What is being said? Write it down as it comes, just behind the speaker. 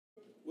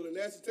with a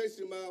nasty taste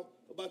in your mouth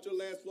about your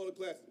last Florida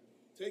Classic.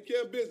 Take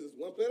care of business,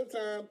 one play at a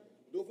time.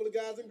 Do it for the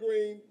guys in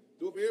green.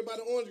 Do it for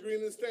everybody in orange green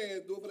in the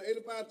stands. Do it for the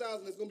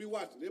 85,000 that's going to be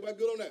watching. Everybody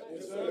good on that?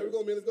 Yes, sir. Here we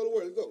go, man. Let's go to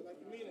work. Let's go. Like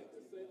you mean it.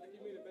 Just say it like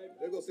you mean it, baby.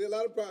 There we go. Say a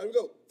lot of pride. Here we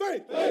go.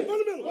 Faith.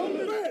 Fundamental.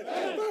 Faith.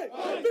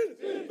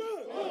 Business.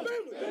 Fun.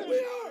 Family.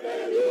 We are.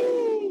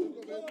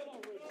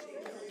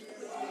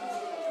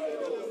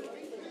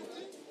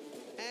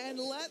 And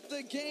let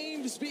the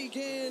games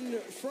begin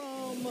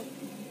from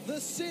the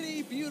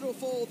City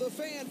Beautiful, the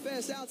Fan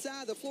Fest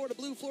outside the Florida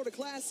Blue Florida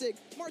Classic.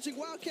 Marching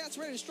Wildcats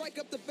ready to strike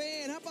up the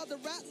band. How about the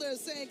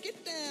Rattlers saying,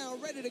 get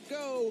down, ready to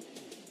go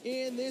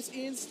in this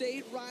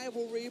in-state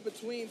rivalry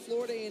between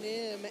Florida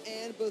A&M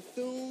and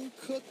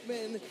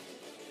Bethune-Cookman.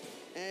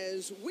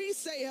 As we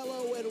say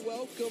hello and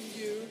welcome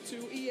you to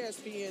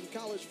ESPN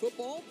College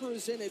Football,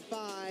 presented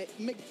by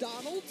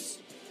McDonald's.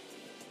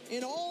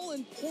 An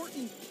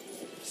all-important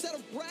set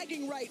of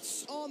bragging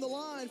rights on the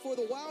line for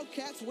the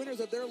Wildcats,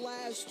 winners of their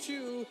last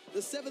two, the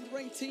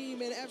 7th-ranked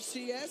team in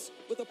FCS,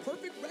 with a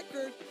perfect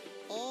record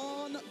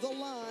on the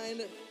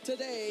line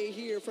today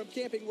here from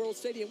Camping World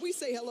Stadium. We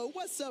say hello.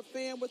 What's up,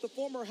 fam? With the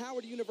former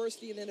Howard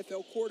University and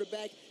NFL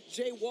quarterback,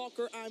 Jay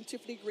Walker, I'm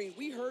Tiffany Green.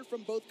 We heard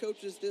from both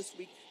coaches this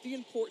week the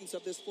importance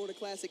of this Florida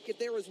Classic. If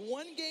there is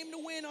one game to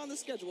win on the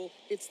schedule,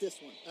 it's this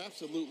one.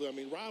 Absolutely. I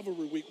mean,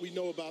 rivalry week, we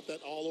know about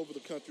that all over the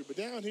country. But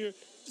down here,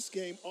 this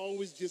game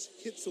always just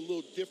hits a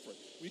little different.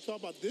 We talk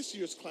about this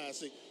year's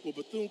Classic. Well,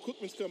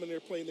 Bethune-Cookman's coming there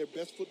playing their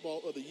best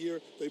football of the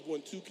year. They've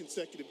won 2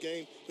 consecutive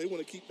games. They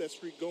want to keep that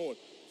streak going.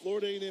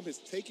 Florida A&M has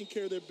taken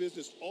care of their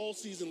business all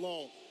season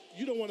long.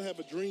 You don't want to have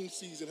a dream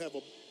season, have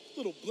a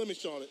little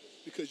blemish on it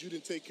because you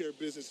didn't take care of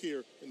business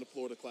here in the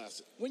Florida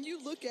Classic. When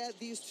you look at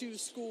these two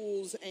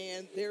schools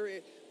and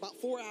they're about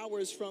 4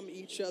 hours from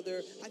each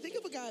other, I think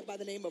of a guy by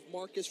the name of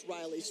Marcus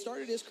Riley.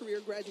 Started his career,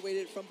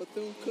 graduated from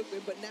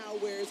Bethune-Cookman, but now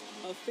wears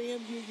a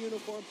FAMU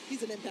uniform.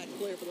 He's an impact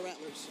player for the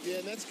Rattlers. Yeah,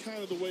 and that's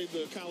kind of the way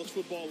the college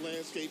football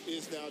landscape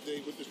is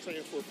nowadays with this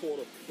transfer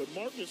portal. But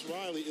Marcus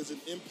Riley is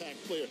an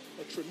impact player,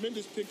 a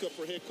tremendous pickup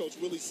for head coach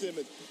Willie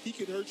Simmons. He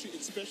can hurt you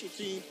in special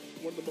teams,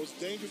 one of the most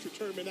dangerous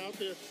returnmen out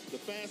there, the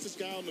fastest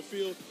guy on the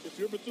field. If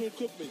you're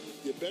Bethune-Cookman,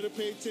 you better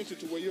pay attention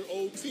to where your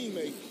old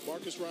teammate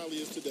Marcus Riley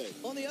is today.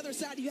 On the other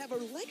side, you have a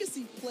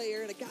legacy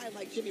player and a guy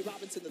like Jimmy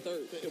Robinson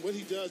III. And what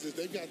he does is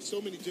they've got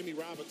so many Jimmy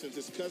Robinsons.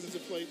 His cousins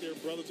have played there,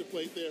 brothers have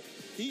played there.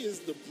 He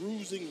is the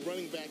bruising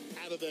running back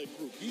out of that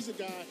group. He's a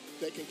guy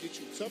that can get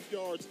you tough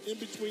yards in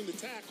between the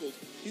tackles.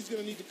 He's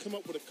going to need to come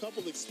up with a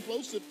couple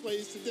explosive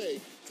plays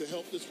today to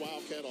help this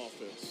Wildcat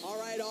offense. All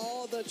right,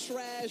 all the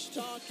trash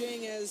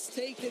talking has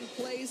taken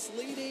place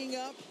leading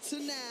up to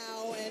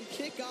now, and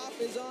kickoff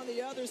is on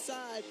the other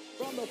side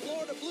from the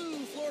Florida Blue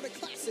Florida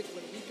Classic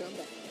when we come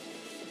back.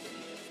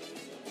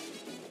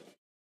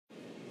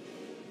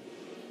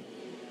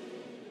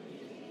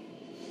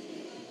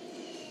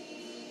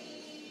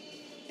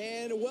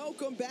 And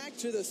welcome back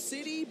to the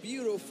City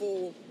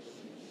Beautiful.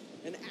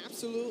 An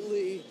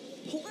absolutely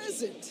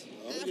pleasant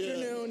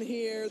afternoon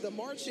here. The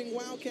marching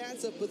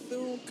Wildcats of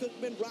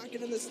Bethune-Cookman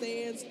rocking in the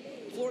stands.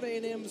 Florida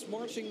A&M's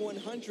marching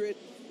 100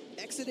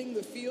 exiting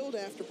the field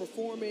after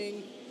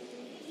performing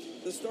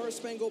the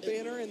Star-Spangled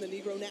Banner and the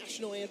Negro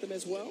National Anthem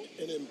as well.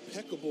 An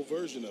impeccable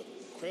version of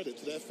it. Credit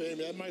to that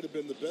family. That might have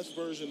been the best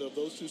version of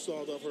those two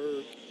songs I've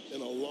heard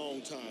in a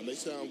long time. They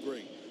sound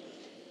great.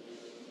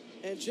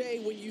 And Jay,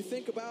 when you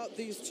think about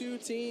these two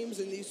teams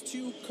and these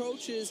two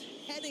coaches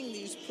heading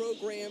these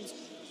programs,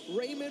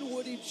 Raymond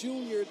Woody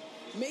Jr.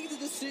 made the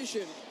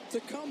decision to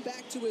come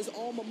back to his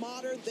alma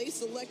mater. They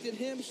selected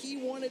him. He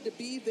wanted to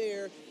be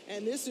there.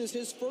 And this is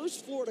his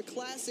first Florida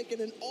Classic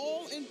and an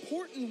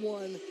all-important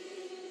one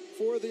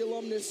for the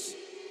alumnus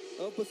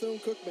of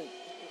Bethune-Cookman.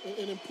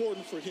 And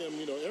important for him,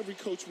 you know, every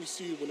coach we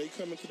see when they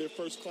come into their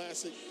first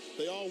Classic,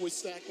 they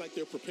always act like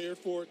they're prepared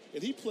for it.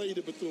 And he played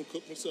at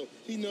Bethune-Cookman, so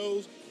he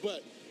knows.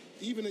 But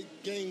even at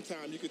game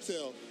time, you could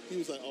tell he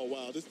was like, oh,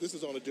 wow, this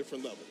is on a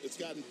different level. It's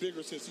gotten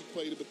bigger since he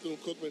played at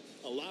Bethune-Cookman.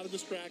 A lot of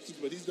distractions,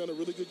 but he's done a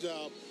really good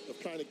job of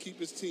trying to keep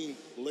his team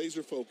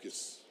laser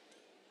focused.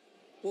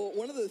 Well,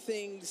 one of the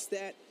things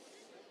that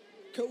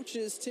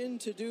coaches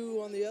tend to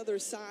do on the other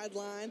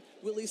sideline,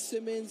 Willie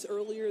Simmons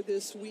earlier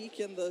this week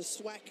in the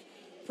SWAC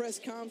press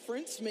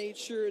conference made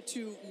sure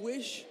to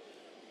wish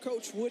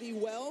Coach Woody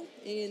well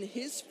in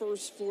his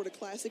first Florida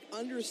Classic,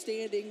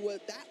 understanding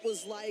what that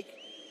was like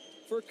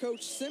for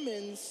Coach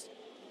Simmons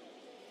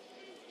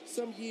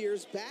some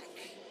years back.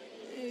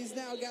 And he's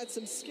now got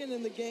some skin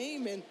in the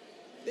game, and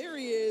there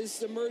he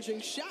is,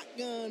 emerging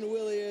shotgun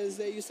Willie, as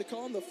they used to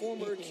call him, the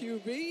former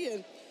QB,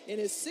 and in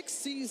his 6th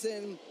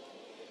season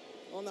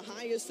on the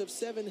highest of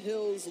 7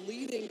 hills,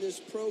 leading this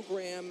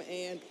program.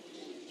 And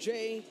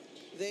Jay,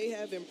 they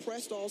have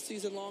impressed all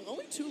season long.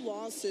 Only 2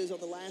 losses on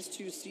the last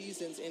 2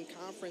 seasons in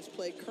conference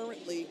play,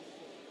 currently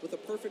with a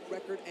perfect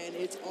record, and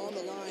it's on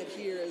the line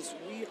here as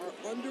we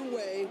are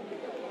underway.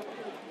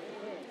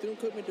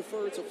 Bethune-Cookman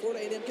deferred, so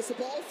Florida A&M gets the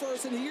ball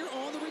first, and here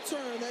on the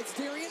return, that's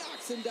Darian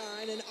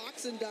Oxendine, and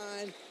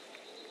Oxendine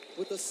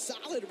with a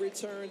solid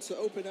return to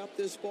open up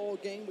this ball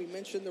game. We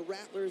mentioned the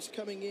Rattlers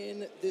coming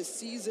in this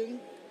season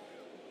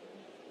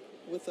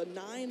with a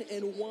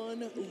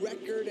 9-1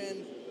 record,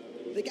 and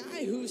the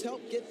guy who's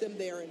helped get them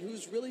there and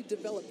who's really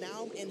developed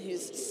now in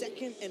his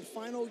second and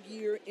final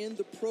year in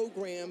the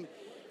program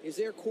is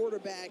their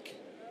quarterback,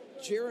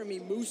 Jeremy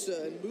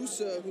Musa. And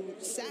Musa, who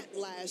sat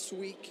last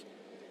week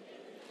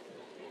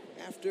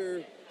after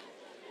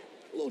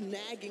a little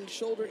nagging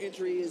shoulder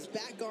injury, is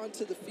back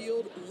onto the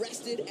field,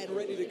 rested and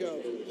ready to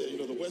go. Yeah, you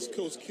know, the West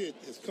Coast kid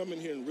has come in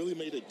here and really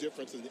made a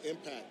difference in the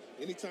impact.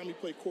 Anytime you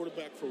play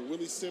quarterback for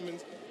Willie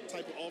Simmons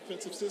type of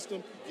offensive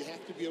system, you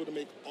have to be able to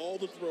make all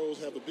the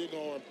throws, have a big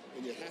arm,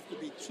 and you have to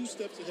be 2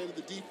 steps ahead of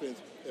the defense.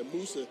 And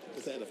Musa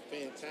has had a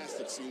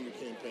fantastic senior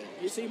campaign.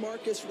 You see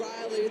Marcus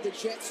Riley, the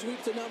jet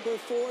sweep to number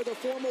 4, the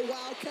former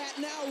Wildcat,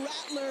 now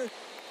Rattler.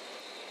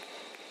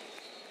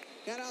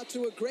 Got out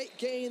to a great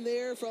gain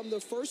there from the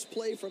first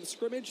play from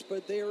scrimmage,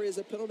 but there is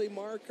a penalty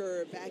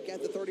marker back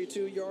at the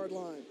 32-yard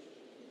line.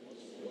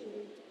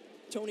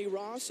 Tony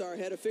Ross, our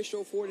head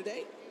official for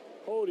today.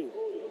 Holding.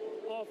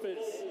 Offense,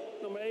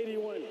 number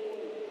 81.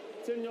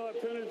 10-yard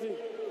penalty.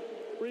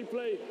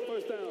 Replay,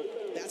 first down.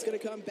 That's going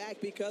to come back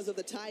because of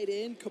the tight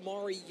end,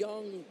 Kamari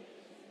Young,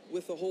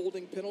 with a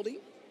holding penalty.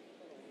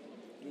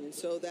 And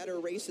so that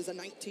erases a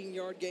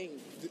 19-yard gain.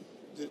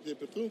 Did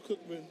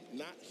Bethune-Cookman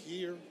not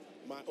hear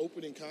my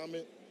opening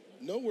comment?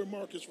 Know where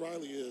Marcus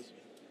Riley is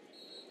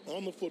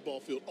on the football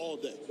field all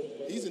day.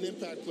 He's an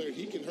impact player.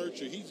 He can hurt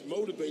you. He's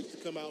motivated to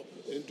come out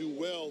and do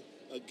well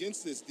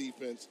against this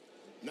defense.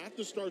 Not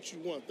the start you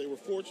want. They were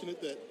fortunate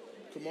that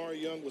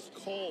Kamari Young was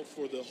called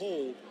for the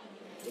hold,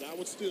 but I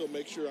would still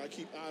make sure I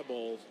keep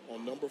eyeballs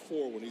on number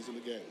 4 when he's in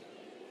the game.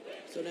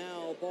 So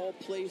now ball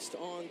placed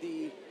on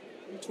the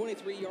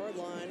 23-yard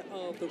line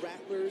of the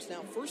Rattlers.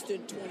 Now 1st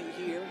and 20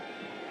 here.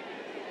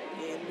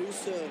 And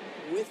Musa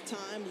with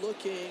time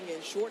looking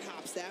and short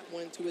hops that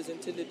one to his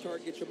intended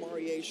target,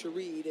 Jamarie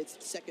Shareed. It's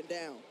 2nd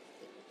down.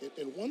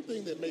 And one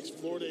thing that makes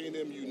Florida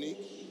A&M unique,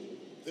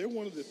 they're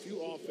one of the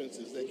few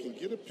offenses that can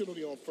get a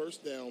penalty on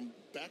 1st down,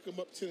 back them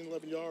up 10,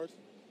 11 yards,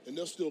 and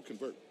they'll still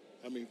convert.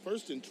 I mean,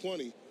 1st and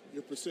 20,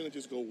 your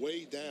percentages go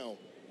way down.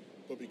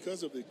 But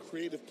because of the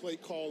creative play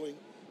calling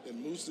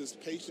and Musa's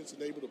patience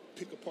and able to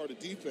pick apart a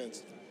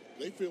defense,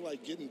 they feel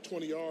like getting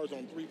 20 yards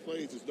on 3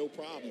 plays is no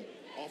problem.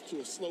 Off to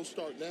a slow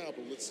start now,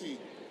 but let's see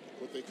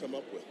what they come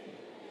up with.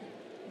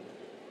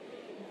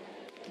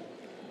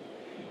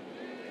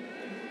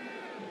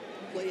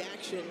 Play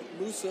action,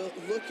 Musa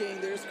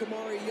looking. There's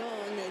Kamari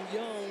Young, and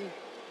Young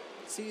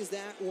sees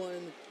that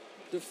one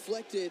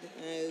deflected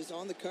as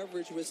on the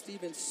coverage with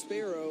Steven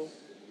Sparrow,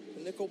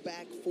 the nickel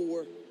back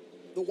for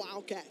the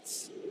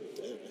Wildcats.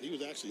 Yeah, he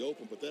was actually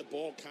open, but that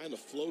ball kind of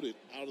floated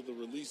out of the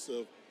release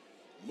of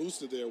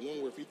Musa there.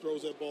 One where if he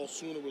throws that ball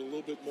sooner with a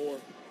little bit more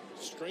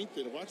strength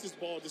in it, watch this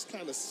ball just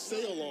kind of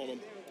sail on him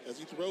as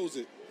he throws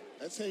it.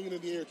 That's hanging in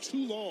the air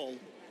too long.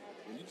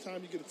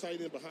 Anytime you get a tight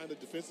end behind the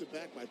defensive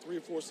back by 3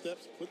 or 4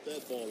 steps, put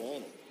that ball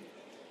on him.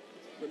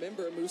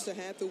 Remember, Musa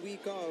had the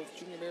week off.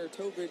 Junior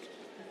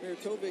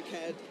Maritovic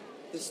had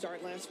the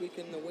start last week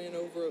in the win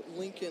over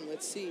Lincoln.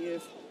 Let's see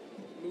if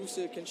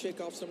Musa can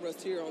shake off some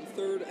rust here on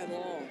 3rd and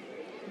long.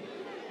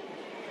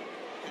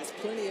 Has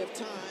plenty of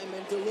time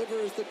and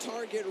delivers the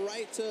target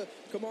right to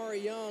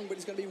Kamari Young, but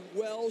he's going to be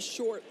well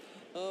short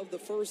of the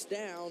 1st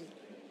down,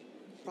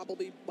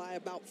 probably by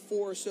about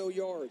 4 or so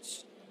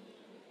yards.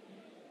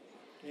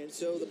 And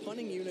so the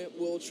punting unit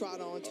will trot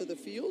onto the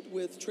field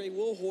with Trey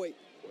Wilhoit.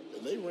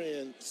 And they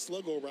ran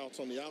sluggo routes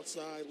on the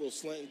outside, little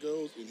slant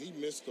goes, and he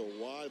missed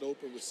a wide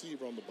open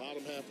receiver on the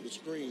bottom half of the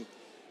screen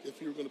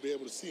if you were going to be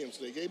able to see him.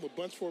 So they gave him a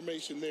bunch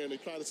formation there, and they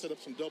tried to set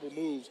up some double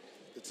moves.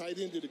 The tight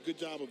end did a good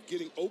job of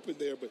getting open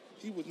there, but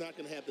he was not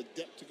going to have the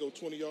depth to go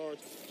 20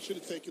 yards. Should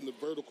have taken the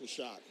vertical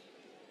shot.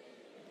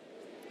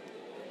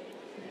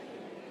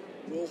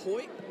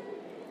 Wilhoit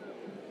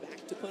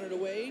back to punt it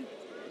away.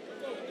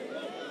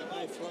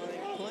 High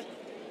flying punt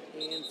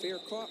and fair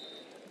caught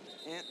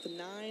at the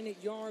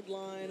 9-yard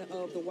line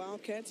of the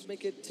Wildcats.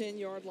 Make it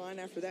 10-yard line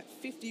after that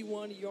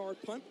 51-yard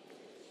punt.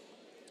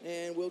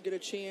 And we'll get a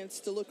chance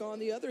to look on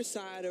the other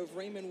side of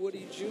Raymond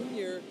Woody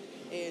Jr.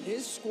 and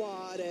his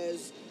squad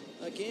as,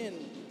 again,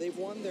 they've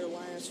won their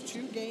last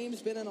 2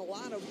 games, been in a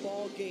lot of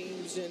ball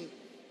games, and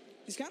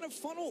he's kind of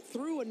funneled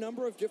through a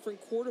number of different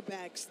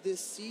quarterbacks this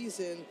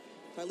season.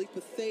 Tyleek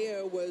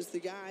Bethea was the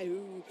guy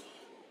who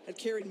had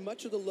carried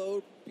much of the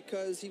load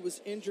because he was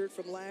injured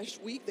from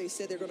last week. They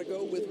said they're going to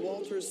go with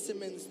Walter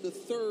Simmons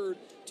III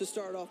to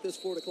start off this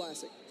Florida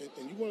Classic.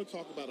 And you want to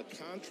talk about a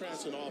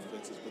contrast in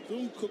offenses.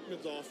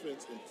 Bethune-Cookman's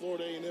offense and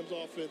Florida A&M's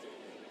offense,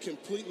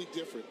 completely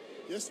different.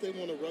 Yes, they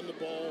want to run the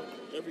ball.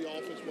 Every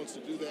offense wants to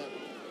do that.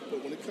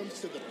 But when it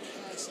comes to the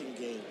passing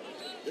game,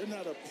 they're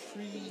not a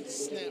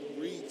pre-snap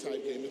read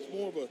type game. It's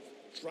more of a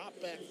drop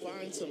back,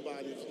 find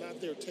somebody. If not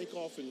there, take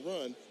off and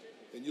run.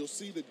 And you'll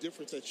see the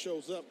difference that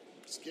shows up.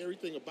 Scary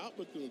thing about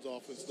Bethune's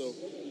offense, though,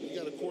 you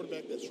got a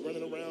quarterback that's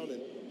running around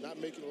and not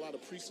making a lot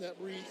of pre-snap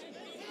reads.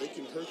 They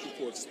can hurt you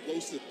for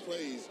explosive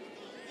plays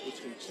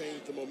which can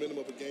change the momentum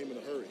of a game in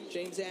a hurry.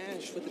 James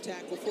Ash with the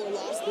tackle for a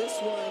loss. This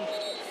one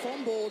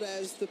fumbled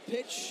as the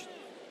pitch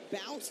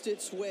bounced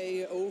its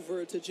way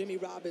over to Jimmy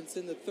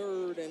Robinson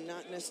III, and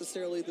not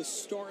necessarily the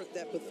start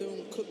that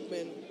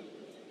Bethune-Cookman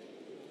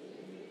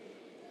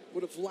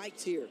would have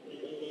liked here.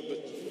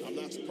 But I'm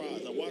not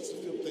surprised. I watched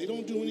the film. They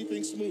don't do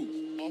anything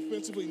smooth.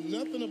 Offensively,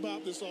 nothing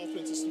about this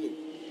offense is smooth.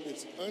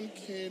 It's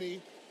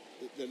uncanny.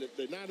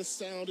 They're not as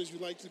sound as you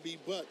like to be,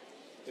 but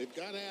they've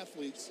got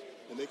athletes,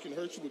 and they can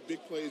hurt you with big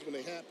plays when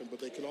they happen, but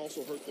they can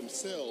also hurt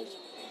themselves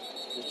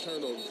with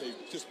turnovers. They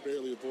just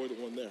barely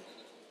avoided one there.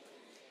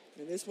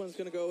 And this one's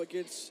going to go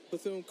against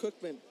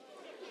Bethune-Cookman.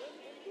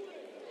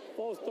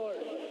 False start.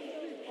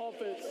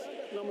 Offense,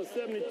 number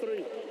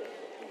 73.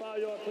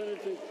 5-yard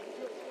penalty.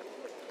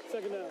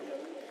 Second down.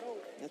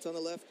 That's on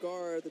the left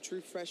guard, the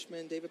true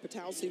freshman, David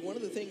Patowski. One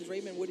of the things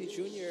Raymond Woody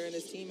Jr. and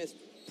his team has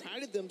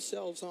prided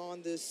themselves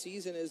on this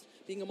season is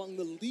being among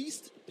the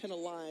least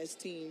penalized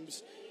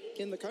teams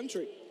in the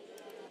country.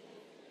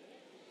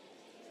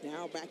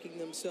 Now backing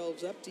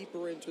themselves up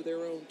deeper into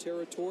their own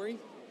territory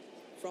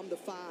from the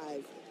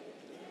 5.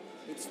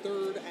 It's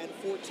 3rd and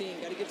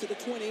 14. Got to get to the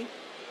 20.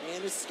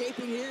 And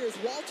escaping here is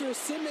Walter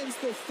Simmons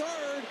III,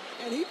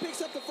 and he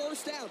picks up the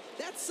first down.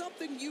 That's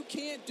something you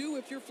can't do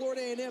if you're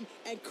Florida A&M,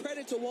 and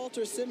credit to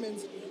Walter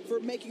Simmons for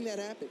making that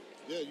happen.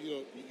 Yeah, you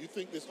know, you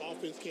think this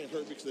offense can't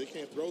hurt because they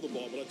can't throw the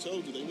ball, but I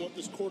told you, they want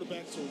this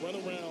quarterback to run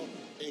around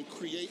and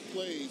create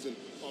plays, and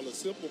on a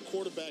simple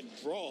quarterback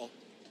draw,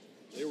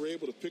 they were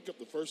able to pick up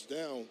the first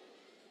down.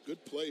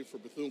 Good play for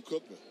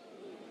Bethune-Cookman.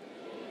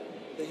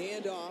 The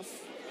handoff,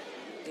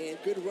 and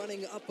good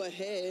running up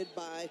ahead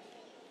by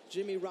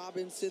Jimmy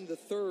Robinson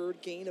III,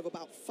 gain of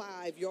about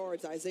 5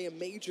 yards. Isaiah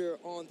Major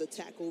on the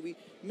tackle. We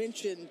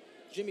mentioned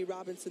Jimmy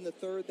Robinson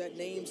III, that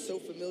name so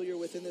familiar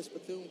within this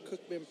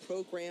Bethune-Cookman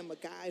program, a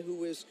guy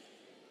who is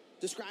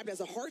described as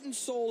the heart and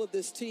soul of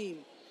this team.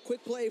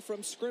 Quick play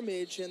from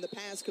scrimmage, and the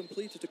pass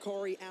complete to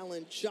Takari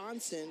Allen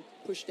Johnson,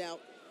 pushed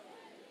out.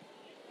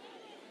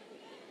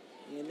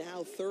 And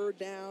now 3rd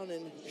down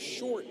and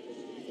short,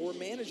 or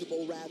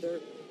manageable rather,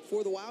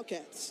 for the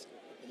Wildcats.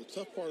 And the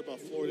tough part about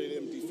Florida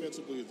A&M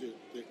defensively is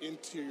their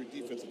interior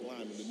defensive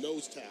linemen, the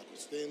nose tackle,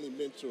 Stanley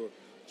Mentor,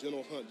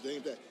 General Hunt,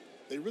 James, that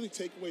they really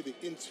take away the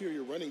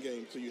interior running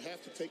game, so you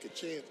have to take a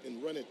chance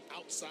and run it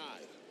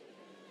outside.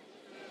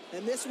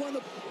 And this one,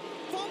 the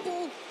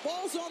fumble,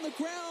 ball's on the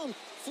ground.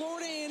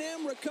 Florida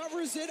A&M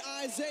recovers it.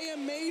 Isaiah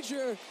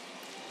Major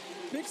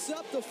picks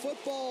up the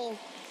football,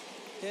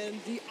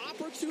 and the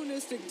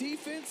opportunistic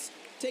defense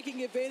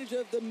taking advantage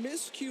of the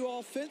miscue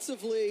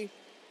offensively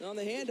on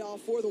the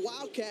handoff for the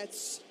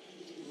Wildcats,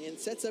 and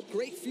sets up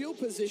great field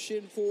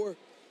position for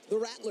the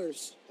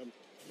Rattlers.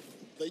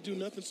 They do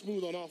nothing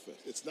smooth on offense.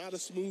 It's not a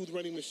smooth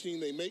running machine.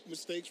 They make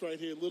mistakes right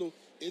here. Little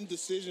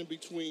indecision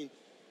between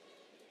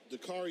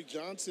Dakari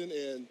Johnson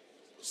and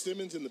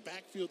Simmons in the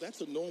backfield.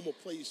 That's a normal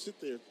play. You sit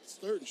there, it's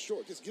 3rd and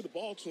short. Just get the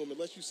ball to him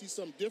unless you see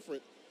something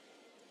different.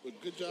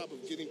 But good job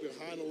of getting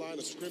behind the line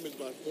of scrimmage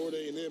by Florida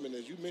A&M. And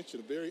as you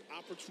mentioned, a very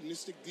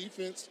opportunistic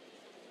defense.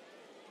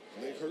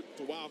 And they hurt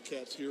the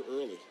Wildcats here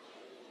early.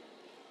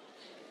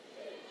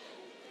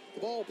 The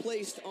ball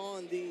placed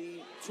on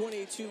the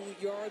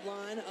 22-yard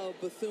line of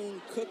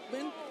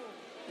Bethune-Cookman.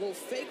 A little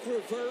fake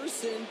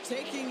reverse, and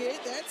taking it,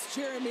 that's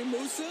Jeremy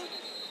Musa.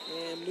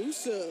 And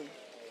Musa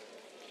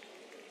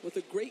with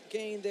a great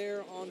gain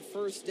there on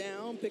 1st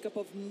down, pickup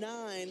of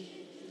 9.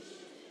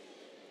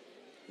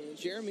 And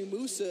Jeremy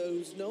Musa,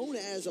 who's known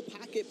as a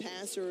pocket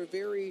passer, a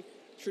very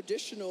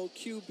traditional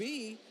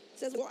QB,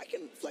 says, well, I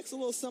can flex a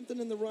little something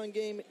in the run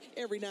game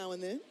every now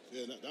and then.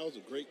 Yeah, that was a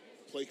great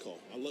play call.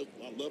 I love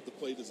the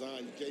play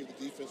design. You gave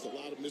the defense a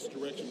lot of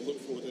misdirection to look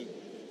for. Then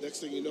next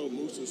thing you know,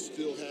 Musa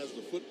still has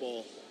the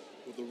football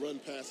with the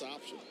run-pass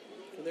option.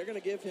 And they're going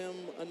to give him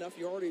enough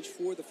yardage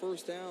for the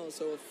 1st down,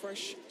 so a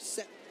fresh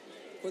set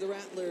for the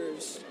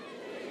Rattlers.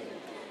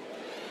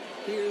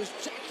 Here's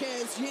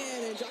Jaquez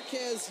Yen, and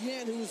Jaquez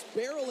Yen, who's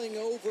barreling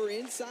over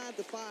inside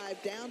the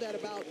 5, down at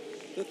about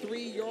the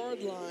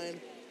 3-yard line.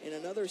 And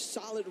another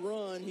solid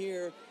run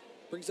here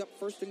brings up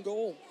 1st and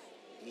goal,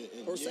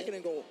 or 2nd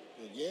and goal.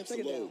 And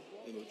Yancelo,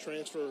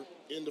 transfer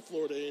into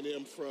Florida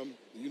A&M from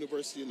the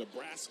University of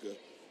Nebraska.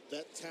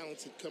 That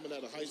talented coming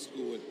out of high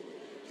school, and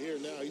here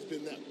now he's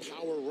been that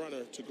power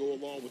runner to go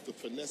along with the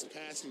finesse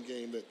passing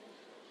game that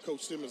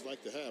Coach Simmons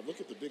liked to have.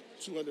 Look at the big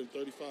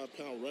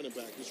 235-pound running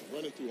back just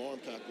running through arm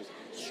tackles,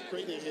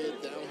 straight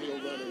ahead, downhill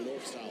runner,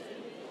 north-south.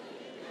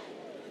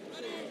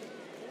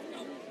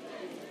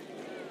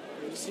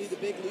 You see the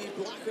big lead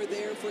blocker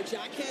there for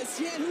Jaquez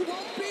Yen, who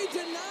won't be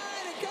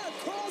denied, and kind of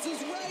crawls his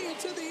way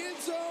into the end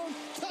zone.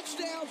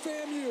 Touchdown,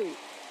 FAMU.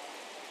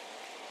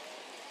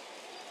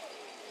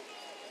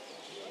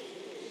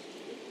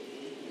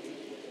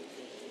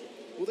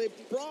 Well, they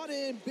brought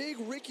in Big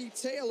Ricky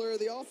Taylor,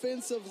 the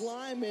offensive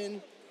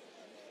lineman,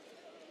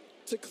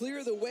 to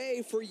clear the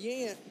way for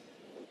Yant.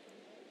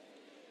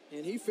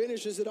 And he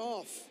finishes it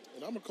off.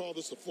 And I'm going to call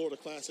this a Florida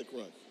Classic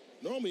run.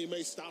 Normally, he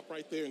may stop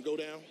right there and go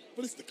down,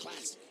 but it's the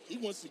classic. He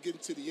wants to get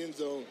into the end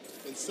zone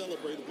and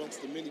celebrate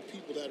amongst the many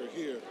people that are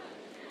here.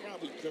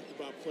 Probably dreamt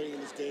about playing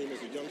this game as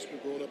a youngster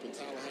growing up in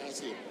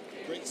Tallahassee.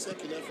 Great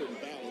second effort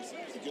and balance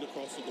to get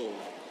across the goal.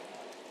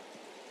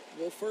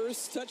 Well,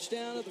 first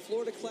touchdown of the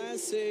Florida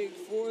Classic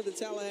for the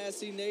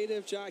Tallahassee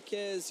native,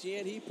 Jaquez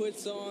Yant. He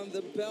puts on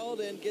the belt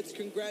and gets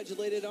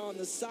congratulated on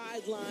the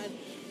sideline.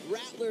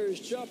 Rattlers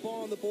jump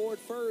on the board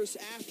first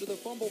after the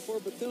fumble for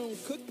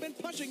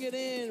Bethune-Cookman. Punching it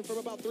in from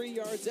about 3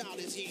 yards out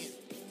is Yant.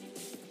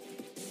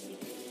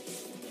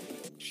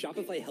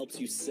 Shopify helps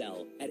you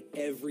sell at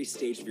every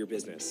stage of your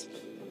business.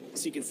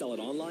 So you can sell it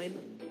online,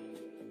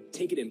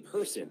 take it in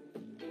person,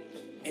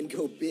 and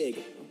go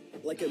big,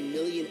 like 1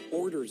 million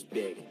orders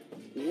big.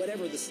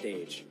 Whatever the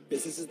stage,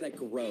 businesses that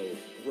grow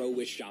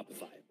with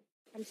Shopify.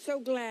 I'm so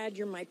glad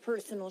you're my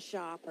personal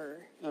shopper.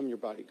 I'm your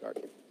bodyguard.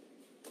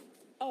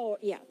 Oh,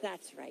 yeah,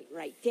 that's right.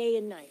 Day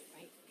and night,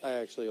 right? I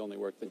actually only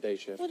work the day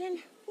shift. Well, then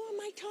who am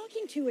I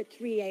talking to at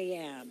 3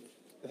 a.m.?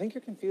 I think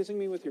you're confusing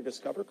me with your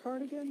Discover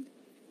card again?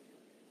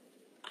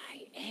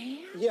 I am?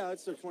 Yeah,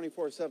 it's their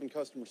 24/7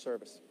 customer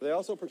service. They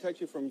also protect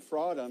you from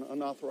fraud on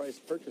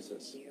unauthorized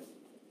purchases.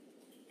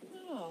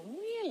 Oh,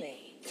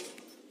 really?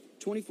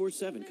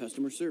 24/7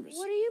 customer service.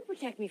 What do you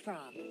protect me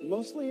from?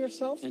 Mostly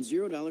yourself? And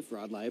 $0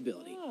 fraud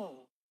liability. Oh.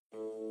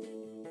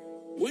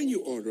 When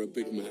you order a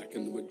Big Mac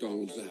in the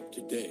McDonald's app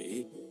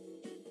today,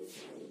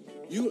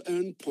 you'll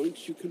earn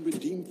points you can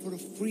redeem for a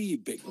free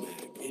Big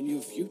Mac in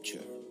your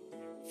future.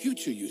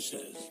 Future you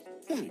says,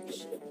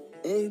 thanks.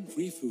 Earn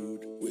free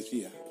food with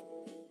the app.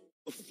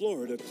 The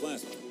Florida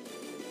Classic.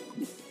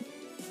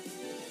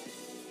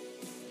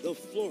 The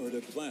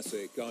Florida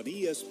Classic on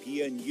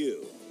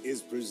ESPNU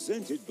is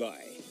presented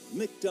by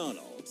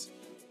McDonald's.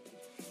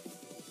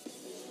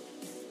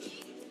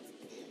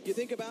 You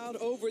think about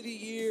over the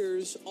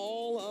years,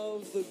 all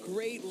of the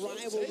great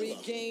rivalry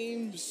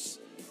games,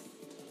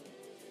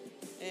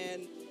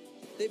 and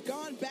they've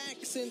gone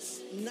back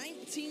since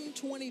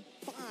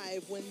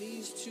 1925 when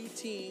these two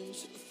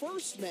teams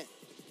first met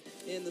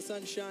in the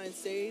Sunshine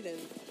State, and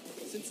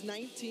since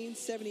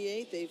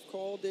 1978 they've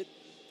called it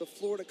the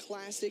Florida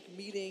Classic,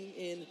 meeting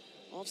in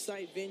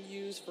off-site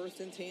venues,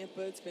 first in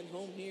Tampa. It's been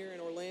home here in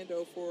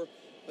Orlando for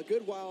a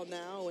good while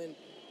now. And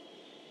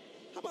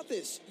how about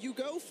this? You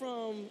go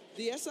from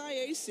the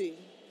SIAC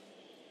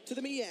to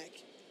the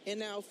MEAC, and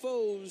now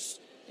foes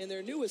in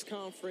their newest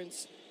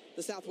conference,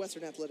 the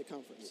Southwestern Athletic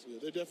Conference. Yeah,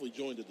 they're definitely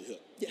joined at the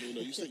hip. Yeah. You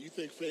know, you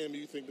think FAMU,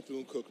 you think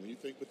Bethune-Cookman. You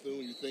think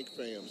Bethune, you think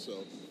FAM.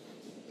 So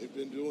they've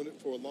been doing it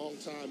for a long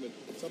time. And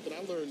something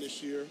I learned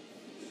this year,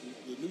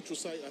 the neutral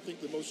site, I think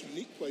the most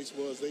unique place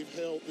was they've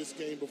held this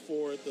game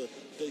before at the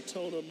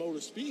Daytona Motor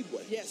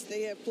Speedway. Yes,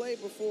 they have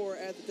played before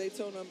at the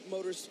Daytona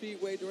Motor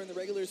Speedway during the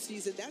regular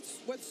season. That's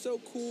what's so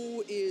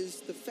cool,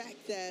 is the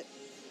fact that,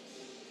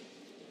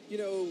 you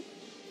know,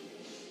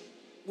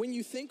 when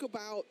you think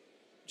about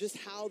just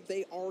how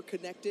they are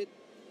connected,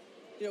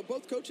 you know,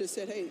 both coaches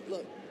said, hey,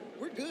 look,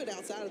 we're good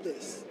outside of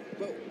this,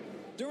 but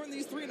during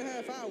these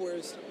 3.5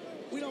 hours,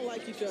 we don't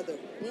like each other.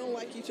 We don't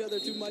like each other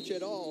too much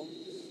at all.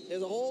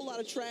 There's a whole lot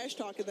of trash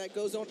talking that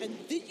goes on, and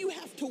then you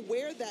have to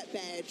wear that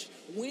badge,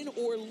 win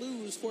or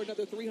lose, for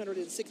another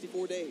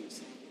 364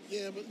 days.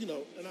 Yeah, but, you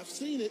know, and I've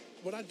seen it.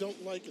 What I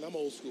don't like, and I'm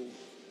old school,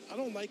 I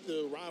don't like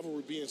the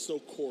rivalry being so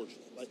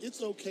cordial. Like,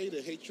 it's okay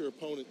to hate your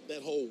opponent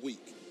that whole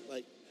week.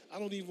 Like, I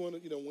don't even want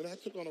to, you know, when I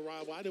took on a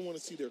rival, I didn't want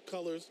to see their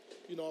colors,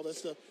 you know, all that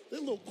stuff. They're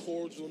a little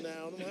cordial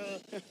now.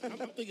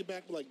 I'm thinking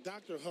back, like,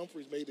 Dr.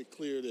 Humphreys made it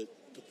clear that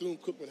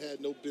Bethune-Cookman had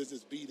no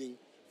business beating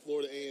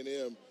Florida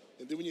A&M.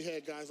 And then when you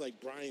had guys like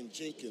Brian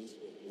Jenkins,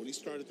 when he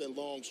started that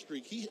long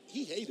streak, he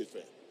hated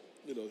FAM.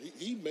 You know,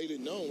 he made it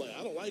known, like,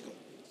 I don't like him.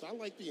 So I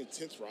like the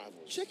intense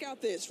rivalry. Check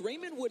out this.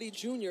 Raymond Woody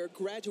Jr.,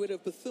 graduate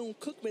of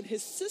Bethune-Cookman.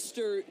 His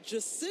sister,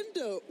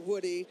 Jacinda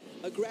Woody,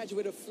 a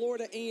graduate of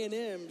Florida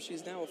A&M.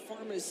 She's now a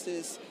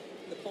pharmacist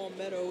in the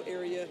Palmetto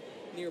area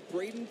near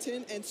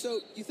Bradenton. And so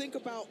you think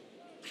about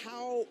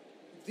how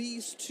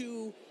these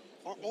two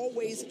are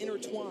always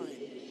intertwined,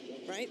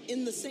 right?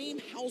 In the same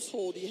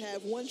household, you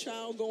have one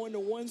child going to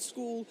one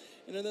school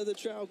and another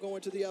child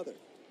going to the other.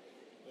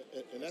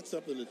 And that's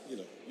something that, you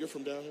know, you're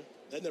from down here,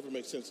 that never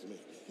makes sense to me.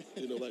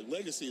 You know, like,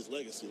 legacy is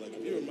legacy. Like,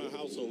 if you're in my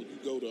household, you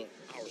go to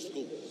our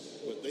school.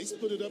 But they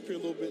split it up here a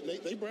little bit,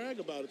 and they brag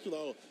about it, too.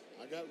 Oh,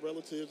 I got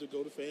relatives that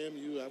go to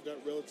FAMU. I've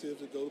got relatives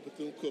that go to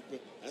Bethune-Cookman.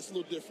 That's a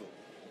little different.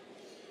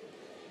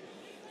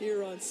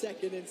 Here on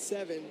 2nd and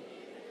 7,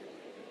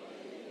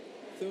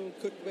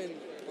 Bethune-Cookman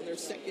on their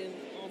second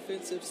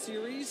offensive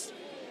series.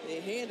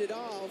 They hand it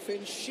off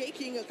and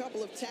shaking a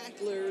couple of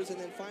tacklers, and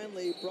then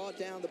finally brought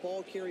down the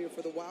ball carrier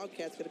for the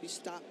Wildcats. Going to be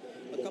stopped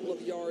a couple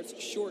of yards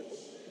short.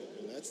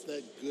 And that's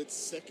that good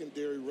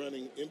secondary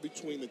running in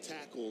between the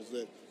tackles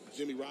that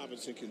Jimmy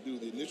Robinson can do.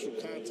 The initial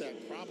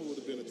contact probably would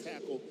have been a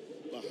tackle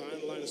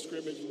behind the line of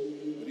scrimmage,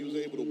 but he was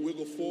able to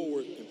wiggle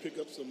forward and pick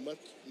up some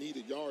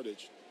much-needed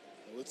yardage.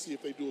 And let's see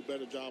if they do a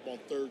better job on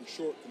 3rd and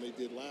short than they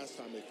did last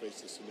time they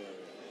faced this scenario.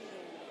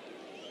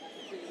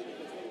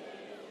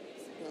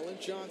 Alan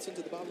Johnson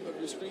to the bottom of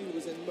your screen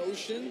was in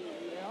motion.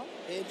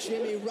 And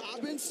Jimmy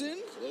Robinson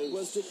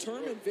was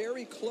determined,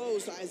 very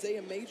close.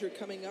 Isaiah Major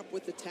coming up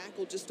with the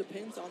tackle. Just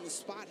depends on the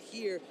spot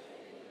here.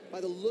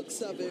 By the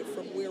looks of it,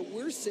 from where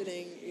we're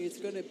sitting, it's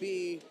going to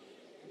be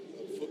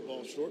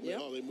football short.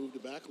 Oh, they moved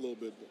it back a little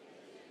bit.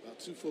 About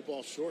 2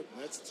 footballs short,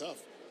 and that's tough.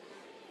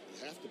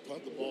 You have to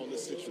punt the ball in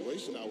this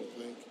situation, I would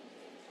think.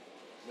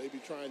 Maybe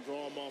try and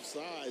draw them off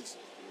sides.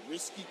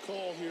 Risky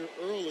call here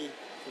early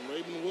from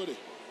Raymond Woody.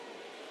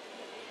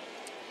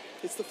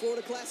 It's the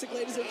Florida Classic,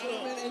 ladies and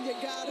gentlemen, and you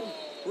got him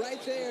right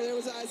there. There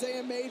was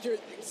Isaiah Major,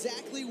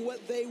 exactly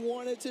what they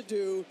wanted to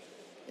do,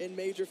 and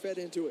Major fed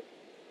into it.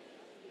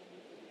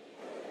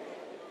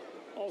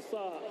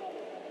 Offside.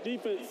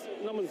 Defense,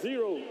 number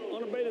 0,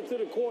 unabated to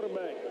the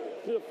quarterback.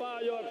 To the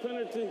 5-yard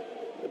penalty.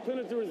 The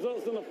penalty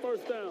results in a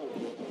first down.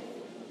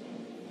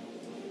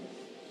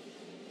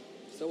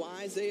 So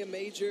Isaiah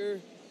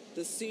Major,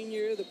 the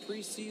senior, the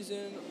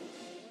preseason,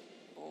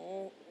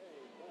 all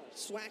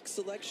SWAC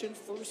selection,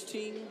 first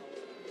team.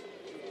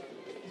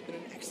 He's been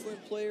an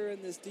excellent player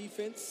in this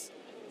defense.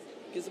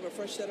 Gives him a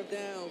fresh set of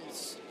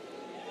downs.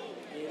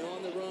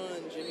 On the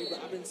run, Jimmy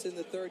Robinson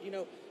the third.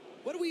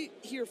 What do we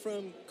hear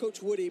from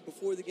Coach Woody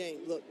before the game?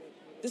 Look,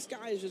 this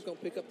guy is just going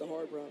to pick up the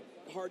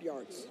hard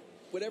yards.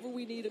 Whatever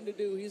we need him to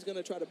do, he's going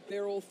to try to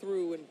barrel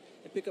through and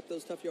pick up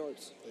those tough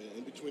yards.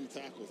 In between the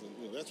tackles.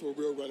 And that's where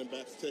real running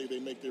backs tell you they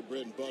make their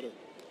bread and butter.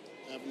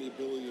 Having the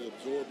ability to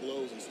absorb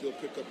blows and still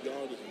pick up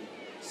yardage. And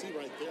see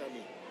right there,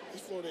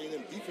 this Florida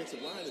A&M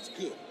defensive line is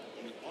good.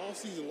 All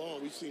season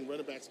long, we've seen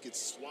running backs get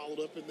swallowed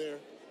up in there.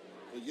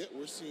 But yet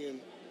we're seeing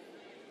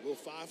a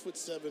little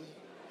 5'7",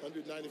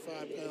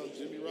 195-pound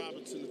Jimmy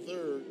Robinson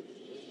III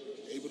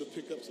able to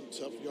pick up some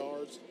tough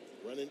yards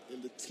running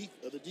in the teeth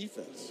of the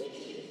defense.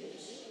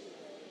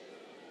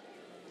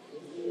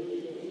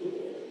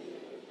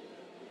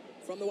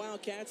 From the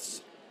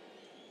Wildcats,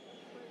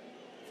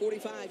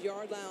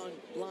 45-yard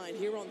line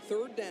here on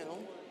third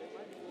down.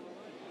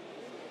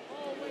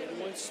 And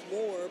once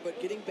more,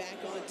 but getting back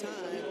on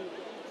time.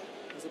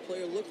 As the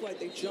player looked like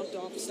they jumped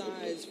off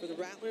sides for the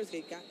Rattlers.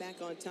 They got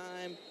back on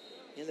time,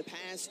 and the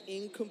pass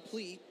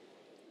incomplete.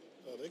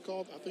 I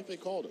think they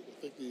called it.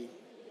 I think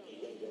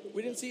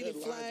we didn't see any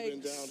flags.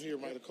 Linesman down here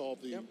might have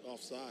called the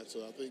offside,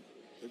 so I think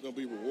they're going to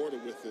be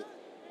rewarded with it.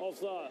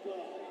 Offside.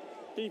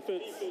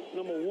 Defense,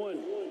 number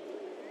 1.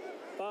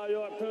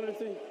 5-yard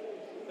penalty.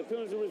 The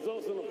penalty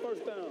results in a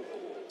first down.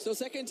 So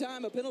second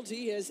time a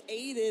penalty has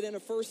aided in a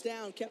first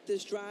down, kept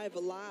this drive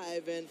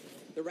alive, and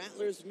the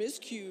Rattlers'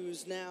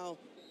 miscues now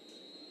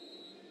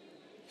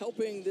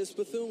helping this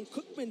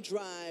Bethune-Cookman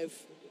drive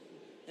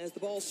as the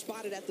ball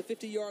spotted at the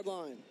 50-yard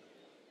line.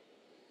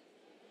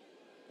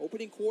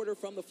 Opening quarter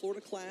from the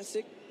Florida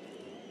Classic.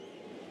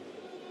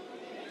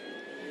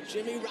 And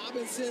Jimmy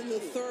Robinson the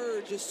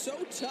third, just so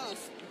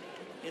tough.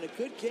 And a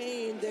good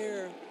gain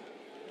there.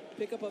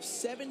 Pickup of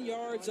 7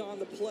 yards on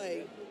the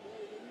play.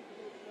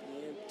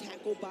 And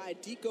tackled by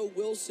Deco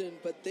Wilson,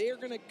 but they are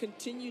going to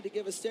continue to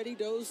give a steady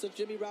dose of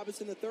Jimmy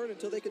Robinson the third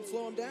until they can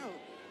slow him down.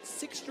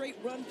 6 straight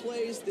run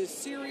plays this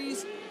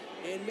series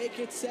and make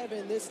it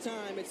 7 this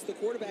time. It's the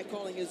quarterback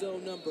calling his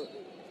own number.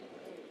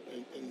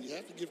 And you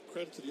have to give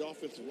credit to the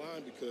offensive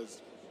line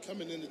because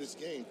coming into this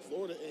game,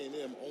 Florida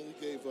A&M only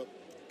gave up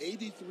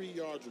 83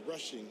 yards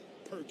rushing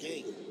per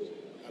game.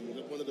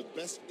 One of the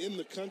best in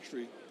the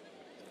country.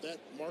 That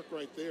mark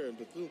right there, and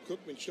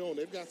Bethune-Cookman showing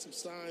they've got some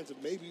signs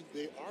that maybe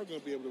they are going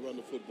to be able to run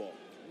the football.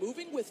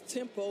 Moving with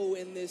tempo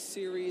in this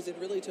series and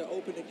really to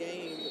open the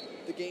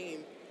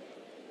game.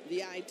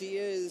 The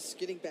idea is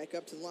getting back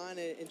up to the line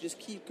and just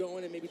keep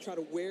going and maybe try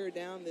to wear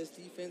down this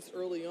defense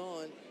early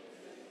on.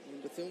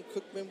 And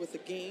Bethune-Cookman with a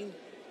gain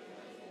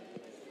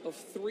of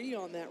 3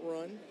 on that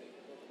run.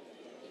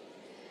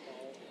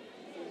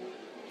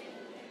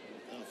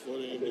 Now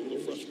Florida A&M a little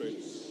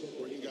frustrated.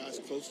 Bringing guys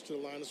closer to the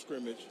line of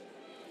scrimmage.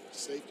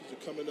 Safeties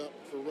are coming up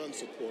for run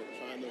support,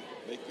 trying to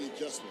make the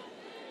adjustment.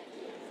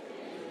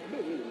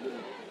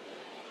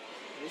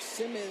 There's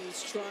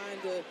Simmons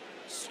trying to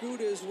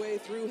scoot his way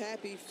through,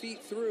 happy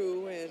feet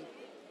through, and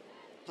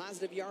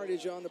positive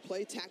yardage on the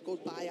play,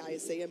 tackled by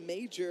Isaiah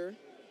Major.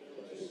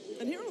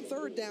 And here on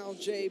third down,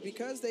 Jay,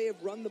 because they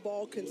have run the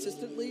ball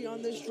consistently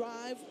on this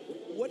drive,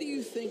 what do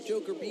you think Joe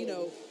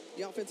Garbino,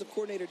 the offensive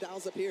coordinator,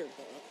 dials up here?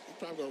 He's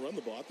probably going to run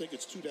the ball. I think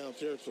it's 2-down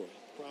territory.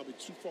 Probably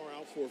too far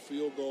out for a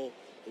field goal.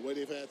 The way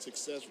they've had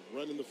success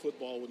running the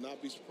football, would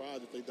not be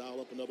surprised if they dial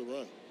up another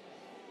run.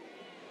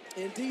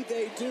 Indeed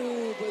they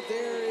do, but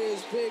there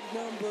is big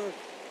number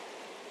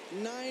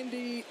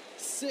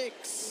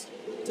 96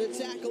 to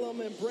tackle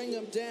him and bring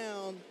him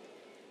down.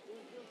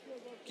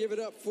 Give it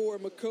up for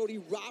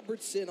McCody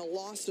Robertson, a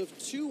loss of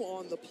 2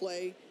 on the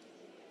play.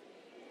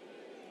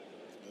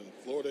 And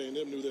Florida A&M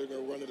knew they were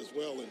going to run it as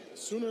well, and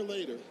sooner or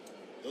later,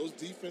 those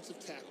defensive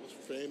tackles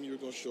for FAMU are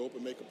going to show up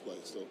and make a play.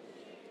 So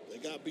they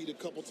got beat a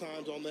couple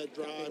times on that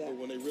drive, but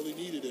when they really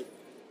needed it,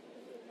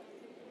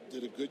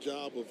 did a good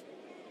job of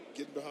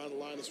getting behind the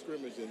line of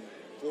scrimmage and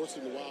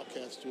forcing the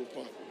Wildcats to a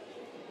punt.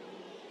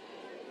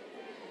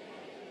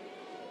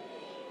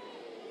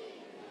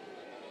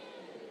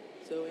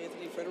 So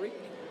Anthony Frederick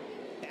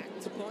back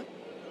to punt.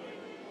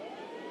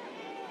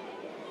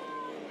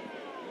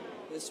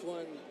 This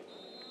one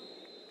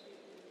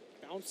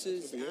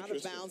bounces out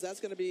of bounds.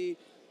 That's going to be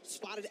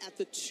spotted at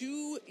the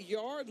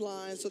 2-yard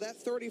line. So that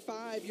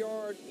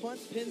 35-yard punt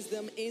pins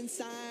them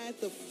inside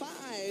the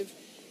 5.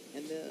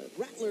 And the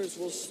Rattlers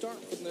will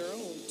start from their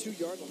own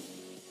 2-yard line.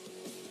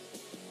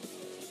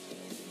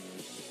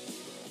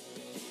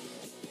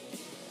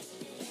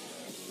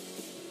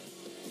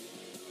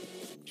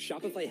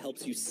 Shopify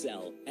helps you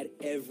sell at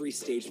every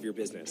stage of your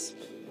business.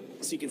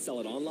 So you can sell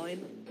it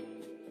online,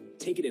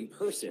 take it in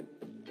person,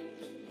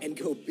 and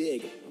go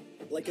big,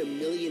 like a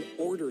million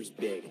orders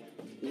big.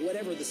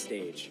 Whatever the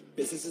stage,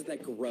 businesses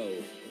that grow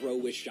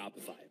with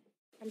Shopify.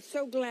 I'm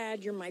so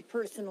glad you're my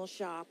personal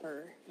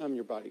shopper. I'm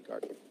your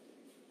bodyguard.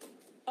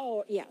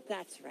 Oh, yeah,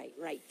 that's right.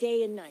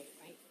 Day and night,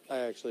 right?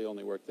 I actually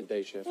only work the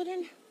day shift. Well,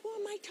 then who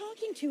am I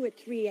talking to at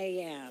 3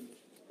 a.m.?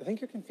 I think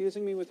you're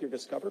confusing me with your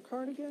Discover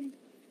card again?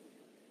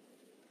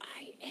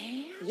 I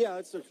am? Yeah,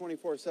 it's their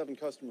 24/7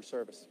 customer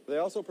service. They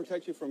also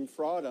protect you from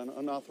fraud on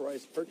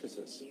unauthorized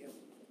purchases.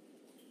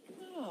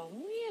 Oh,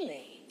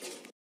 really?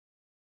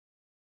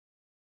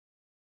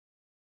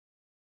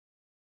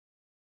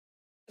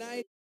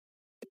 Tonight,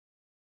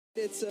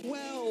 it's a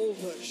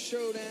 12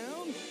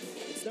 showdown.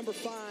 It's number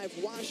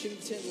 5,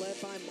 Washington, led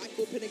by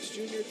Michael Penix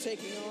Jr.,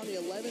 taking on the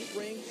 11th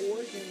ranked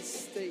Oregon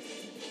State.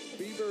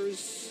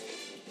 Beavers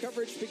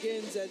coverage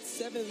begins at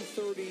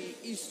 7:30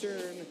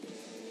 Eastern,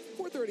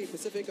 4:30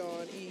 Pacific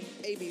on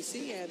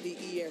ABC and the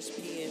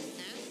ESPN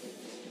app.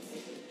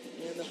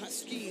 And the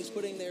Huskies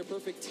putting their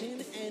perfect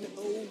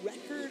 10-0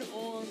 record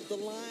on the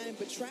line,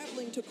 but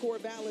traveling to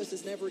Corvallis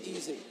is never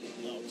easy.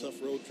 No,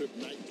 tough road trip,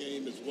 night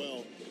game as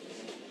well.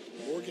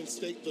 Oregon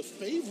State, the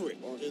favorite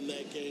in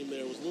that game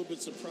there, was a little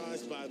bit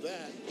surprised by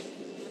that.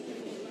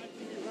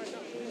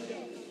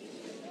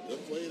 They'll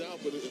play it out,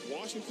 but if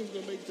Washington's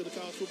going to make it to the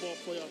college football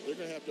playoff, they're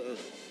going to have to earn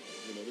it.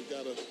 You know, they've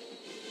got to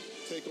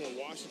take on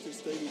Washington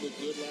State, who looked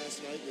good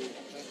last night. They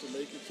have to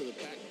make it to the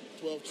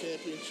Pac-12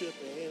 championship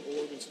and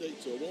Oregon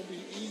State, so it won't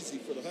be easy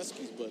for the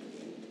Huskies, but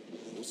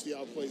we'll see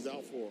how it plays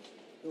out for them.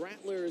 The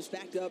Rattlers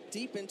backed up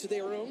deep into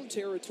their own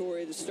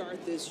territory to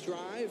start this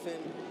drive,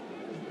 and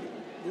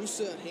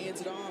Musa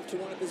hands it off to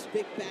one of his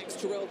big backs,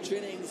 Terrell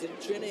Jennings, and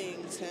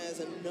Jennings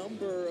has a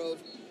number of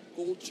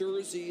gold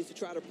jerseys to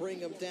try to bring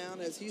him down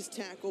as he's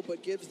tackled,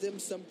 but gives them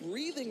some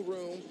breathing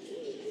room,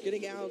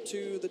 getting out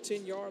to the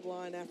 10-yard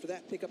line after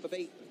that pickup of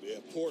 8. Yeah,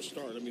 poor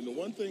start. I mean, the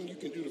one thing you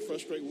can do to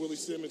frustrate Willie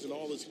Simmons and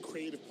all his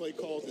creative play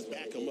calls is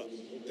back him up.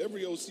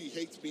 Every OC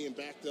hates being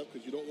backed up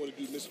because you don't want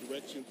to do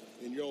misdirection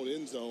in your own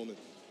end zone. And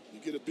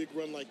you get a big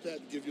run like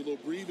that, give you a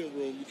little breathing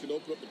room, you can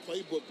open up the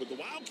playbook, but the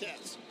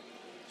Wildcats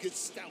get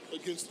stout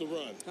against the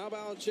run. How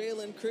about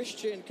Jalen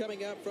Christian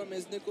coming up from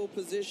his nickel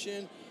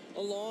position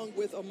along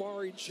with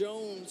Amari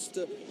Jones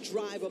to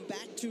drive him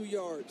back 2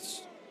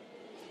 yards.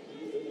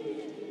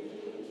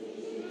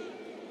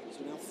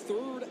 So now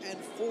 3rd and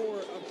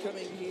 4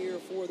 upcoming here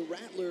for the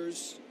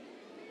Rattlers.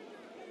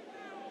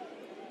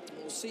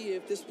 We'll see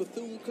if this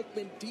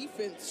Bethune-Cookman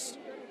defense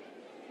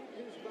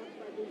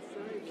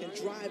can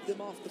drive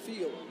them off the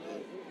field.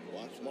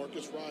 Watch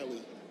Marcus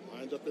Riley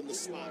lined up in the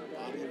slot,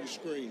 bottom of the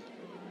screen.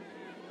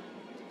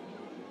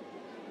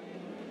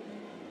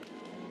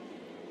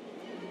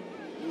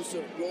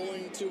 Musa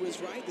rolling to his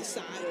right, the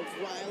side of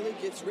Riley,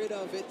 gets rid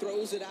of it,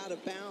 throws it out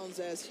of bounds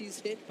as he's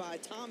hit by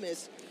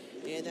Thomas,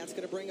 and that's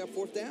going to bring up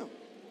 4th down.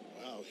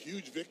 Wow,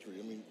 huge victory.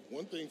 I mean,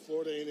 one thing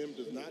Florida A&M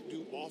does not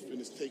do often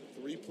is take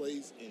 3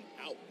 plays and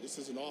out. This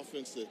is an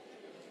offense that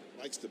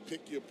likes to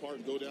pick you apart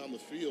and go down the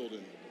field,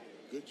 and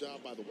good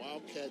job by the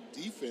Wildcat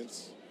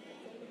defense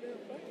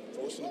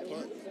forcing the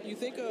punt. You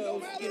think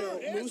of,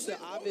 Musa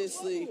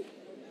obviously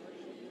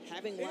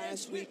having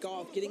last week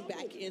off, getting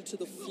back into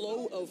the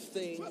flow of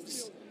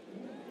things.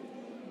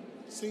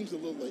 Seems a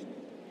little late.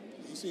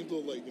 He seems a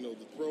little late. You know,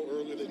 the throw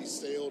earlier that he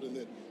sailed, and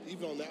then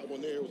even on that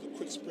one there, it was a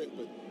quick sprint,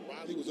 but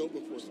Riley was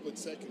open for a split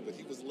second, but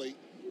he was late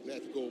and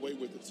had to go away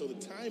with it. So the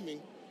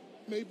timing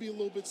may be a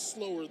little bit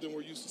slower than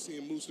we're used to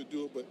seeing Musa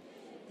do it, but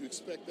you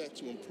expect that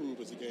to improve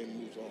as the game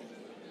moves on.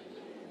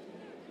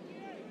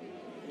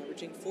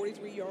 Averaging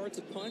 43 yards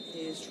a punt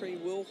is Trey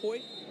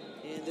Wilhoit,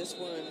 and this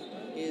one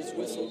is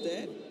whistled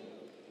dead.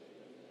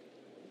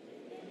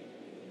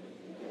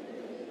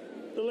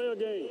 Delay of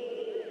game.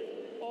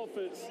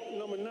 Offense,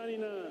 number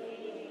 99.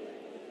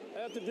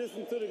 After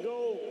distance to the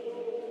goal,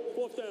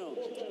 4th down.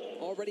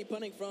 Already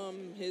punting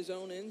from his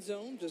own end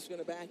zone. Just going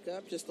to back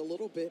up just a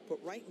little bit. But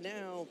right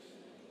now,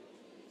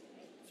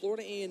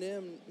 Florida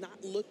A&M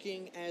not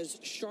looking as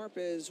sharp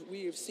as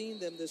we have seen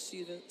them this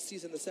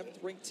season. The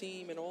 7th-ranked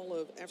team in all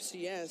of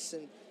FCS.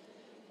 And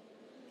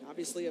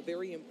obviously a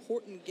very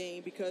important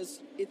game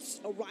because it's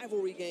a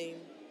rivalry game.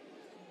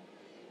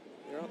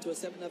 They're out to a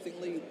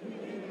 7-0 lead.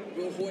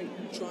 Will Hoyt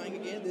trying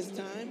again this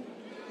time.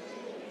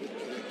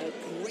 A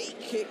great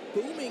kick,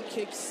 booming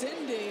kick,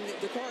 sending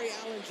Dakari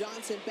Allen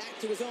Johnson back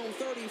to his own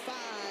 35,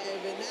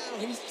 and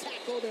now he's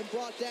tackled and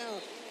brought down.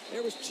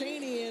 There was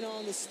Cheney in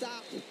on the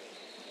stop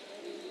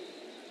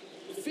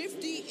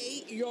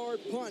 58-yard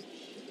punt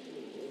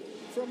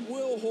from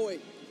Will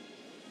Hoyt.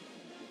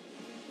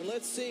 And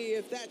let's see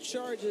if that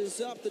charges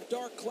up the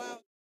dark cloud.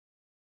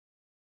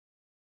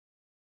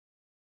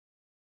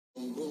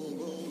 Boom, boom,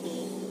 boom,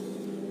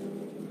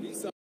 boom.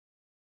 East side.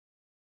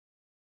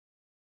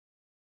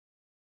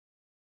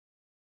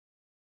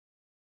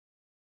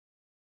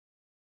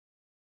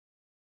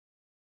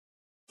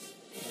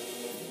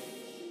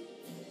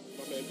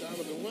 My man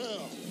Donovan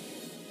well.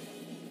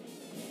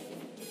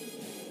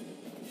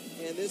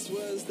 And this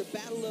was the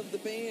Battle of the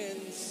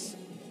Bands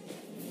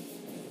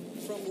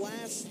from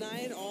last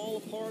night, all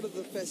a part of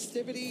the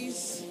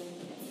festivities.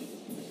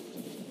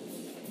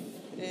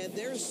 And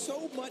there's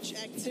so much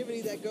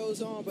activity that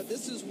goes on, but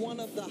this is one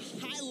of the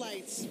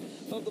highlights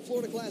of the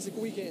Florida Classic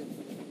weekend.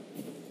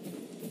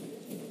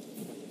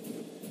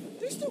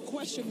 There's still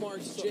question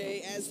marks,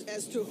 Jay,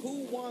 as to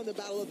who won the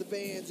Battle of the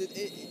Bands.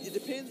 It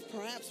depends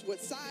perhaps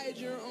what side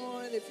you're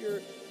on. If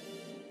you're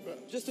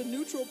just a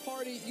neutral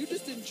party, you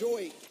just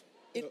enjoy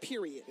it,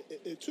 period.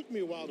 It took me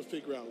a while to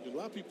figure out. A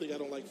lot of people think I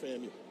don't like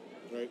FAMU,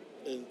 right?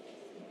 And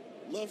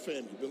love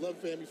FAMU. Been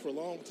loving FAMU for a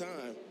long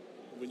time.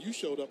 When you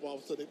showed up, all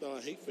of a sudden they thought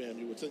I hate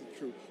FAMU, which isn't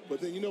true. But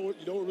then you know what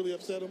really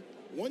upset them?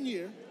 One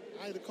year,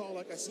 I had a call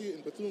like I see it,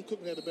 and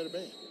Bethune-Cookman had a better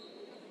band.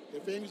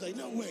 And FAMU's like,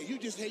 no way, you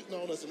just hating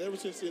on us. And ever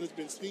since then, it's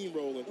been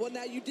steamrolling. Well,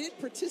 now you did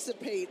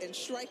participate and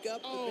strike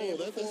up the band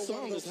that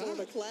song is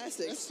Florida hot.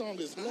 Classics. That song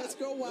is hot. Let's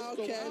Go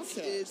Wildcats.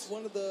 It's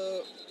one of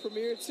the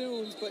premier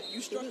tunes, but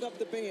you struck up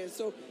the band.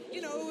 So,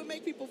 it would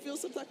make people feel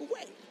some type of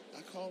way.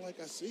 I call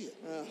like I see it.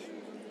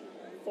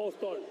 False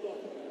start.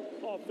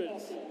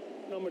 Offense.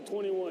 Number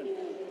 21.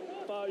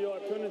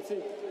 5-yard penalty.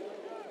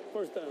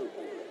 First down.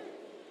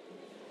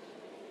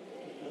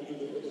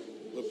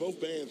 But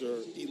both bands are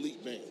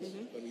elite bands.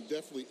 I mean,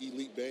 definitely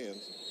elite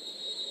bands.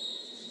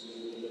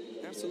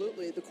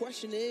 Absolutely. The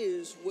question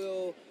is,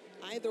 will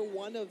either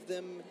one of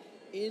them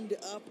end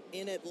up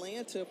in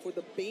Atlanta for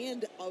the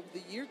Band of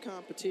the Year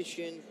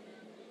competition?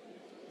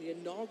 The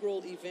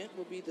inaugural event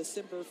will be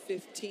December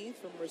 15th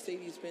from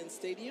Mercedes-Benz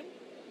Stadium.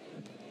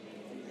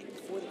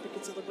 Before the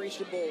Cricket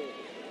Celebration Bowl.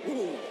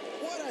 Ooh,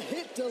 what a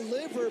hit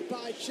delivered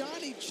by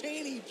Johnny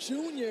Chaney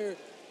Jr.,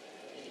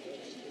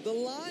 the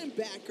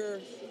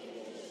linebacker,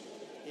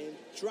 and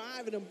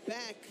driving him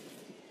back.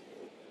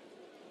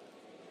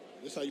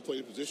 This is how you play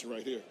the position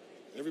right here.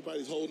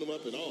 Everybody's holding him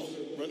up and all.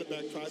 Running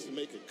back tries to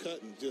make a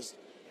cut and just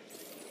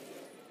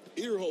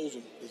ear holes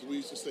him, as we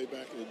used to say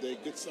back in the day.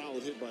 Good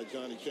solid hit by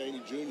Johnny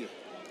Chaney Jr.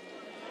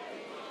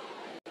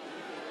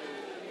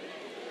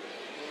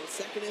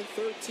 Second and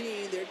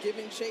 13, they're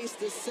giving chase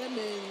to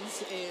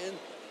Simmons, and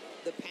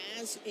the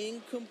pass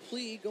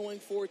incomplete, going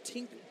for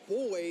Tink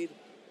Boyd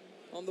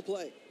on the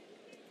play.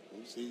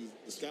 You see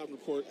the scouting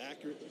report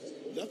accurate.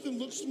 Nothing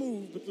looks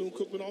smooth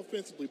Bethune-Cookman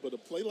offensively, but a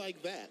play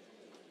like that,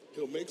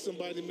 he'll make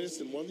somebody miss,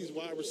 and one of these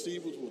wide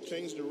receivers will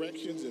change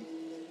directions, and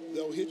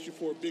they'll hit you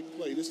for a big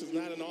play. This is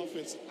not an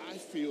offense, I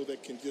feel,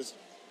 that can just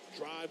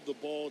drive the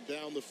ball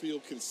down the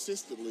field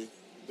consistently.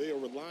 They are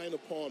relying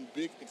upon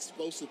big,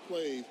 explosive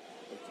plays,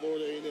 and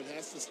Florida A&M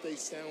has to stay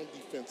sound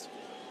defensively.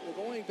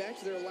 Well, going back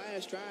to their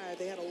last drive,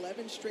 they had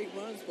 11 straight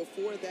runs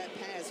before that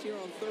pass. Here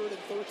on 3rd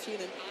and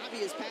 13, an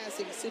obvious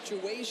passing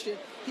situation.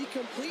 He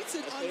completes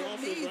it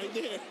underneath. Right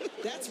there.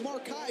 That's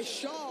Markai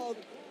Shaw,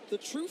 the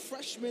true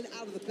freshman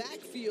out of the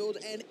backfield,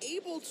 and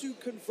able to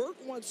convert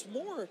once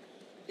more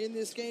in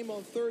this game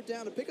on 3rd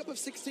down, a pickup of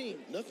 16.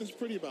 Nothing's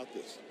pretty about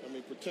this. I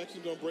mean,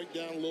 protection's going to break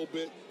down a little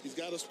bit. He's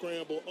got to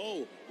scramble.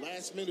 Oh,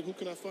 last minute, who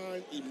can I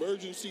find?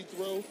 Emergency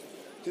throw.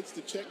 Hits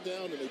the check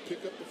down, and they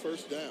pick up the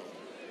first down.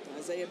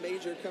 Isaiah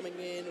Major coming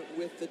in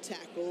with the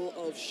tackle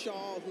of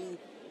Shaw, who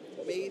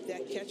made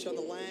that catch on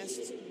the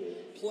last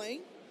play.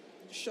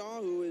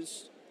 Shaw, who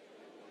is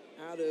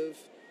out of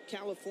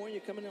California,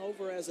 coming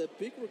over as a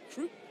big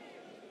recruit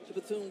to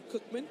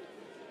Bethune-Cookman.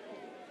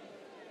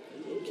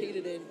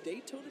 Located in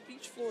Daytona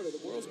Beach, Florida,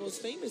 the world's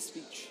most famous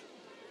beach.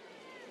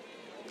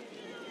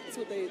 That's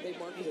what they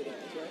marketed it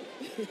as,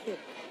 right?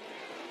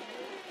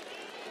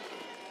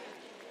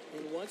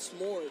 And once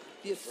more,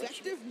 the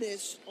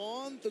effectiveness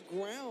on the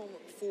ground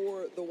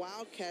for the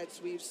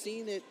Wildcats, we've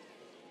seen it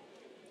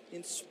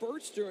in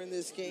spurts during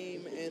this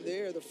game, and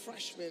they're the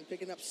freshmen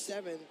picking up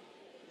 7,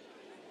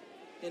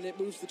 and it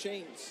moves the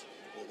chains.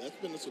 Well, that's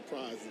been a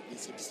surprise, the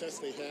success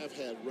they have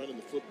had running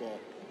the football.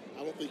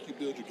 I don't think you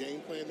build your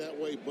game plan that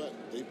way, but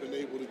they've been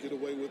able to get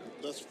away with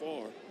it thus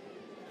far,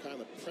 kind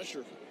of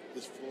pressure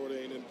this Florida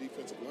A&M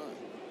defensive line.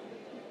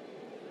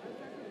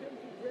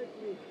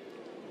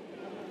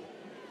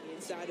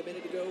 Inside a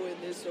minute to go in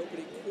this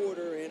opening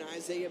quarter, and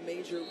Isaiah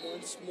Major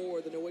once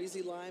more, the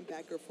noisy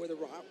linebacker for the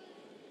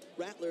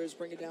Rattlers,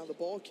 bringing down the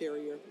ball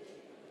carrier.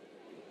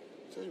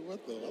 Tell you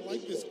what, though, I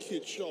like this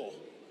kid Shaw.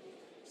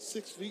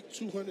 6 feet,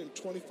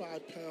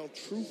 225-pound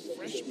true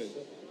freshman.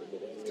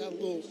 He's got a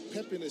little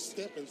pep in his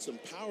step and some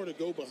power to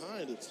go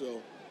behind it,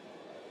 so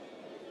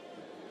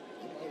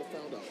he might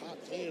have found a hot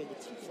hand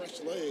with some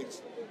fresh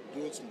legs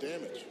doing some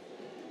damage.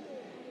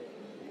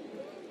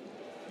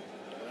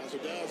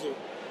 Razzle-dazzle.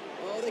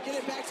 Oh, they get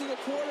it back to the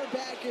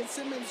quarterback, and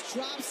Simmons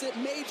drops it.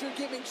 Major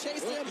giving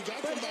chase to him, but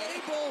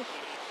able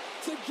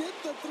to get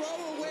the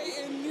throw away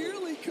and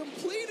nearly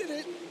completed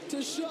it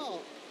to Shaw.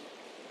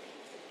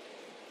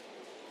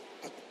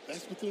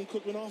 That's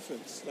Bethune-Cookman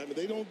offense. I mean,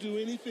 they don't do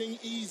anything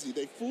easy.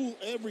 They fool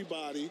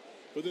everybody,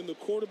 but then the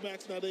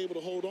quarterback's not able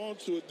to hold on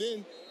to it.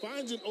 Then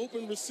finds an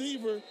open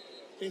receiver,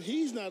 and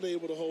he's not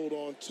able to hold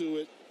on to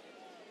it.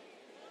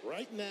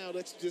 Right now,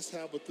 that's just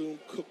how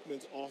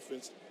Bethune-Cookman's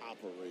offense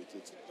operates.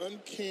 It's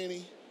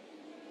uncanny.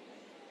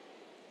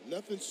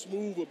 Nothing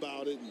smooth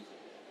about it. And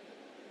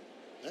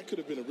that could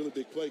have been a really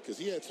big play because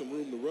he had some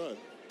room to run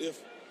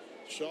if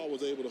Shaw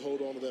was able to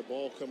hold on to that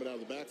ball coming out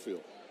of the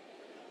backfield.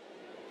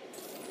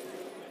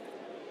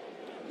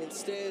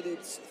 Instead,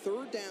 it's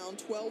 3rd down,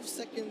 12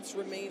 seconds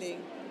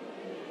remaining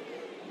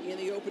in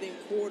the opening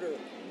quarter.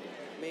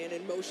 Man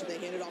in motion, they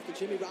hand it off to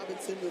Jimmy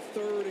Robinson, the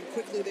third, and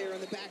quickly there in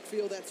the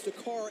backfield, that's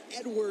Dakar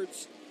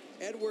Edwards.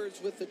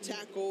 Edwards with the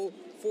tackle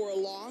for a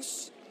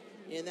loss,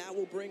 and that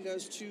will bring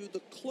us to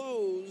the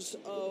close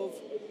of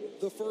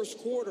the first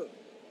quarter.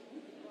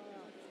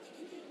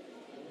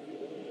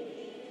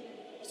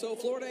 So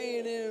Florida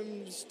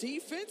A&M's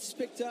defense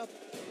picked up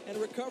and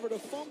recovered a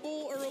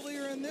fumble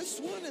earlier in this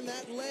one, and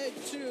that led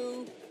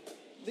to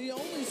the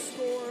only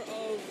score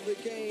of the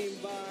game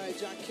by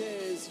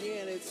Jaquez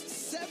Yan. It's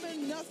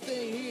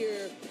 7-0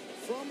 here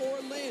from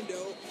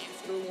Orlando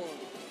after one.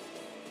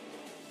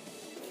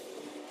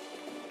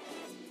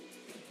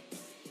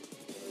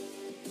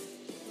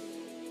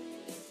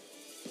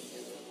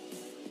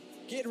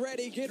 Get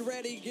ready, get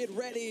ready, get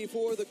ready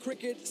for the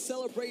Cricket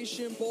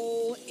Celebration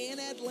Bowl in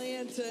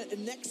Atlanta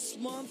next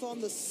month on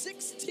the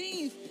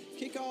 16th.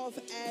 Kickoff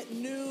at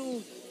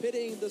noon,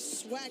 pitting the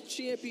SWAC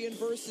champion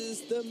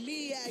versus the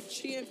MEAC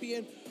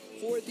champion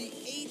for the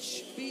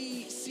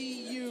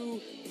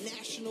HBCU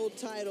national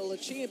title. A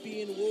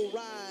champion will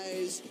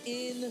rise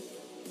in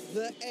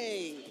the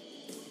A.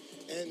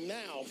 And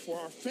now for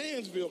our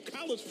Fansville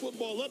College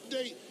Football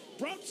Update,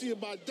 brought to you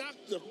by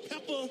Dr.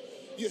 Pepper.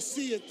 You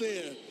see it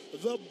there.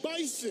 The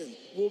Bison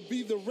will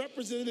be the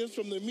representatives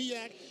from the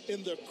MEAC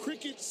in the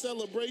Cricket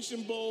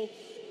Celebration Bowl.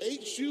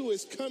 HU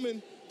is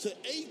coming to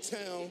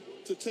A-Town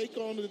to take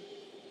on the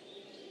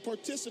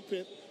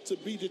participant to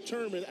be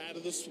determined out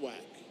of the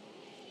SWAC.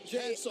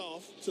 Hats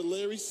off to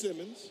Larry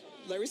Simmons,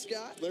 Larry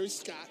Scott,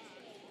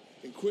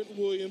 and Quentin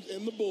Williams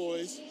and the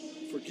boys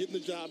for getting the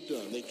job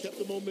done. They kept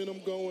the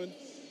momentum going,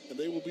 and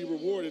they will be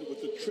rewarded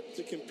with a trip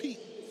to compete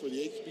for the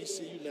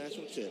HBCU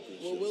National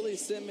Championship. Well, Willie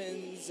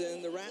Simmons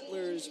and the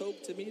Rattlers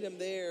hope to meet him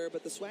there,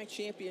 but the SWAC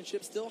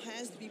Championship still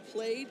has to be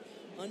played.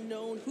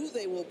 Unknown who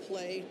they will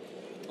play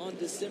on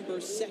December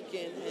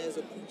 2nd as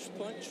a pooch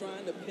punt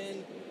trying to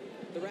pin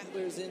the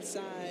Rattlers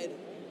inside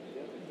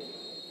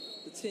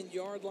the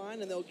 10-yard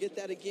line, and they'll get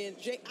that again.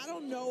 Jay, I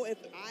don't know if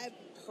I've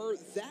heard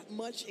that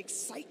much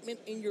excitement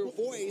in your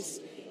voice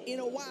in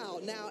a while.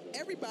 Now,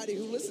 everybody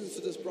who listens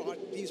to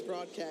these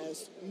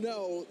broadcasts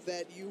know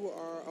that you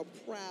are a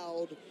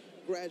proud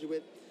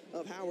graduate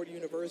of Howard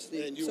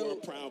University. And you are a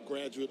proud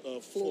graduate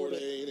of Florida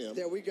A&M.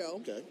 There we go.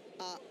 Okay.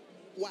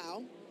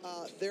 Wow.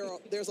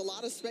 There's a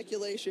lot of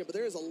speculation, but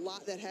there is a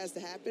lot that has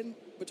to happen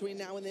between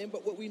now and then.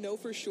 But what we know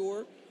for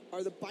sure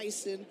are the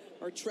Bison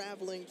are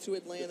traveling to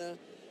Atlanta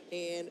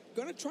and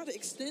going to try to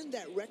extend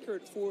that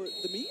record for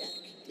the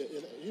MEAC.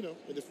 And, you know,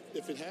 and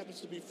if it happens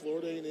to be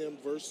Florida A&M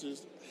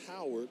versus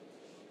Howard,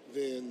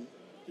 then,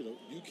 you know,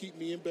 you keep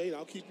me in bay and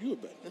I'll keep you in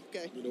bay.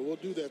 Okay. You know, we'll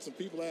do that. Some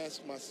people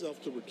ask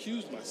myself to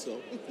recuse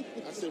myself.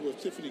 I said, well,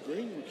 if Tiffany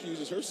Green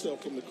recuses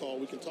herself from the call,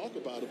 we can talk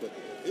about it, but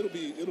it'll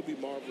be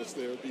marvelous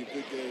there. It'll be a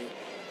good game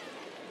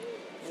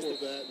for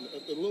that.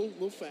 And a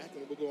little fact,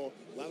 and we'll go on.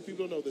 A lot of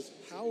people don't know this.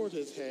 Howard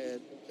has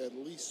had at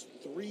least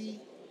 3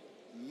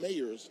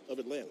 mayors of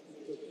Atlanta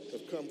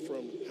have come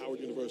from Howard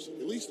University.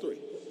 At least 3.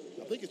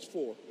 I think it's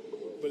 4,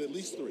 but at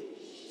least 3.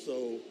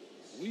 So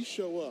we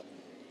show up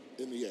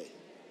in the A.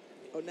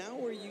 Oh, now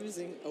we're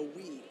using a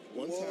we.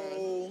 One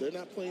time. They're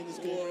not playing this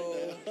game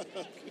right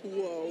now.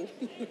 Whoa.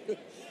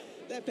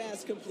 That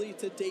pass complete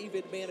to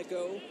David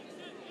Manigo.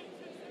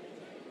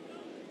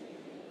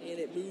 And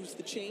it moves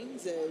the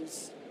chains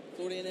as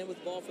Florida A&M with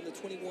the ball from the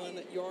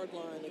 21-yard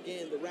line.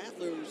 Again, the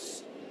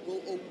Rattlers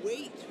will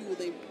await who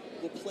they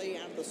will play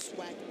out of the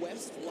SWAC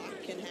West. A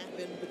lot can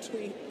happen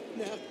between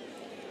now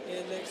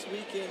and next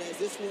weekend as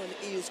this one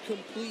is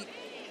complete.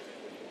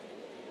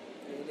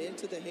 And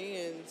into the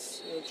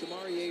hands of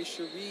Jamarie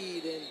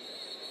Shareed, and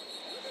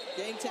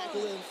gang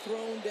tackle and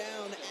thrown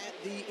down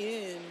at the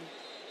end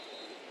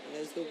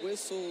as the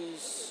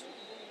whistles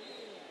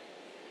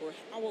were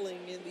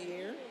howling in the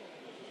air.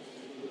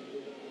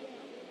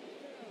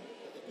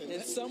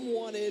 And some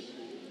wanted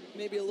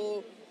maybe a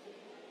little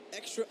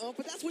extra ump,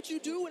 but that's what you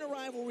do in a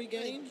rivalry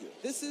game.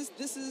 This is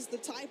the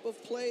type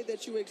of play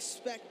that you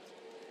expect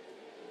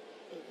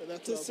and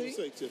that's what I was going to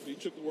say, Tiffany. You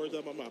took the words out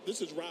of my mouth.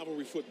 This is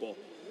rivalry football.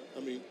 I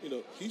mean, you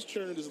know, he's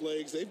churning his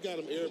legs. They've got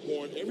him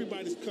airborne.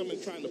 Everybody's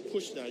coming trying to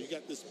push now. You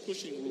got this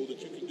pushing rule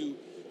that you can do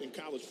in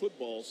college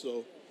football.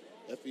 So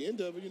at the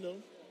end of it, you know,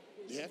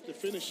 you have to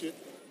finish it.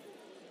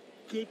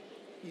 Good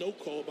no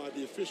call by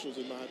the officials,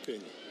 in my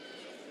opinion.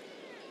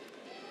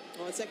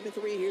 On 2nd and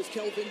 3, here's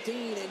Kelvin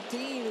Dean, and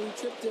Dean, who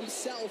tripped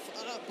himself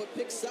up but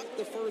picks up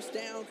the first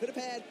down, could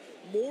have had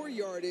more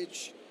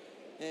yardage,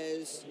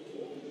 as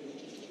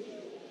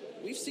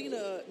we've seen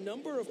a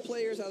number of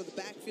players out of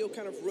the backfield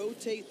kind of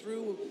rotate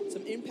through,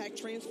 some impact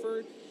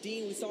transfer.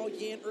 Dean, we saw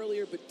Yant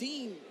earlier, but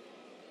Dean,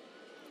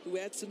 who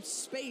had some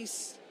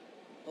space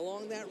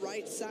along that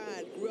right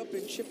side, grew up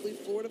in Chipley,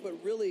 Florida, but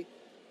really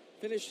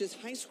finished his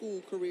high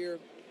school career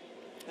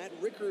at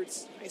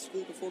Rickards High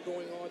School before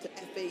going on to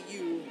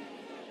FAU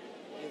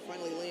and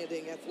finally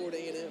landing at Florida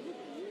A&M.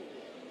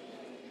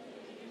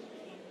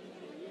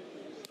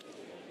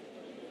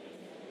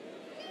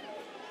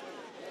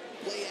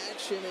 Play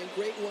action, and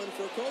great one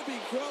for Kobe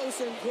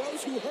Gross, and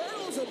Gross, who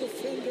hurdles a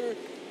defender.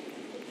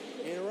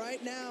 And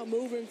right now,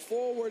 moving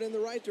forward in the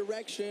right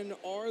direction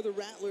are the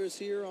Rattlers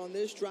here on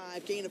this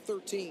drive, gain of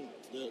 13.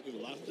 Yeah,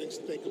 a lot of things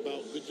to think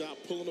about. Good job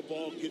pulling the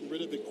ball, getting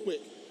rid of it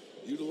quick,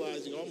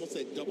 utilizing almost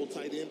that double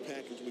tight end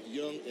package with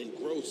Young and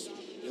Gross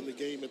in the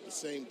game at the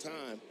same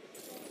time.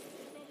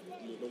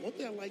 The one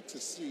thing I like to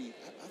see,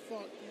 I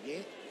thought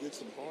Yant did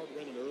some hard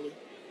running early.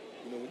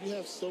 You know, when you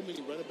have so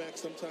many running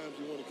backs, sometimes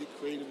you want to get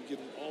creative and give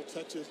them all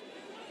touches.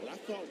 But I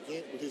thought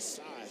Yant, with his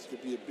size,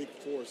 could be a big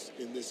force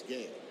in this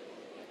game.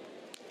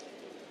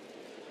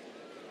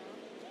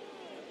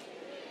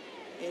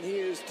 And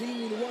here's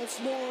Dean once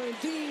more, and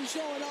Dean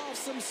showing off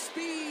some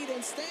speed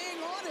and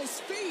staying on his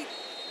feet,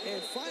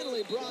 and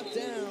finally brought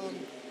down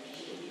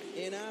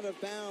and out of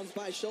bounds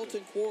by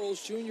Shelton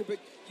Quarles Jr. But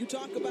you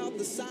talk about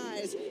the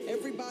size,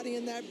 everybody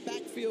in that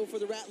backfield for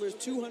the Rattlers,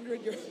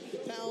 200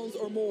 pounds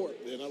or more.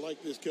 And I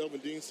like this, Kelvin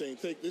Dean saying,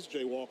 take this,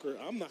 Jay Walker.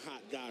 I'm the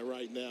hot guy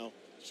right now,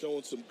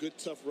 showing some good,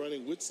 tough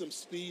running with some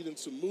speed and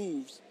some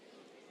moves.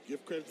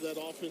 Give credit to that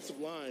offensive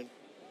line,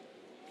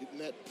 getting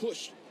that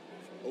push,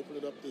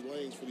 opening up the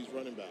lanes for these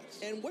running backs.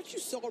 And what you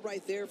saw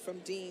right there from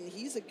Dean,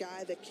 he's a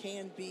guy that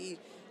can be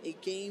a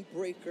game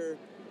breaker.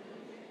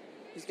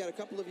 He's got a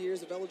couple of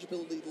years of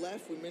eligibility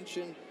left. We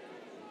mentioned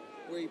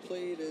where he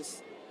played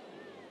his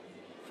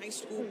high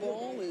school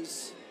ball.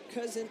 His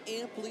cousin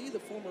Ampley, the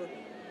former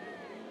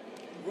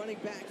running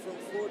back from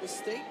Florida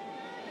State,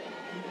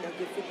 got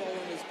good football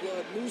in his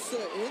blood.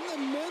 Musa in the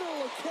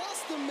middle,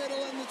 across the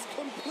middle, and it's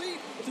complete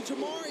to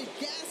Jamari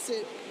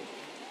Gassett.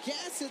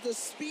 Gassett, the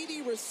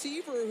speedy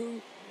receiver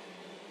who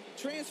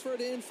transferred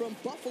in from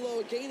Buffalo,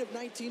 a gain of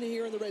 19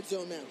 here in the red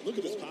zone now. Look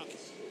at his pocket.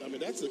 I mean,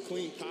 that's a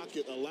clean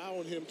pocket,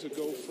 allowing him to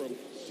go from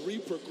 3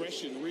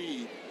 progression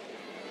read.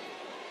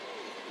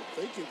 If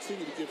they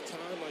continue to give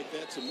time like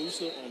that to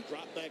Musa on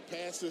drop-back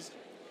passes,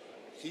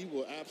 he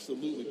will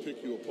absolutely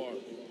pick you apart.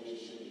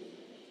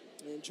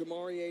 And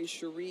Jamari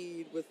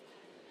Shareed with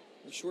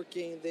a short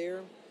gain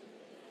there.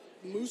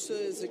 Musa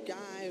is a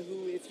guy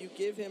who, if you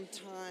give him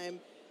time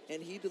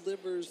and he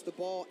delivers the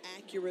ball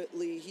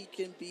accurately, he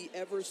can be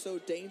ever so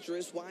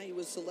dangerous. Why he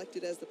was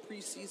selected as the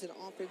preseason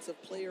Offensive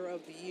Player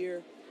of the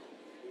Year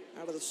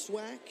out of the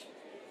SWAC.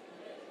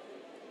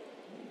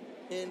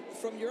 And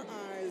from your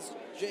eyes,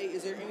 Jay,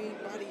 is there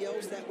anybody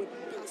else that would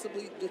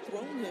possibly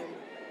dethrone him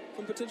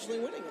from potentially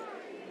winning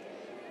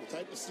it? The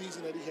type of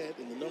season that he had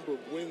and the number of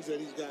wins that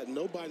he's got,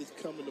 nobody's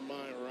coming to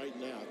mind right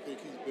now. I think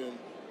he's been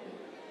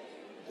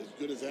as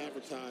good as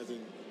advertising.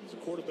 He's a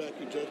quarterback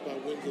who judged by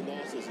wins and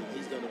losses, and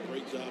he's done a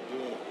great job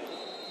doing it.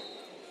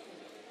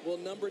 Well,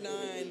 number 9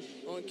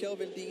 on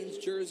Kelvin Dean's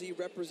jersey,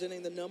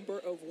 representing the number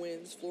of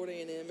wins Florida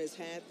A&M has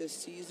had this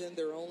season.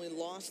 Their only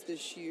loss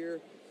this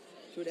year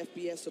to an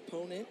FBS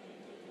opponent,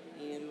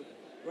 and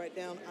right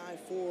down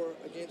I-4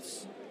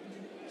 against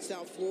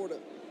South Florida.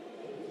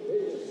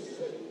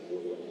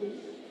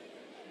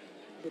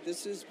 But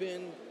this has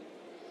been,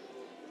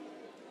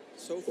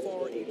 so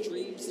far, a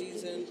dream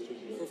season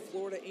for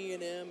Florida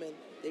A&M, and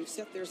they've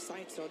set their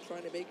sights on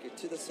trying to make it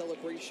to the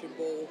Celebration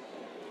Bowl.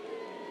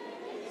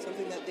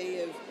 Something that they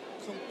have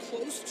come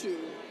close to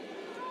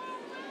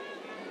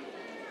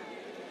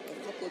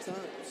a couple of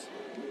times.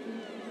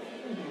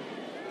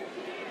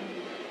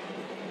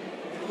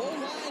 The whole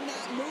line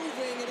not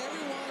moving, and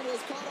everyone was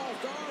caught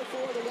off guard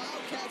for the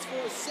Wildcats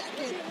for a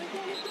second.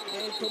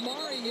 And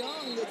Kamari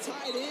Young, the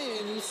tight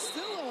end, who's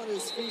still on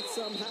his feet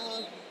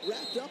somehow,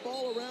 wrapped up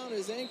all around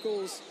his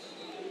ankles.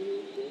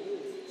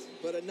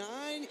 But a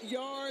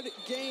 9-yard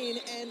gain,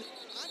 and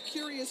I'm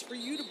curious for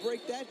you to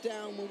break that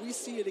down when we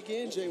see it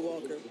again, Jay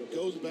Walker. It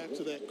goes back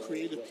to that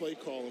creative play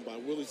calling by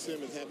Willie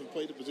Simmons, having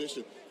played the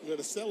position. You're going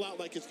to sell out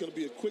like it's going to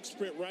be a quick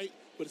sprint right,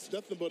 but it's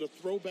nothing but a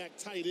throwback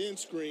tight end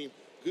screen.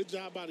 Good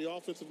job by the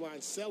offensive line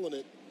selling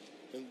it.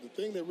 And the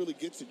thing that really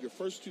gets it, your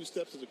first 2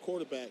 steps as a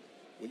quarterback,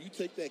 when you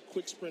take that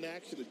quick sprint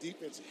action, the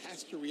defense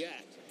has to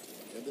react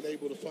and then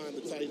able to find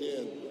the tight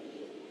end.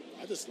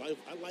 I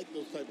like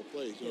those type of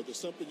plays. You know, there's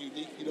something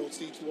unique you don't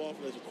see too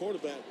often as a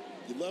quarterback.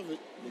 You love it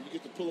when you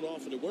get to pull it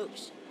off and it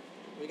works.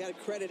 We got to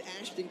credit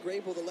Ashton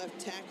Grable, the left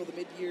tackle, the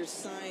mid-year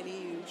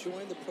signee who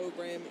joined the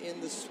program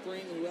in the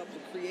spring, who helped to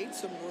create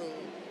some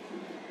room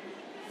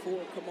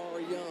for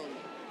Kamari Young.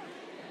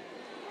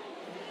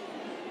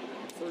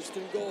 First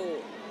and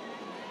goal.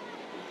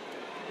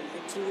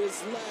 To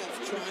his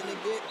left, trying to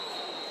get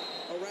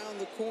around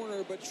the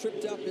corner, but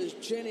tripped up is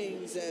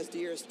Jennings as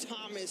Dearest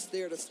Thomas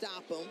there to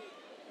stop him.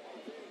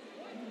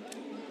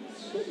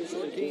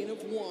 Short gain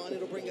of 1.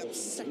 It'll bring up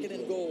 2nd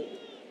and goal.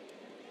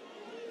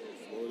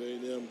 Florida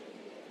A&M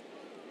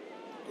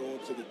going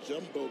to the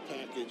jumbo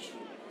package.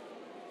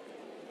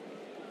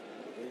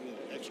 Bringing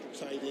an extra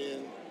tight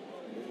end.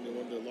 Bringing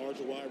one of the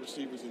larger wide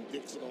receivers in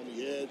Dixon on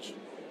the edge.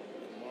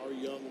 Amari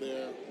Young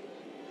there.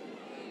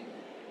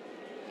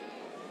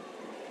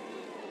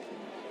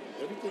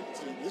 Everything,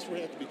 see, this we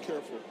have to be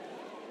careful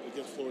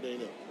against Florida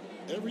A&M.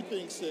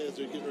 Everything says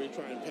they're getting ready to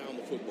try and pound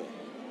the football.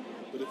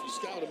 But if you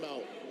scout them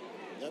out,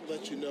 that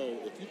lets you know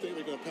if you think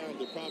they're going to pound,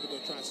 they're probably going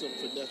to try some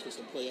finesse with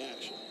some play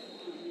action.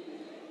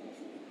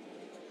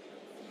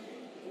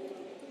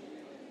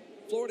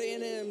 Florida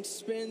A&M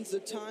spins the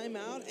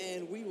timeout,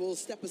 and we will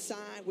step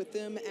aside with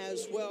them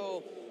as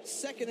well.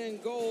 2nd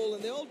and goal,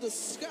 and they'll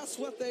discuss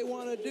what they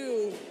want to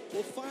do.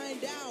 We'll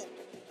find out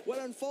what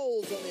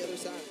unfolds on the other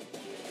side.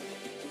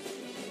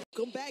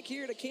 Come back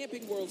here to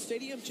Camping World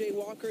Stadium. Jay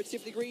Walker,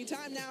 Tiffany Green.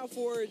 Time now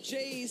for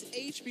Jay's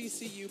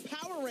HBCU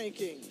Power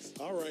Rankings.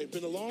 All right,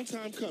 been a long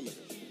time coming.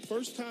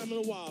 First time in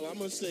a while, I'm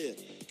going to say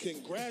it.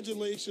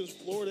 Congratulations,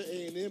 Florida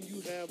A&M.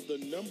 You have the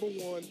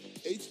 #1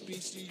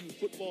 HBCU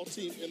football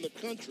team in the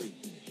country,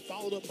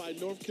 followed up by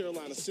North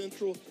Carolina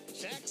Central,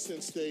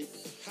 Jackson State,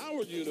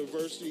 Howard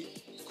University,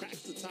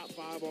 cracked the top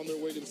 5 on their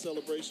way to the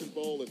Celebration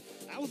Bowl, and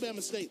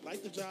Alabama State,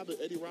 like the job that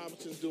Eddie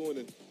Robinson's doing,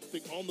 and I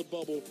think on the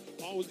bubble,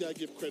 always got to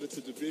give credit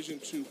to Division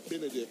II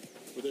Benedict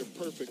for their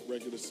perfect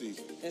regular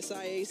season.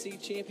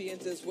 SIAC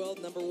champions as well,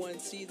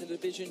 #1 seed in the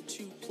Division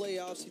II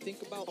playoffs. You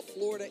think about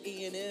Florida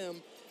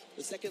A&M,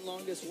 the 2nd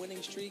longest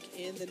winning streak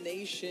in the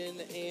nation,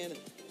 and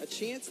a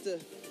chance to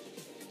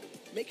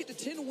make it to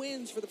 10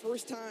 wins for the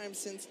first time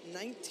since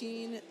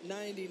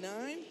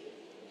 1999.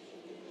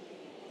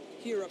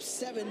 Here up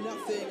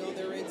 7-0 on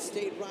their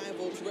in-state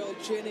rival, Terrell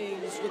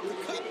Jennings with the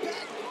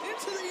cutback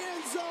into the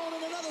end zone,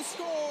 and another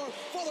score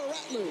for the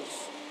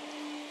Rattlers.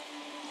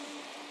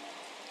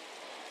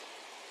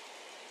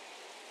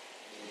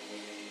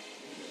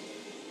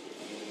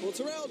 Well,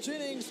 Terrell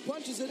Jennings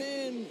punches it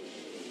in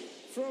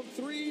from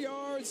 3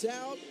 yards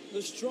out.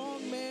 The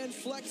strong man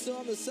flex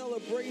on the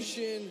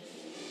celebration.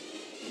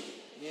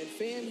 And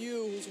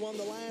FAMU, who's won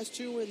the last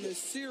 2 in this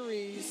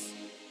series,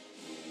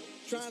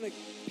 trying to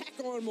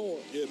pack on more.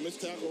 Yeah,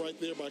 missed tackle right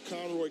there by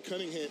Conroy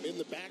Cunningham in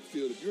the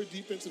backfield. If you're a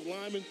defensive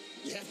lineman,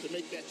 you have to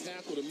make that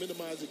tackle to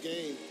minimize the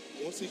gain.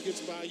 Once he gets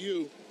by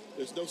you,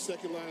 there's no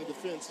second line of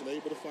defense and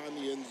able to find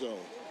the end zone.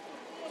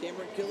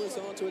 Cameron Gillis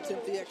on to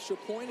attempt the extra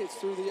point. It's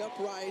through the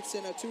uprights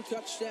and a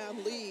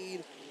 2-touchdown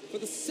lead for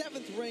the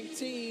 7th-ranked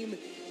team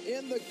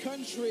in the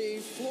country.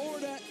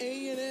 Florida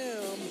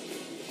A&M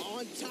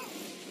on top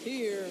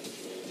here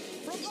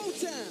from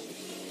O-Town.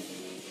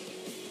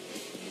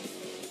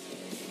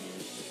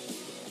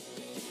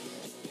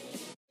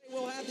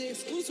 We'll have the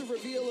exclusive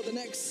reveal of the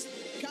next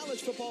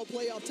college football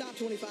playoff top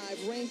 25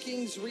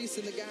 rankings. Reese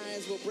and the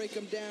guys will break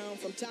them down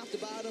from top to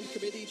bottom.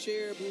 Committee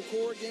chair Blue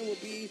Corrigan will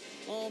be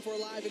on for a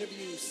live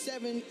interview.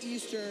 7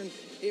 Eastern,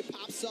 it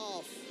pops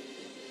off.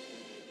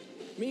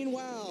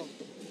 Meanwhile,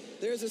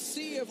 there's a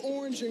sea of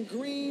orange and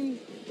green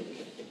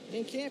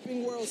in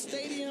Camping World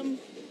Stadium.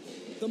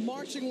 The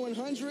Marching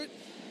 100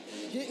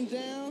 getting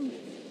down.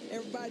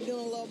 Everybody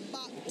doing a little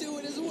bop to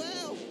it as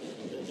well.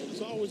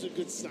 It's always a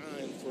good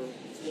sign for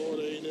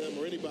Florida A&M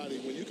or anybody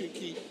when you can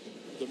keep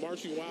the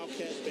Marching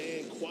Wildcat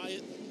band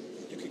quiet.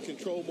 You can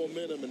control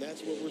momentum, and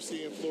that's what we're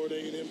seeing Florida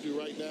A&M do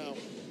right now.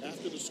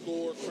 After the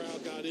score,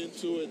 crowd got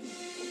into it.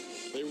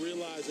 They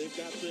realize they've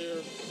got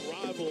their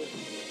rival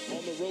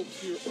on the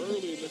ropes here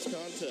early in this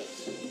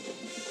contest.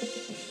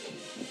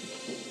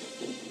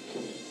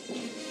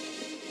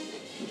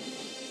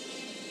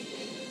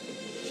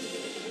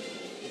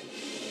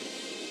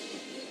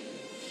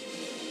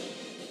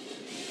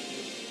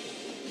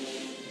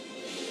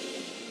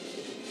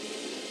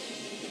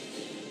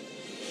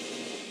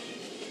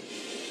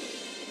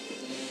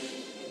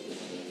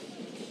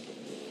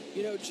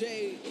 You know,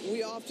 Jay,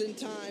 we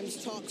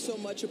oftentimes talk so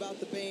much about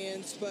the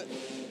bands, but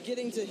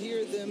getting to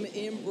hear them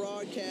in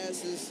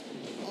broadcast is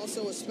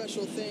also a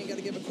special thing. Got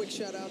to give a quick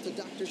shout out to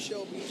Dr.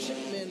 Shelby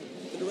Chipman,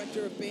 the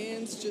director of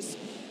bands, just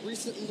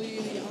recently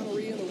the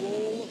honoree in the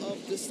role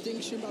of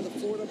distinction by the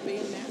Florida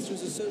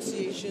Bandmasters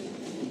Association.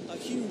 A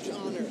huge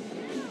honor.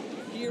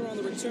 Here on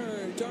the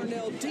return,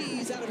 Darnell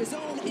Dees out of his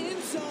own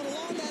end zone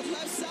along that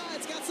left side.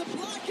 It's got some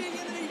blocking,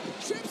 and then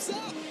he trips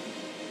up.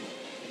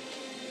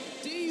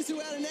 Dees, who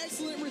had an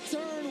excellent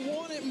return,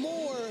 wanted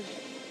more.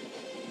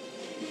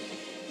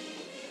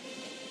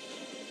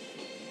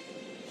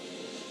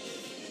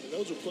 And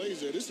those are plays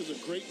there. This is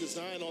a great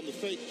design on the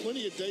fake.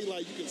 Plenty of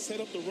daylight. You can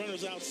set up the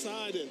runners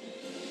outside, and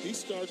he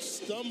starts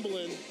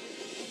stumbling.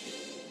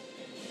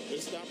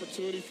 Missed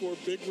opportunity for a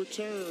big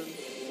return.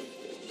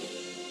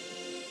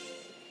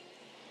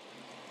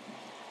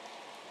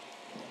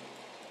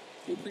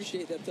 We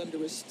appreciate that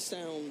thunderous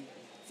sound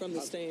from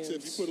the stands.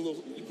 If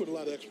you put a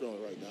lot of extra on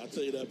it right now. I'll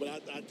tell you that.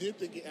 But I did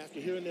think after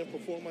hearing them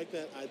perform like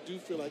that, I do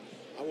feel like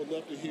I would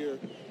love to hear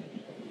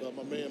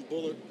my man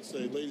Bullard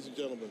say, "Ladies and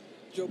gentlemen."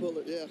 Joe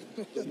Bullard, yeah.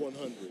 The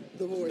 100.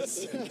 The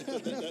voice.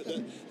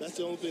 That's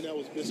the only thing that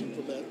was missing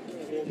from that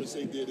performance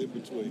they did in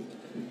between.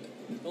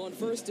 On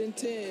 1st and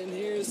 10,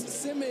 here's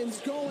Simmons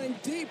going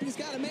deep. He's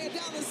got a man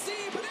down the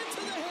seam, but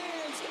into the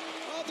hands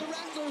of the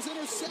Rattlers.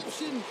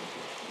 Interception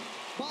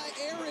by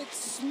Eric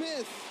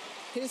Smith,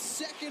 his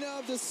second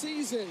of the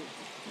season.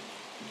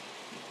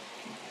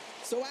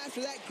 So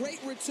after that great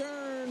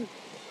return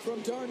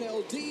from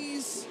Darnell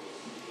Dees,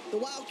 the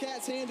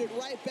Wildcats hand it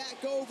right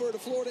back over to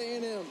Florida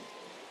A&M.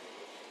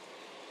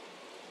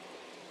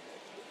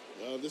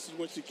 This is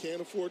what you can't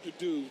afford to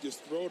do.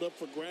 Just throw it up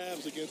for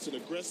grabs against an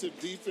aggressive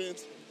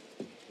defense.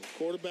 The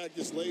quarterback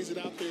just lays it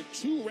out there.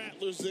 2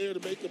 Rattlers there to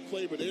make a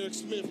play, but Eric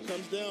Smith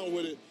comes down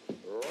with it.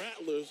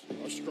 Rattlers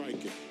are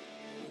striking.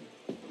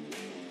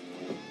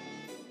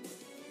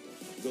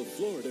 The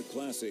Florida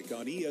Classic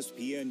on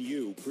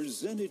ESPNU,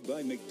 presented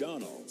by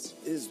McDonald's,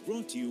 is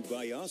brought to you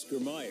by Oscar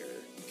Mayer.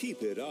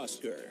 Keep it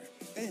Oscar.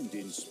 And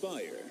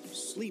Inspire.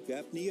 Sleep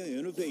apnea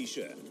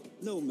innovation.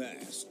 No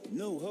mask,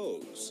 no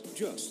hose,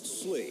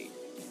 just sleep.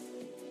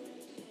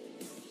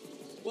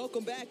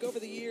 Welcome back. Over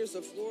the years,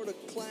 the Florida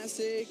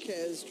Classic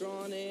has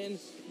drawn in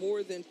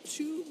more than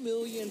 2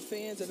 million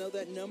fans. I know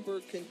that number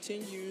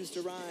continues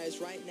to rise.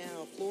 Right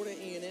now, Florida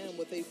A&M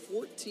with a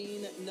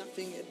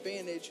 14-0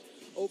 advantage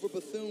over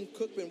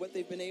Bethune-Cookman. What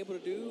they've been able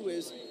to do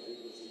is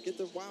get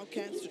the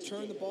Wildcats to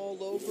turn the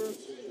ball over.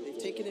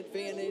 They've taken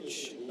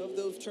advantage of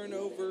those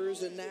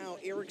turnovers, and now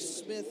Eric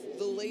Smith,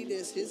 the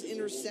latest, his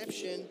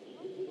interception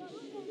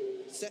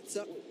sets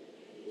up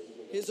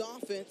his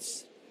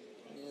offense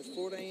as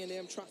Florida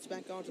A&M trots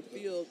back onto the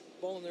field,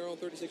 ball on their own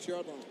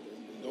 36-yard line.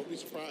 Don't be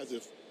surprised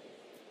if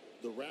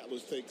the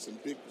Rattlers take some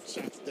big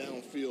shots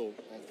downfield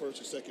on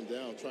 1st or 2nd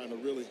down, trying to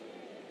really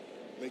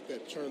make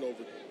that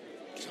turnover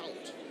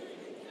count.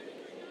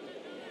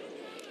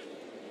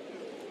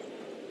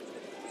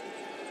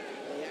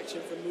 The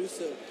action from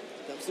Musa.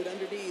 Dumps it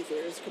underneath.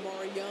 There's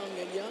Kamari Young.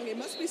 And Young, it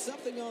must be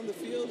something on the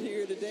field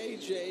here today,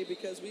 Jay,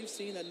 because we've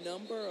seen a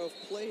number of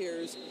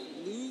players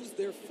lose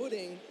their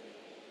footing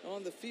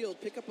on the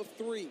field, pick up a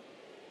 3.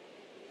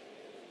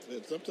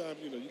 And sometimes,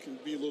 you can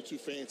be a little too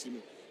fancy.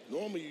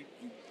 Normally,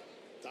 you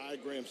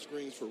diagram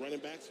screens for running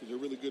backs because they're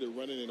really good at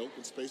running in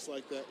open space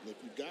like that. And if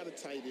you've got a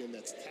tight end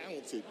that's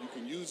talented, you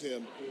can use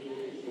him.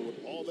 But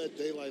with all that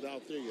daylight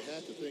out there, you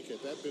have to think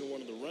had that been one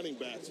of the running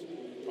backs,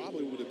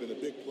 probably would have been a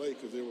big play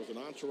because there was an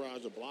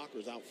entourage of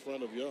blockers out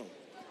front of Young.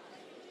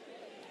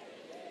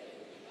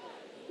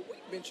 We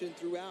mentioned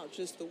throughout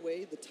just the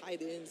way the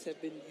tight ends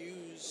have been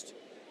used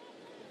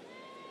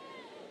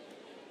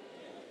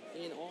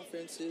in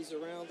offenses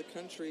around the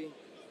country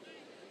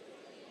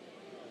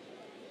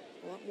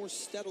a lot more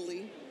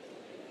steadily.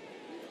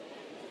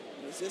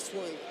 As this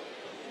one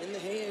in the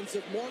hands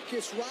of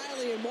Marcus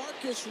Riley, and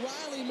Marcus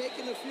Riley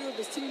making a few of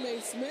his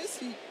teammates miss.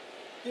 He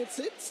gets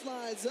it,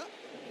 slides up,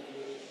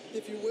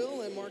 if you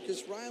will, and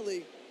Marcus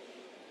Riley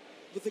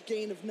with a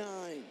gain of 9.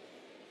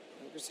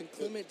 Anderson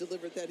Clement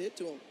delivered that hit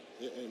to him.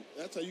 Yeah, and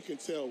that's how you can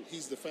tell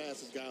he's the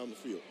fastest guy on the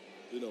field.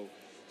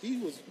 He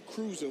was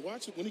cruising.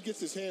 Watch it when he gets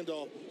his hand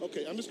off.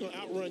 Okay, I'm just going to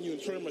outrun you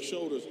and turn my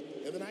shoulders,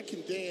 and then I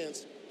can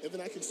dance, and then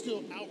I can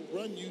still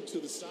outrun you to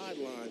the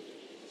sideline,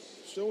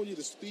 showing you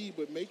the speed,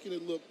 but making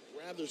it look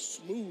rather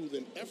smooth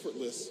and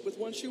effortless. With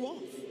one shoe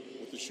off.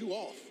 With the shoe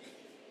off.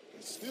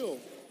 And still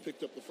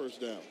picked up the 1st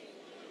down.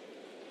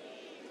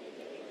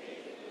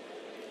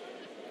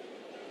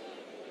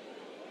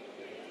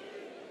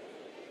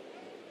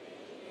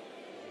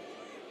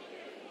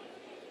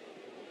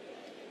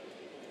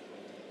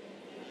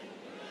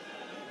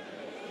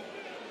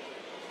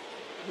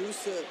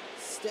 Musa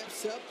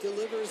steps up,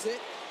 delivers it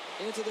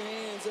into the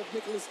hands of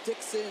Nicholas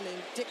Dixon,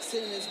 and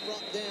Dixon is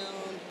brought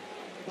down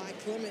by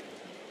Clement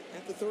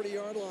at the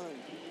 30-yard line.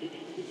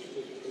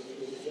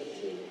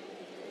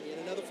 And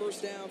another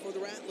 1st down for the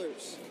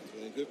Rattlers.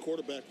 And good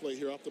quarterback play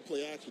here off the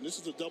play action. This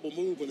is a double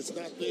move, and it's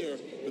not there.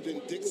 But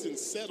then Dixon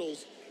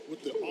settles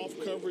with the off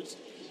coverage,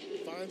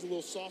 finds a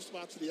little soft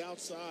spot to the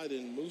outside,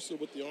 and Musa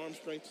with the arm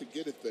strength to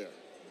get it there.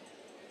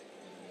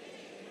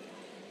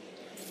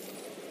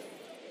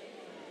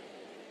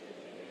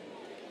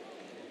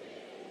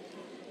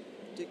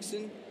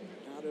 Dixon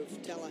out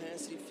of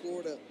Tallahassee,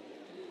 Florida.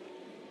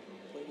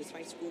 Played his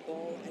high school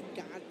ball at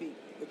Godby.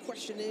 The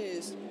question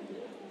is,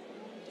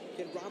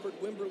 can Robert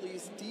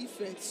Wimberly's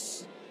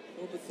defense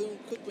or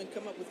Bethune-Cookman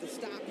come up with the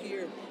stop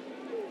here?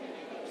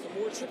 Some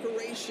more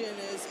trickeration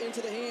is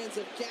into the hands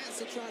of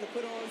Gassett, trying to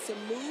put on some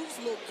moves.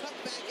 A little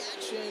cutback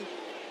action,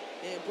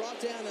 and brought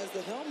down as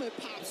the helmet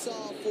pops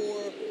off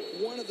for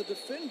one of the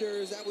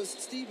defenders. That was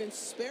Steven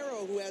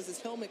Sparrow, who has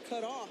his helmet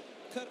come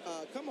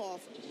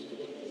off.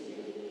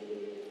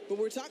 But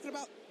we're talking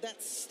about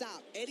that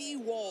stop. Eddie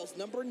Walls,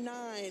 number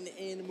 9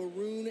 in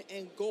maroon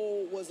and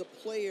gold, was a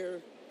player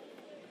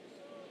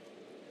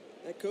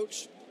that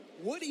Coach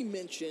Woody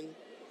mentioned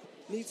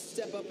needs to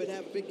step up and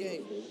have a big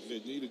game. They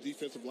need a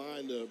defensive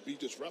line to be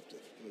disruptive,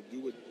 do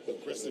what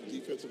aggressive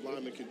defensive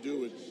linemen can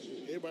do, and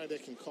anybody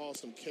that can cause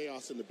some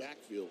chaos in the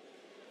backfield.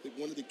 I think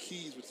one of the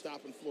keys with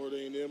stopping Florida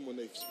A&M when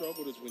they've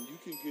struggled is when you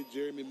can get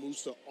Jeremy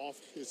Musa off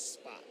his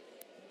spot.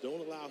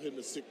 Don't allow him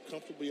to sit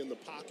comfortably in the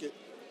pocket.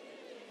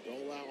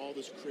 Don't allow all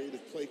this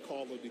creative play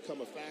calling to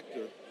become a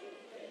factor.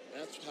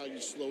 That's how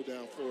you slow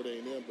down Florida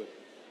A&M, but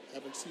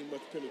haven't seen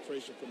much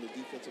penetration from the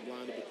defensive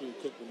line of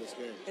Bethune-Cookman this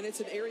game. And it's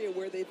an area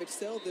where they've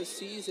excelled this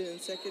season,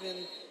 second in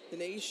the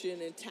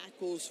nation in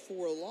tackles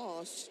for a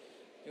loss.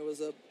 There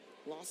was a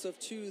loss of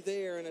 2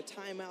 there and a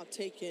timeout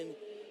taken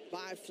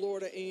by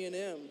Florida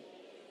A&M.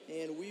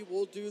 And we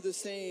will do the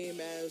same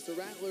as the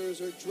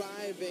Rattlers are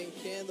driving.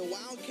 Can the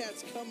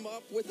Wildcats come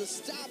up with a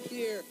stop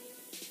here?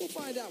 We'll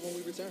find out when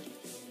we return.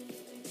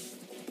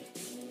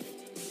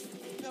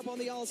 Up on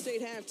the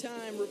All-State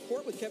Halftime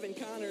Report with Kevin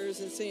Connors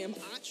and Sam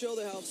Acho.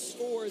 They'll have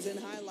scores and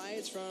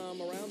highlights from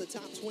around the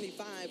top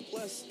 25,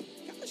 plus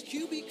college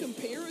QB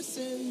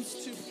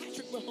comparisons to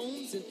Patrick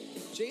Mahomes and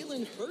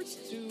Jalen Hurts,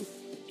 to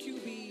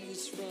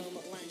QBs from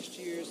last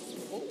year's.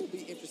 We'll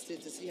be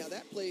interested to see how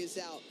that plays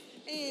out.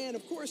 And,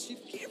 of course, you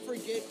can't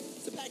forget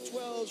the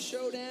Pac-12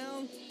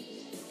 showdown.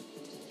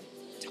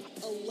 Top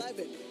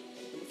 11.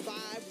 Number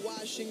 5,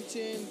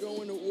 Washington,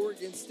 going to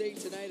Oregon State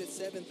tonight at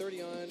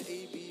 7:30 on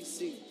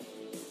ABC.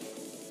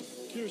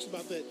 Curious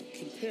about that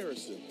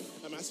comparison.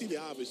 I mean, I see the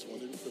obvious one.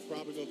 They're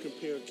probably going to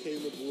compare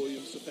Caleb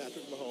Williams to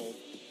Patrick Mahomes.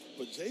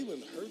 But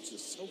Jalen Hurts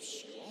is so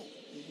strong.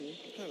 I'm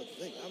trying to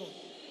think.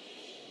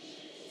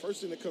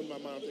 First thing that comes to my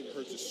mind, I think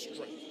Hurts is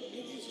strength. I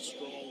mean, he's a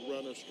strong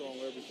runner, strong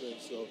everything.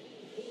 So,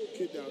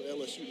 kid down at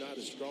LSU not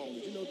as strong.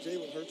 Did you know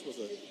Jalen Hurts was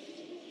a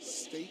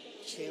state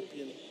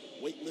champion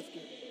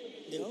weightlifter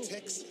in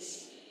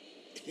Texas?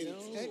 In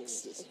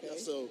Texas. Okay.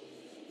 So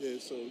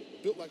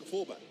built like a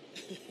fullback.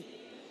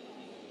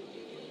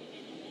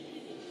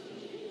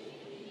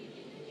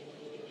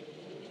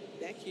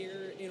 Back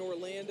here in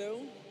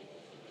Orlando.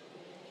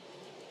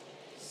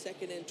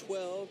 2nd and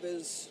 12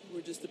 as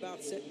we're just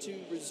about set to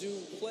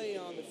resume play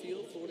on the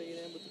field. Florida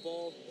A&M with the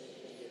ball.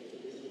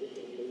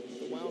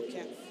 The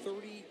Wildcat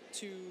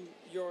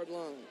 32-yard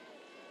line.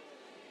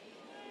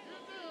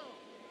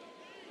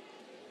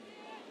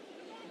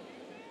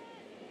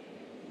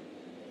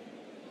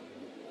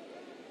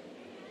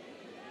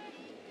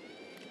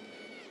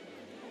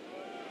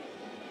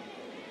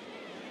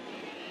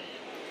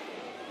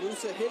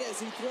 Musa hit as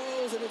he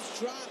throws, and it's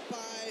dropped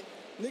by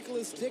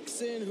Nicholas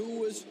Dixon, who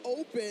was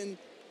open,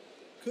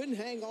 couldn't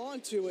hang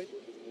on to it.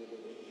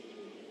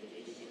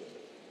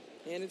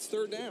 And it's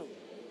 3rd down.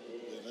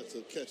 Yeah, that's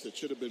a catch that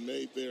should have been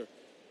made there.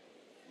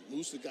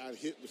 Musa got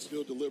hit but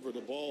still delivered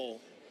a ball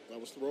that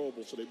was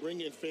throwable. So they bring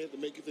in Fant to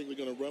make you think they're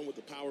going to run with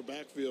the power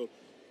backfield.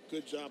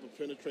 Good job of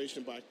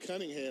penetration by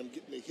Cunningham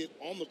getting a hit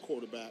on the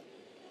quarterback.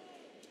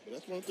 But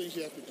that's one of the things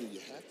you have to do.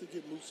 You have to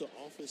get Musa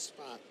off his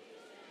spot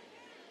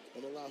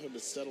and allow him to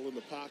settle in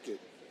the pocket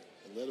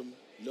and let him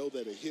know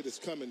that a hit is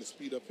coming to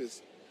speed up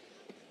his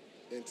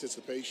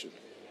anticipation.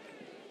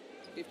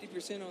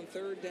 50% on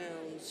 3rd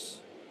downs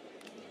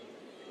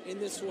in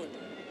this one.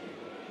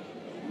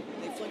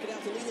 They flick it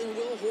out to Leland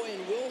Wilhoit,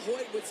 and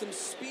Wilhoit with some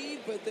speed,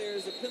 but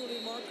there's a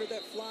penalty marker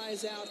that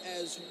flies out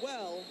as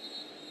well.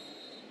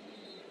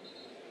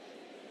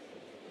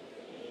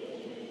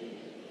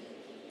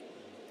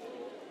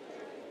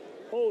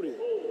 Holding.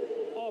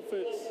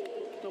 Offense,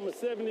 number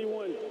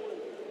 71.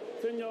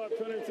 10-yard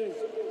penalty.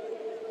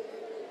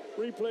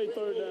 Replay,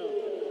 3rd down.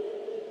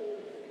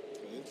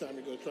 Anytime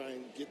you're going to try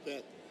and get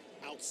that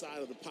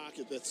outside of the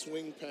pocket, that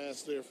swing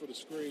pass there for the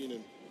screen,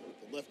 and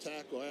the left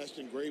tackle,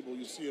 Ashton Grable,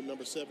 you see him,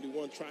 number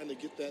 71, trying to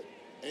get that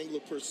angle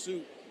of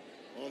pursuit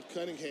on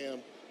Cunningham.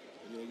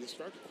 And, you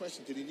start to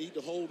question, did he need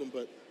to hold him?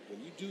 But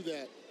when you do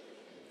that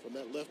from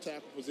that left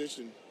tackle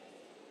position,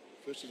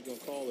 official's going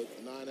to call it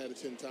 9 out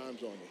of 10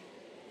 times on you.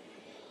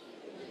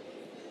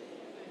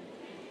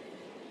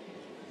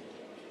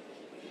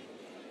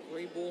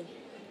 Grable.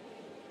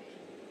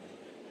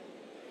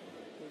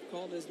 We've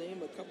called his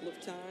name a couple of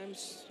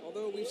times,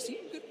 although we've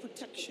seen good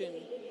protection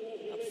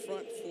up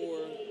front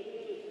for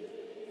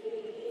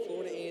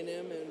Florida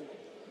A&M and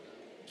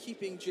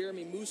keeping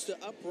Jeremy Musa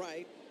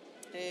upright.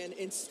 And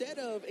instead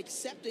of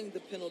accepting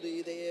the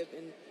penalty, they have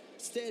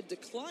instead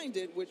declined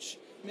it, which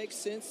makes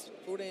sense.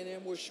 Florida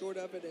A&M was short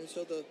of it, and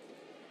so the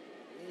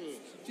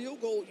field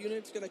goal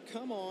unit's going to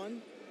come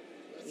on,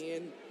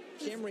 and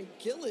Cameron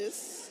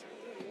Gillis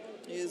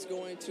is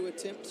going to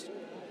attempt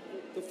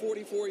the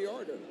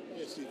 44-yarder.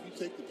 Yeah, see, if you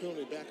take the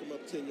penalty, back them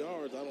up 10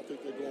 yards, I don't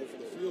think they're going for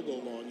the field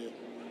goal on you.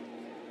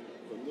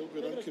 But a little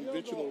bit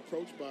unconventional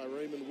approach by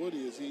Raymond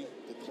Woody as he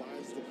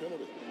declines the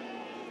penalty.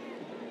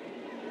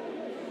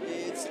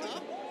 It's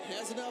up,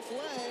 has enough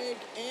leg,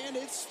 and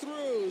it's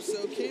through.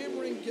 So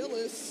Cameron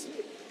Gillis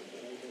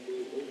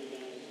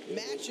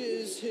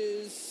matches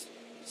his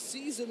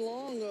season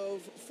long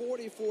of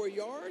 44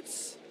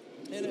 yards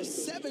and a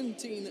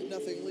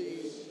 17-0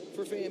 lead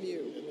for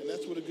FAMU. And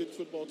that's what a good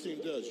football team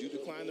does. You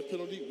decline the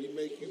penalty, we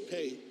make you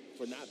pay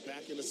for not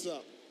backing us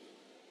up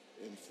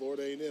And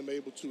Florida A&M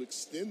able to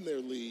extend their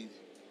lead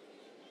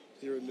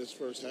here in this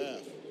first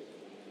half.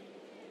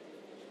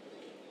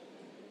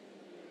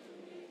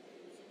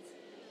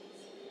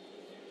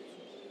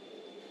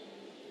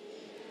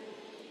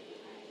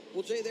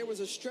 Well, Jay, there was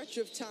a stretch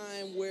of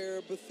time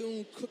where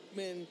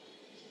Bethune-Cookman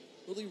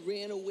really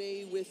ran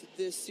away with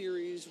this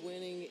series,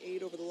 winning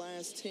 8 over the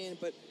last 10.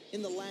 But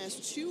in the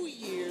last 2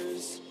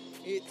 years,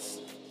 it's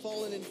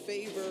fallen in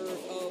favor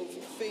of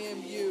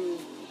FAMU.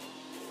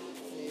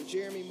 And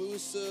Jeremy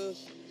Musa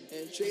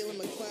and Jalen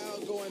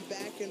McLeod going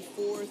back and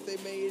forth. They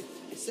made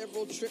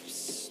several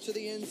trips to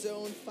the end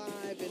zone, 5.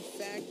 In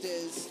fact,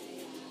 as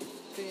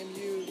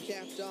FAMU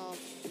capped off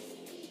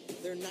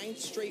their 9th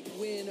straight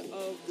win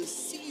of the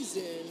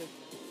season,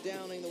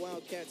 downing the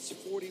Wildcats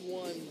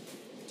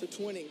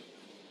 41-20.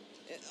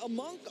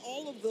 Among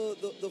all of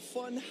the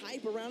fun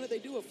hype around it, they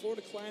do a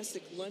Florida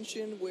Classic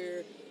luncheon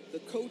where the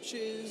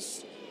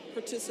coaches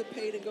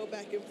participate and go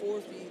back and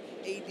forth, the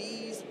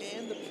ADs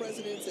and the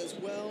presidents as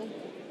well.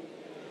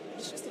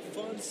 It's just a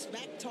fun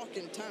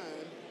smack-talking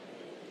time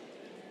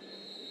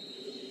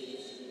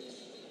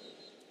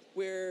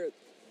where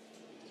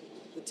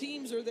the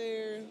teams are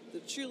there, the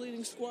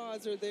cheerleading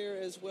squads are there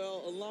as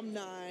well,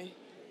 alumni,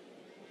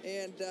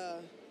 and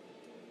a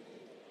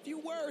few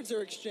words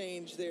are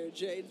exchanged there,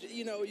 Jay.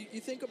 You know,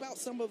 you think about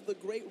some of the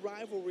great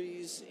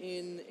rivalries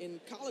in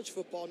college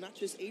football, not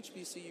just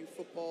HBCU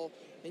football,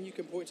 and you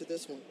can point to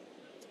this one.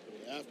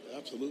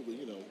 Absolutely.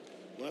 You know,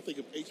 when I think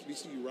of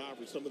HBCU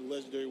rivalries, some of the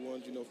legendary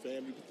ones, you know,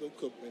 FAMU,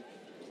 Bethune-Cookman,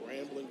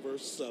 Grambling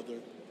versus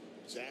Southern,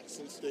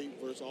 Jackson State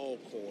versus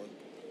Alcorn.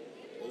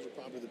 Those are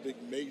probably the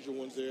big major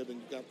ones there. Then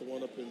you got the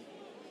one up in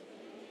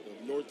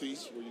the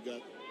Northeast where you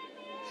got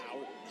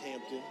Howard,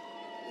 Hampton,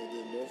 and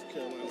then North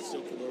Carolina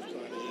Central, North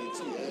Carolina A&T,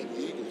 Ag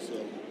Eagles.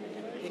 So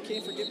you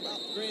can't forget about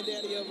the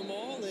granddaddy of them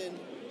all, and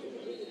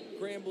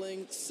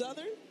Grambling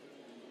Southern.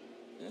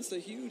 That's a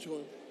huge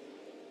one.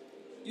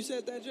 You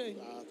said that, Jay?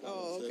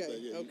 Oh, okay. That,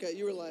 yeah. Okay,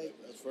 you were like...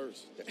 That's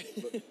first.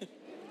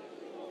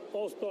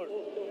 False start.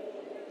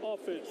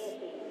 Offense,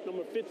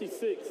 number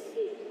 56.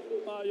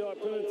 5-yard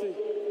penalty.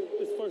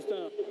 It's first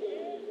down.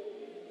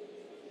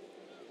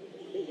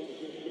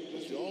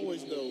 But you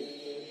always know,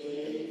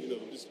 and, you know,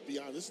 just be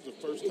honest, this is the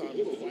first time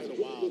in quite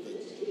a while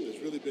that there's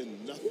really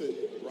been nothing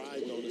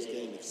riding on this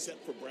game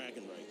except for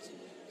bragging rights.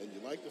 And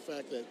you like the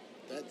fact that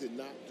that did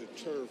not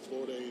deter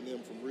Florida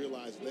A&M from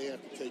realizing they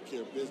have to take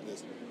care of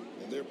business.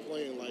 And they're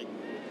playing like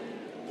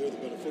they're the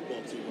better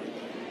football team right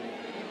now.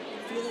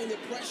 Feeling the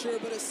pressure,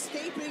 but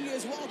escaping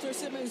is Walter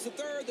Simmons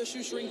III, the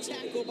shoestring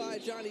tackle by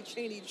Johnny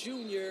Chaney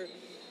Jr.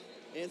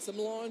 And some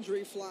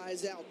laundry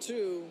flies out,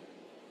 too,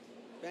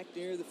 back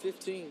near the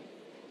 15.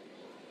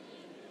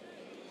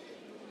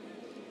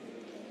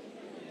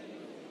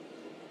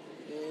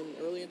 And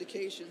early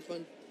indications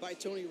by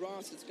Tony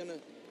Ross, it's going to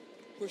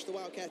push the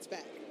Wildcats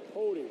back.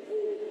 Holding.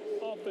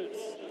 Offense,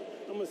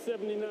 number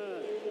 79.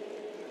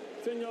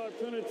 10-yard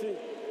penalty.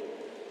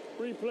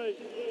 Replay.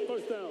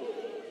 First down.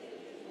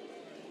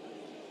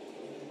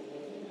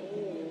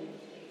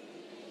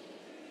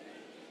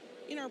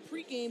 In our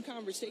pregame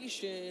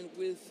conversation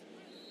with,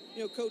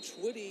 Coach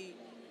Woody,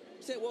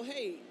 said, well,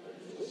 hey,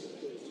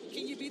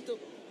 can you beat the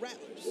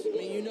Rattlers? I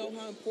mean, you know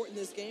how important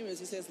this game is.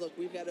 He says, look,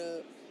 we've got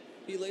to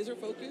be laser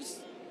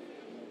focused.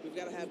 We've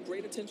got to have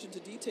great attention to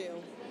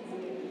detail.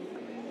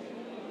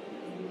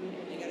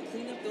 You got to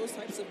clean up those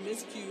types of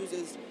miscues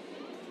as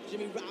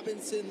Jimmy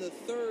Robinson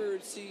III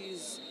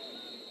sees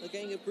a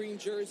gang of green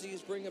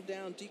jerseys bring him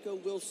down.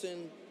 Deco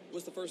Wilson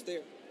was the first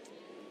there.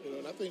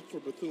 And I think for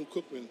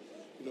Bethune-Cookman,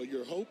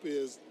 your hope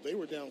is they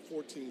were down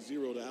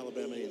 14-0 to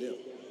Alabama A&M.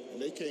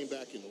 And they came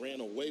back and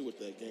ran away with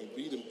that game,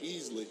 beat them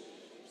easily.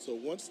 So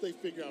once they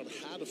figure out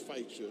how to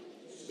fight you,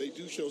 they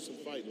do show some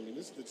fight. I mean,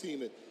 this is the team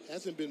that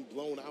hasn't been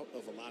blown out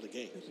of a lot of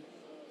games.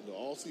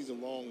 All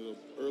season long,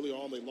 early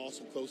on, they lost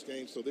some close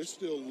games. So they're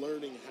still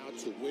learning how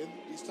to win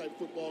these type of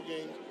football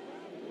games.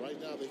 Right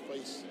now, they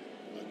face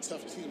a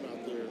tough team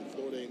out there in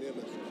Florida A&M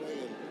that's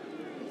playing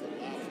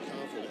with a lot of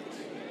confidence.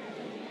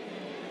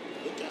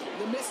 Look out.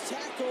 The missed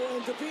tackle,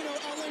 and Davino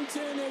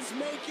Ellington is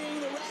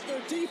making the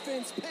Rattler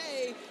defense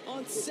pay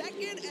on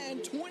 2nd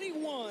and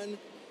 21.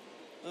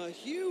 A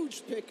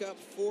huge pickup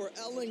for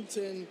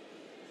Ellington.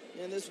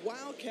 And this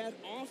Wildcat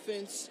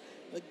offense,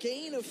 a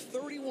gain of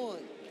 31.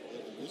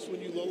 Just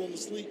when you lull them to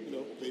sleep,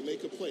 they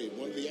make a play.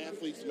 One of the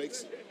athletes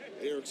makes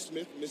Eric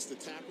Smith miss the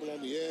tackle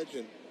on the edge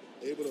and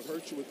able to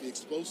hurt you with the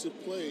explosive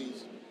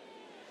plays.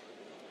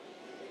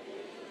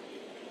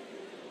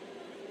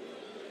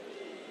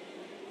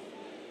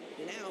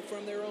 And now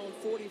from their own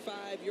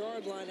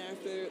 45-yard line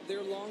after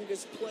their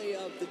longest play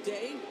of the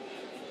day,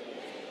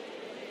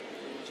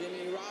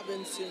 Jimmy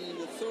Robinson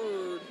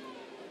III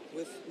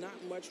with not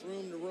much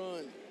room to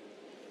run.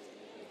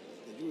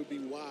 And you would be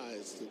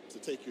wise to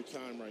take your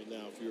time right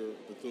now if you're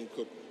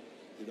Bethune-Cookman.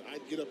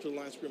 I'd get up to the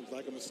line of scrimmage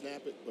like I'm going to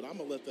snap it, but I'm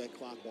going to let that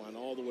clock wind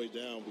all the way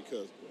down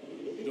because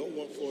you don't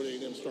want Florida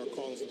A&M to start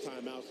calling some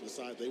timeouts and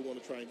decide they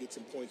want to try and get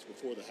some points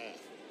before the half.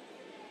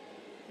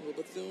 Well,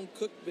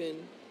 Bethune-Cookman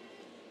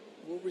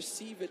will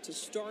receive it to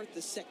start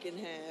the second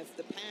half.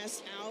 The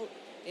pass out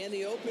and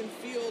the open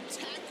field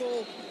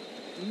tackle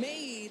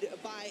made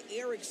by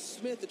Eric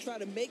Smith to try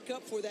to make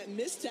up for that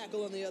missed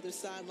tackle on the other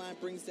sideline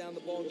brings down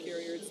the ball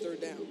carrier. It's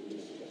third down.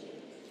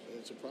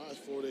 And surprised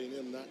Florida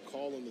A&M not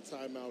calling the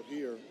timeout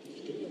here.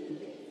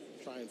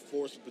 Try and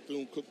force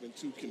Bethune-Cookman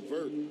to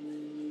convert.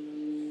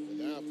 And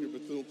now if you're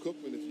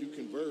Bethune-Cookman, if you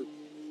convert,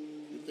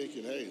 you're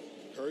thinking, hey,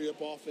 hurry up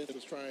offense.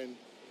 Let's try and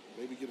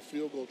maybe get a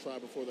field goal try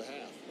before the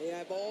half. They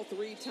have all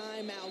 3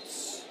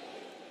 timeouts.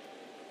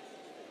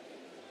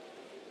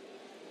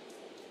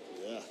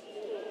 Yeah.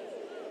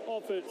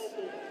 Offense,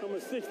 number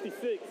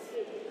 66,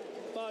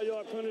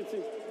 5-yard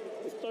penalty.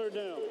 It's third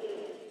down.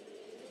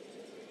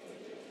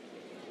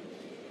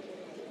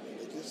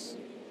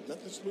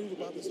 Nothing smooth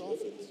about this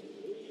offense.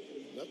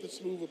 Nothing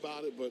smooth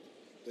about it, but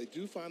they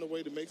do find a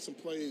way to make some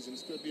plays, and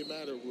it's going to be a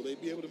matter of will they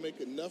be able to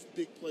make enough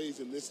big plays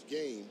in this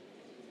game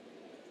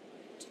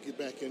to get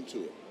back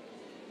into it.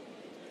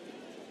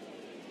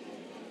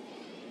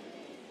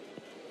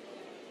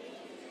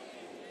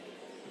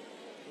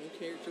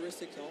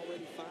 Characteristics,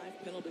 already 5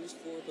 penalties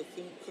for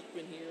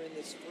Bethune-Cookman here in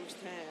this first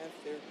half.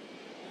 They're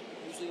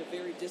usually a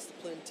very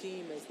disciplined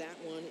team as that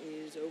one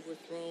is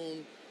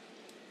overthrown.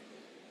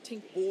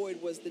 Tink Boyd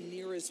was the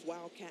nearest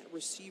Wildcat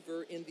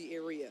receiver in the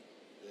area.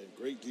 And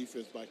great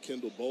defense by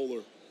Kendall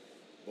Bowler.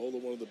 Bowler,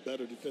 one of the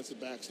better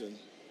defensive backs in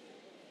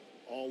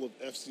all of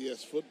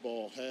FCS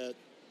football, had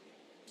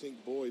Tink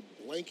Boyd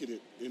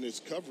blanketed in his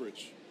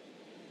coverage.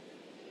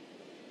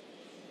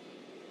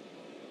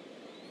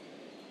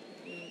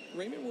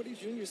 Raymond Woody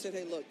Jr. said,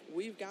 hey, look,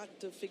 we've got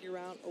to figure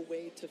out a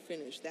way to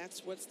finish.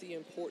 That's what's the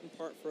important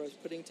part for us,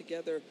 putting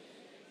together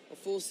a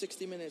full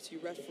 60 minutes. He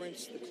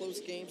referenced the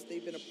close games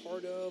they've been a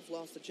part of,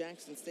 lost to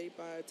Jackson State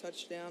by a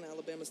touchdown,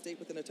 Alabama State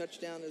within a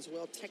touchdown as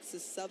well,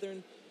 Texas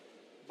Southern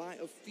by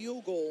a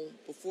field goal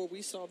before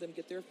we saw them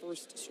get their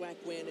first SWAC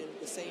win, and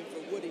the same for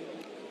Woody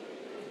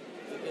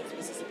against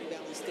Mississippi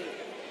Valley State.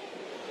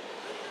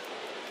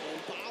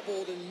 And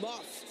bobbled and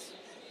muffed,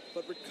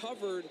 but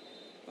recovered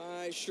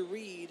by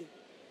Shareed.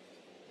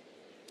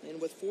 And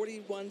with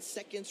 41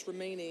 seconds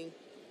remaining,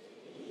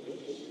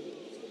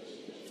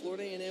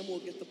 Florida A&M will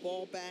get the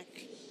ball back.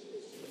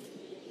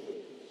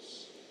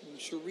 And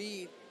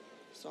Shareed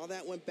saw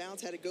that one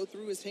bounce, had to go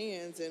through his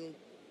hands, and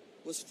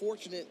was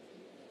fortunate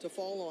to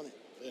fall on it.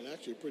 And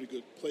actually a pretty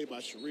good play by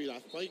Shareed. I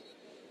think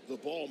the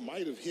ball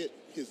might have hit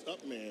his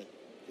up man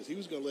because he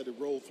was going to let it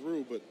roll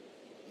through, but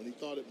when he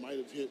thought it might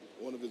have hit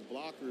one of his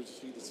blockers,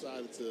 he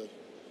decided to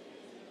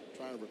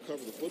try and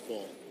recover the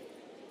football.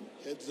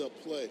 Heads up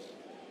play.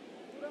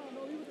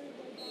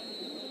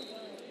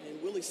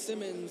 And Willie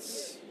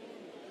Simmons,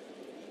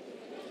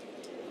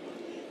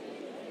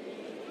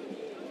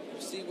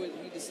 we'll see what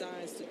he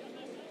decides to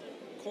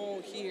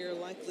call here.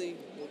 Likely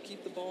will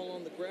keep the ball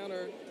on the ground,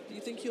 or do you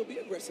think he'll be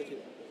aggressive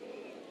here?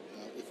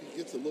 If he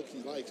gets a look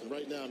he likes, and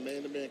right now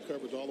man-to-man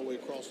coverage all the way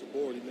across the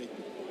board, he may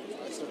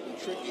try something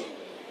tricky.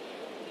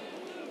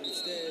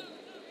 Instead,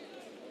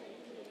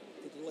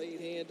 the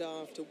delayed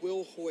handoff to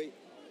Will Hoyt.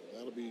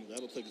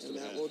 That'll take us to the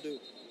half. And that will do.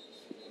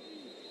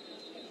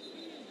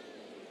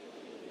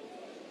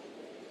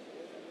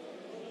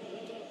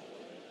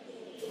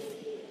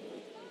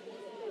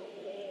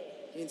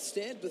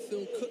 Instead,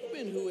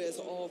 Bethune-Cookman, who has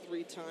all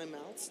 3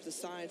 timeouts,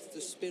 decides to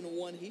spin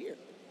one here.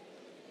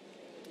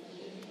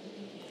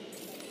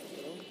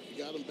 Well, you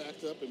got him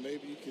backed up, and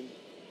maybe you can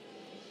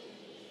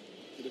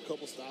get a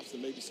couple stops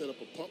and maybe set up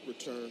a punt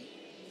return.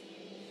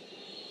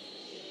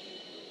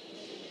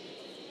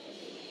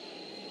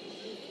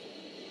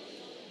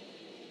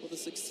 Well, the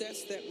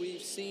success that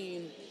we've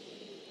seen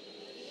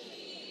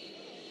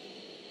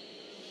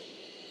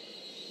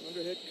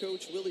under head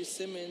coach Willie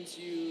Simmons,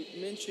 you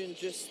mentioned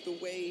just the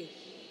way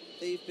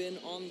they've been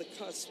on the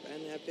cusp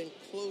and have been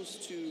close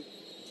to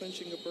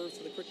clinching a berth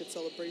for the Cricket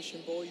Celebration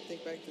Bowl. You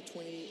think back to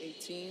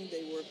 2018,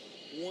 they were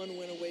 1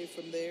 win away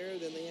from there.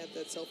 Then they had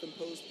that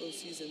self-imposed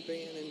postseason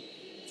ban in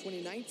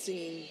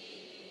 2019.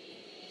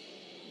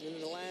 And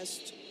in the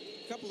last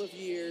couple of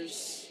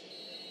years,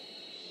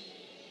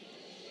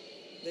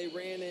 they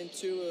ran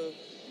into a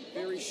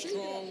very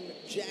strong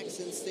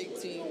Jackson State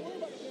team,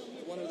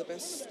 one of the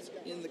best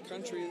in the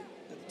country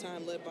at the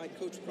time, led by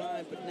Coach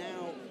Prime. But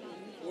now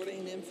Florida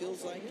A&M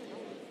feels like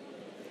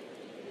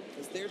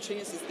it's their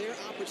chance, it's their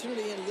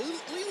opportunity. And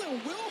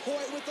Leland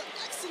Wilhoit with an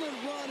excellent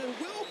run, and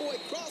Wilhoit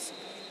crossed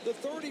the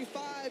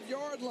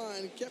 35-yard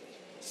line, kept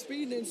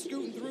speeding and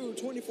scooting through.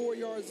 24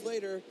 yards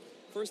later,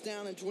 first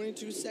down and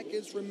 22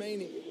 seconds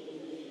remaining.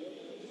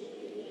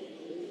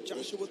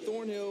 Joshua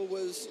Thornhill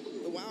was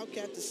the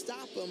Wildcat to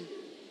stop him,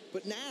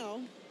 but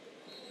now,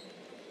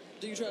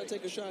 do you try to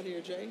take a shot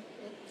here, Jay?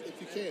 If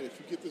you can, if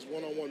you get this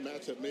one-on-one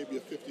matchup, maybe a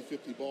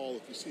 50-50 ball,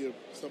 if you see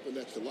something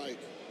that you like.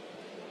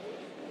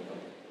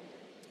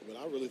 But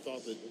I really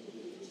thought that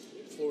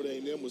Florida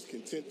A&M was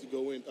content to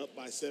go in up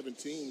by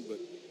 17, but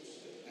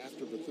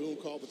after Bethune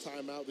called the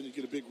timeout, then you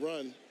get a big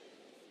run.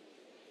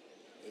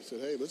 They said,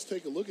 hey, let's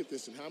take a look at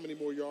this, and how many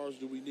more yards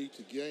do we need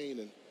to gain?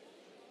 And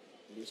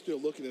You're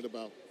still looking at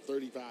about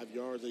 35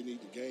 yards they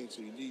need to gain,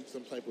 so you need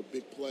some type of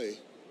big play.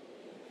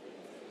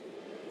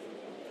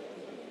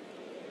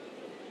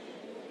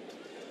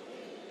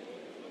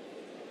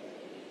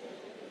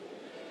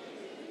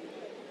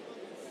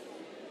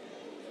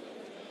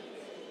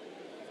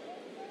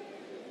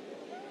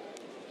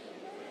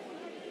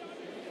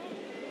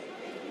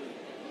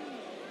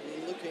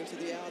 Looking to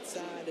the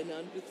outside and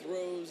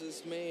underthrows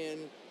his man.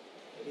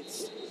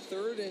 It's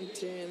 3rd and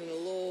 10 and a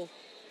little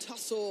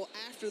tussle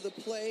after the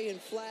play, and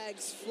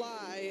flags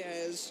fly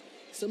as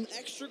some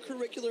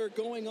extracurricular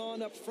going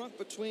on up front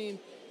between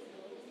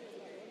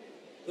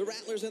the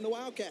Rattlers and the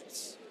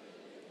Wildcats.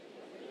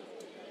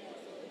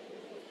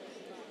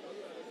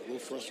 A little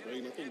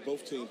frustrating. I think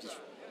both teams just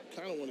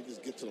kind of want to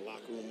just get to the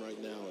locker room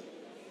right now. And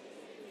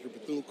if you're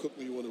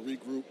Bethune-Cookman, you want to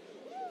regroup,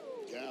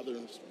 gather,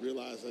 and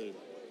realize that you're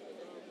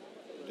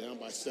down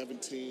by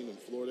 17, and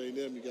Florida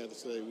A&M, you got to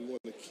say, we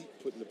want to keep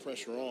putting the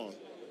pressure on.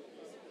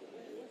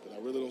 But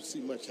I really don't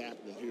see much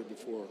happening here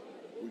before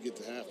we get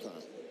to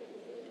halftime.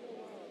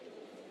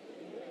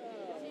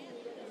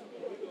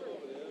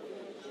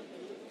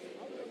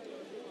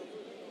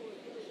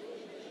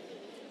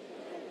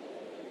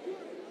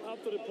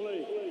 After the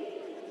play,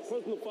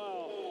 personal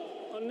foul,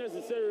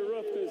 unnecessary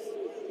roughness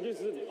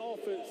against the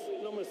offense,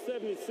 number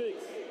 76.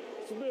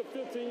 Should be a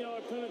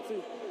 15-yard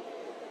penalty,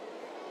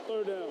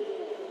 3rd down.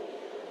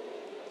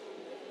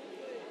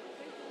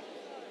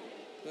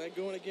 That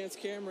going against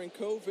Cameron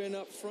Coven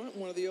up front,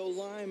 one of the old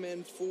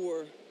linemen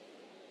for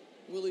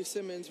Willie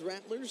Simmons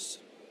Rattlers.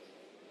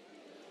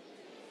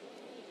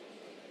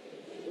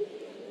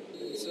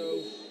 And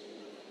so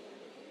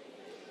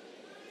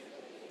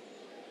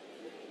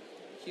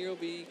he'll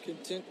be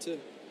content to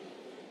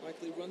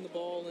likely run the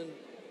ball and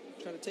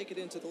try to take it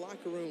into the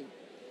locker room.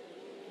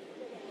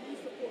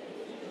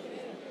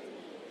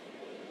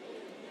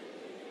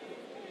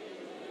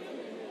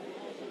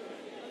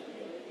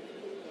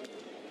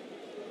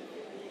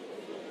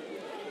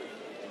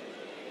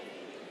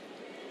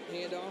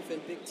 Handoff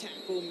and big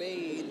tackle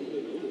made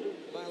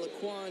by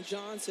Laquan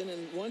Johnson,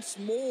 and once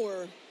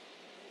more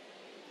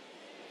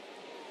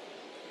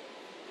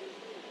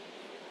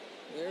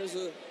there's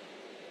a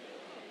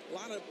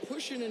lot of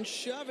pushing and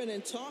shoving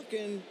and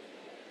talking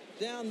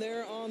down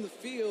there on the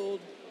field,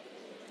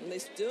 and they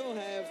still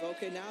have,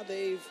 okay, now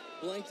they've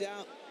blanked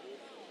out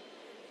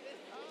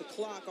the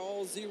clock,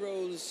 all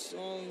zeros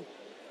on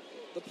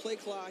the play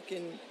clock,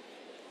 and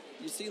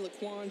you see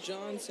Laquan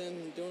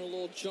Johnson doing a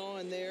little jaw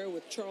in there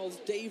with Charles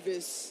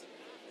Davis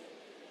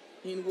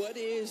in what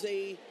is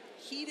a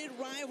heated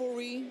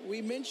rivalry.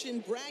 We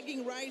mentioned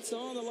bragging rights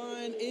on the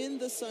line in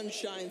the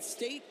Sunshine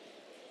State.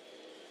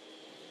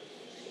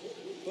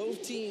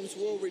 Both teams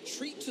will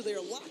retreat to their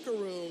locker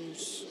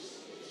rooms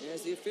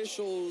as the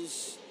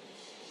officials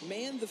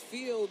man the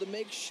field to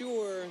make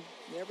sure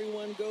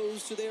everyone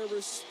goes to their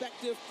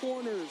respective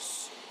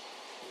corners.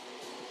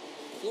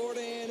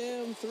 Florida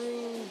A&M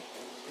through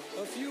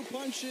a few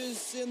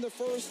punches in the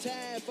first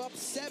half, up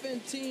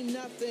 17-0.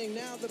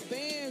 Now the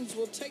bands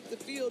will take the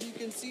field. You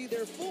can see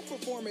their full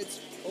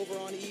performance over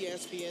on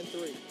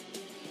ESPN3.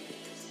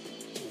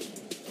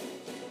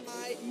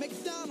 By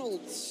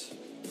McDonald's.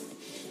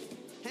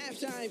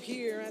 Halftime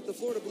here at the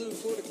Florida Blue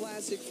Florida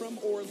Classic from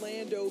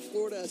Orlando,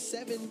 Florida. A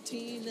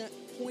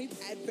 17-point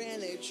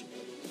advantage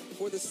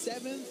for the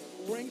 7th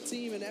ranked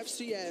team in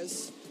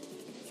FCS,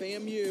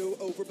 FAMU,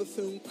 over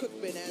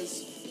Bethune-Cookman,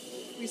 as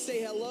we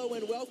say hello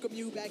and welcome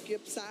you back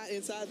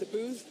inside the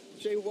booth.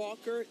 Jay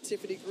Walker,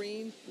 Tiffany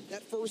Green.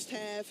 That first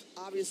half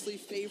obviously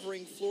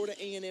favoring Florida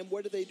A&M.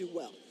 What did they do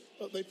well?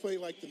 They played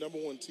like the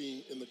 #1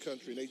 team in the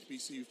country in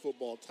HBCU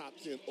football, top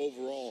 10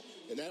 overall,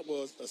 and that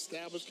was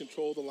establish,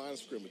 control the line of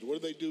scrimmage. What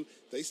did they do?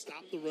 They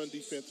stopped the run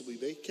defensively.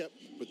 They kept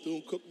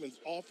Bethune-Cookman's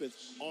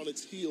offense on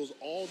its heels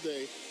all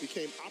day,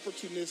 became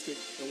opportunistic,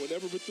 and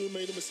whenever Bethune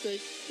made a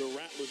mistake, the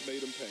Rattlers made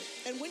them pay.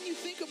 And when you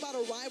think about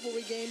a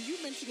rivalry game, you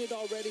mentioned it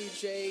already,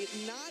 Jay,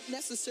 not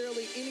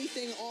necessarily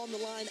anything on the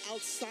line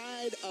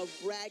outside of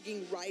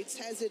bragging rights.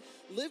 Has it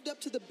lived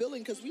up to the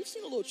billing? Because we've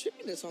seen a little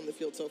chippiness on the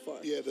field so far.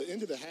 Yeah, the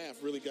end of the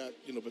half really got,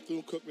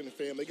 Bethune-Cookman and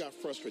FAM, they got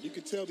frustrated. You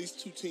could tell these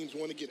two teams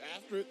want to get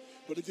after it,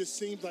 but it just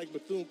seems like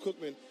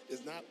Bethune-Cookman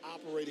is not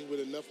operating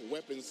with enough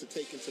weapons to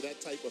take into that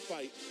type of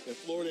fight. And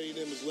Florida A&M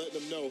is letting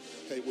them know,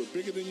 hey, we're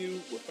bigger than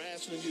you, we're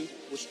faster than you,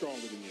 we're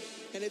stronger than you.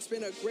 And it's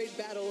been a great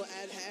battle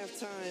at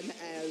halftime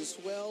as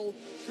well.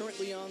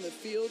 Currently on the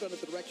field under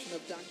the direction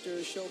of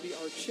Dr. Shelby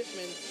R.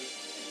 Chipman,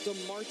 the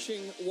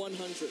Marching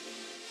 100.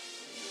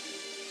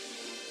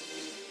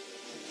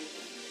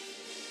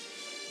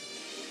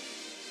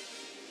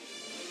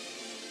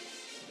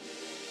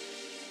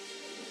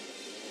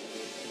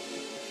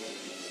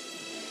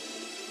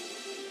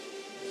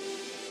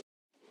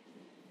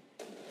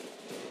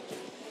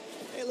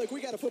 Look, we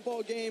got a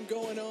football game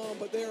going on,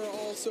 but there are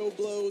also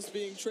blows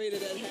being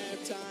traded at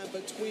halftime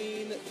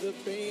between the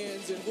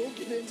bands, and we'll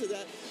get into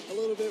that a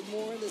little bit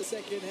more in the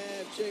second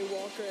half. Jay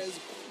Walker, as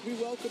we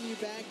welcome you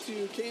back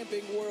to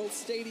Camping World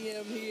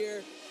Stadium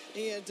here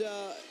And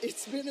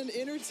it's been an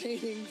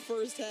entertaining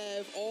first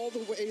half all the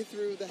way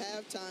through the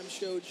halftime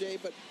show, Jay.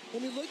 But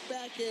when we look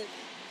back at,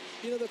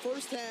 the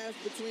first half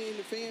between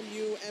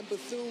FAMU and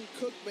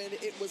Bethune-Cookman,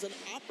 it was an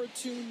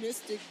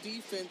opportunistic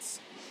defense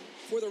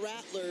for the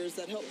Rattlers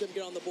that helped them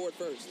get on the board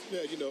first.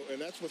 Yeah,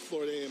 and that's what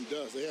Florida A&M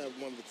does. They have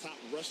one of the top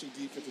rushing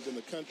defenses in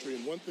the country,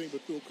 and one thing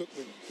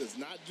Bethune-Cookman does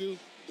not do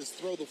is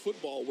throw the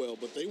football well,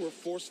 but they were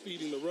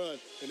force-feeding the run,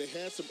 and they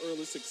had some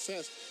early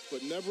success,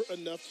 but never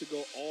enough to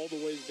go all the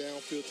way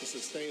downfield to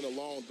sustain a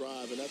long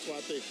drive, and that's why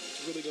I think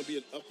it's really going to be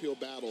an uphill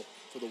battle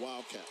for the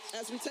Wildcats.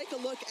 As we take a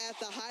look at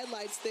the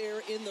highlights there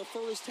in the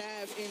first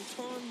half, in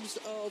terms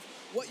of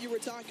what you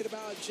were talking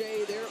about,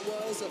 Jay, there it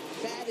was, a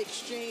bad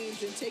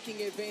exchange, and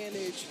taking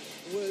advantage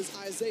was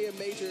Isaiah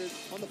Major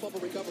on the fumble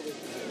recovery.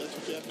 And that's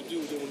what you have to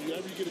do. Then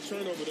whenever you get a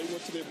turnover, they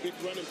went to their big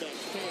running back,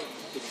 Cam,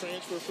 the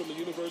transfer from the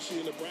University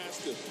of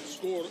Nebraska,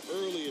 scored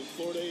early, and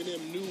Florida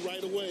A&M knew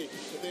right away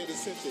that they had a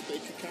sense that they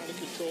could kind of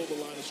control the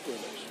line of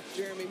scrimmage.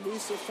 Jeremy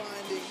Musa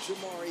finding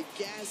Jamari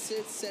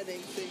Gassett, setting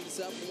things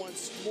up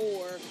once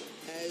more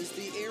as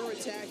the air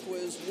attack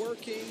was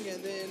working,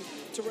 and then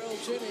Terrell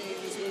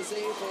Jennings was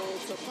able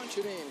to punch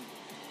it in.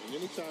 And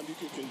anytime you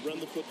can run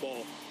the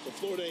football for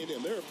Florida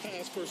A&M, they're a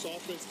pass-first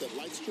offense that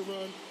likes to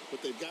run,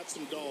 but they've got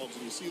some dogs,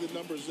 and you see the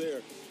numbers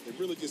there. They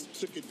really just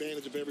took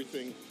advantage of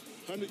everything.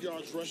 100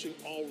 yards rushing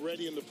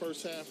already in the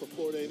first half for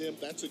Florida A&M.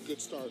 That's a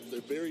good start.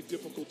 They're very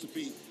difficult to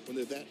beat when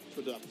they're that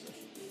productive.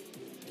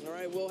 All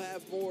right, we'll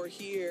have more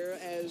here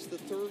as the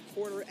third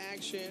quarter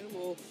action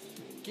will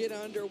get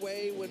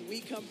underway when we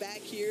come back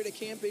here to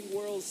Camping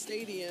World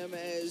Stadium,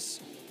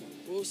 as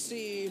we'll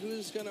see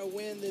who's going to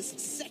win this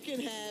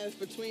second half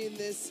between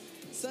this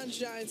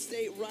Sunshine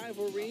State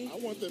rivalry. I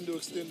want them to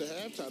extend to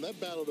halftime.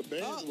 That battle of the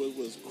bands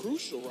was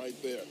crucial right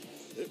there.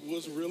 It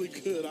was really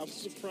good. I'm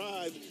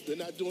surprised they're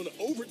not doing the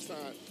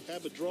overtime,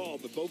 have a draw,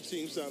 but both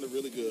teams sounded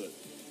really good.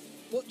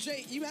 Well,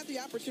 Jay, you had the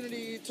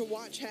opportunity to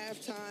watch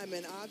halftime,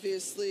 and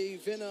obviously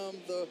Venom,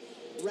 the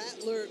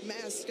Rattler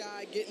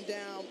mascot, getting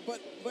down.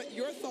 But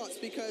your thoughts,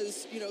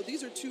 because,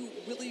 these are two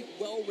really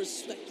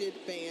well-respected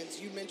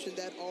bands. You mentioned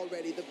that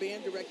already. The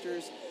band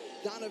directors,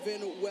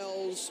 Donovan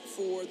Wells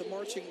for the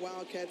Marching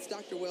Wildcats.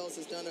 Dr. Wells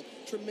has done a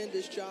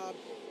tremendous job.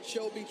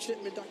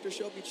 Dr.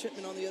 Shelby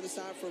Chipman on the other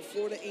side for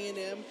Florida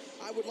A&M.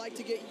 I would like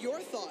to get your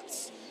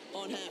thoughts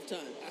on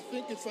halftime. I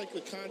think it's like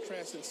the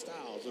contrast in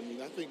styles.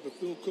 I think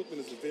Bethune-Cookman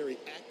is a very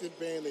active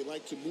band. They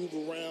like to move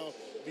around,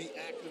 be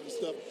active and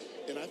stuff.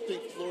 And I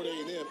think Florida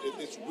A&M,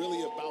 it's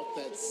really about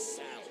that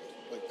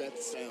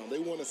sound. They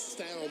want to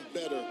sound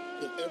better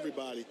than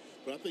everybody.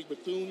 But I think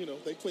Bethune,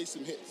 they play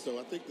some hits. So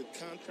I think the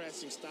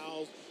contrasting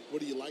styles,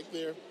 what do you like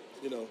there?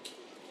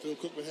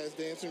 Bethune-Cookman has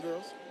dancing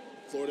girls.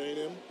 Florida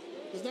A&M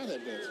does not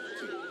have dancing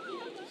too.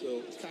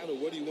 So it's kind of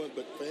what do you want?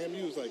 But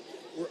FAMU is like,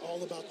 we're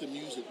all about the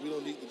music. We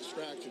don't need the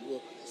distraction.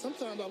 Well,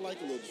 sometimes I like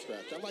a little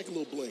distraction. I like a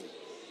little bling.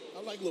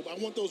 I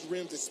want those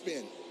rims to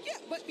spin. Yeah,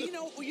 but you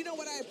know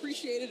what I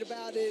appreciated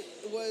about it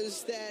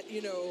was that,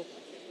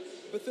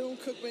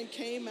 Bethune-Cookman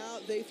came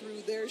out, they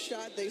threw their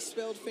shot, they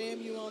spelled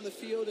FAMU on the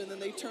field, and then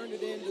they turned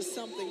it into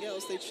something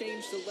else. They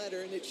changed the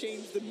letter, and it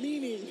changed the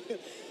meaning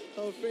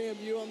of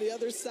FAMU. On the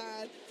other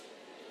side,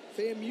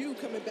 FAMU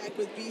coming back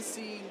with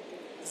BCZ.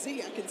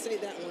 I can say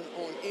that one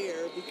on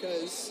air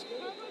because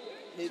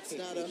it's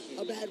not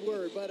a bad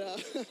word, but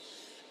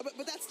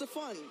that's the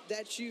fun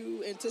that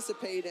you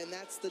anticipate, and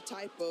that's the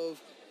type of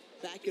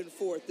back and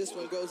forth. This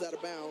one goes out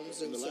of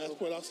bounds. And the last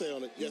point I'll say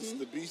on it, yes,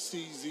 the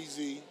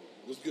BCZZ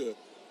was good,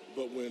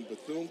 but when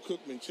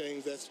Bethune-Cookman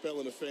changed that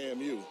spelling to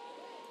FAMU,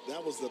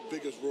 that was the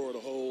biggest roar of the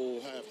whole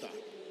halftime.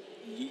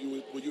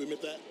 Will you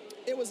admit that?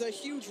 It was a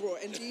huge roar.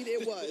 Indeed,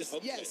 it was.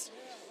 Okay. Yes.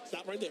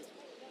 Stop right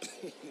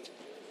there.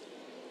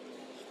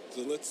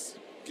 So let's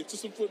get to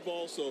some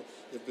football. So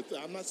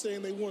I'm not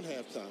saying they won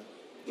halftime.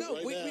 No,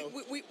 right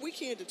we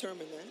can't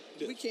determine that.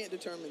 Yeah, we can't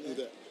determine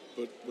that.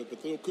 But what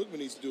Bethune-Cookman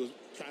needs to do is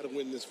try to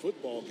win this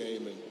football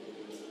game, and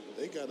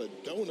they got a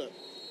donut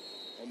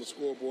on the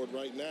scoreboard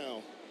right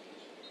now.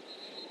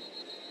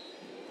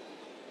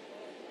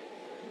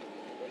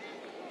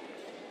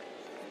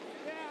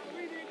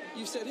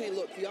 You said, hey,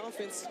 look, the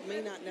offense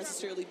may not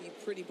necessarily be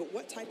pretty, but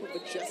what type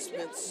of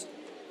adjustments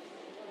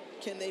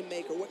can they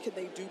make, or what can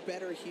they do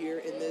better here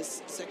in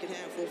this second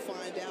half? We'll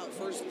find out.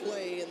 First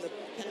play, and the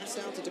pass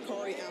out to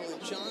Dakari Allen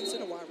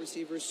Johnson, a wide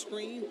receiver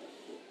screen,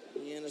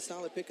 and a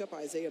solid pickup.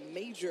 Isaiah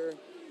Major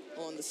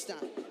on the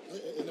stop.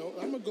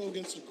 I'm going to go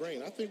against the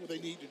grain. I think what they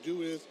need to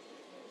do is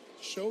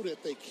show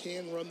that they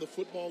can run the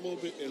football a little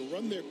bit and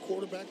run their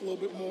quarterback a little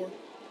bit more.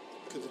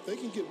 Because if they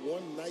can get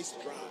one nice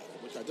drive,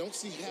 which I don't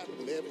see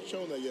happening, they haven't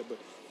shown that yet, but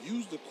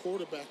use the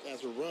quarterback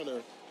as a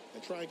runner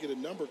and try and get a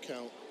number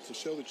count to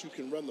show that you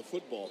can run the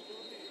football.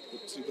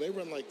 But see, when they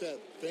run like that,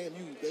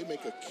 FAMU, they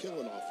make a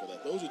killing off of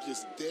that. Those are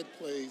just dead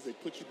plays. They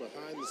put you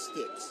behind the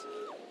sticks.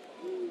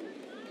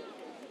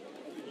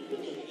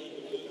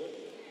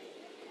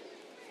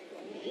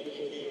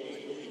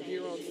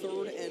 Here on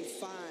 3rd and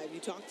 5, you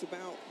talked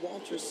about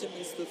Walter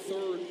Simmons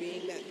III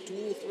being that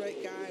dual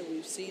threat guy.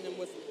 We've seen him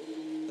with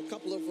a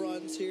couple of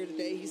runs here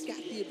today. He's got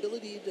the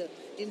ability to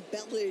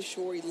embellish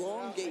or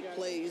elongate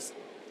plays.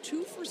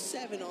 2 for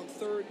 7 on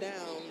third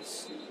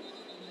downs.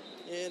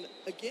 And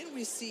again,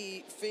 we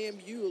see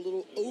FAMU a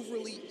little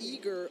overly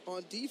eager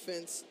on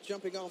defense,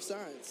 jumping off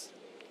sides.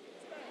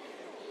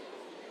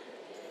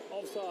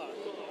 Offside.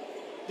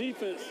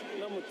 Defense,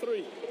 number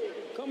 3.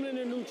 Coming in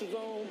the neutral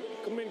zone,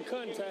 committing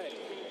contact.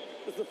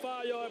 It's a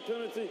 5-yard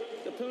penalty.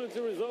 The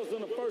penalty results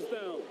in a first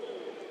down.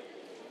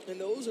 And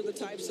those are the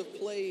types of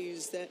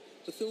plays that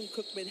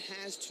Bethune-Cookman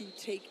has to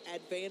take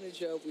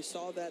advantage of. We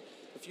saw that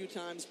a few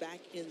times back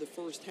in the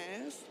first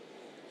half,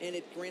 and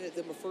it granted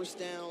them a first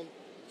down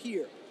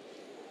here.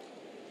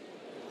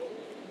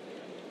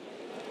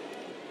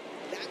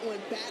 That one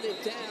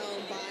batted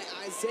down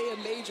by Isaiah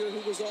Major,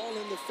 who was all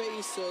in the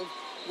face of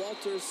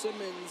Walter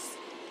Simmons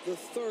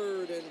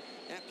III, and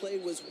that play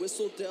was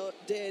whistled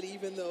dead,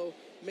 even though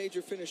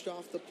Major finished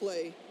off the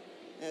play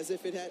as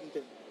if it hadn't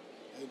been.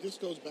 And it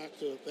just goes back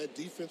to that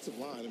defensive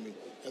line. I mean,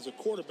 as a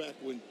quarterback,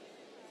 when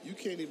you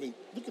can't even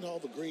look at all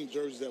the green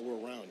jerseys that were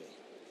around you.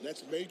 And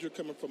that's Major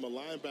coming from a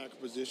linebacker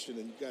position,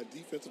 and you've got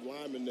defensive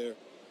linemen there.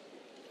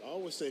 I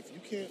always say, if you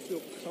can't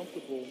feel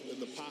comfortable in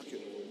the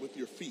pocket with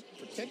your feet,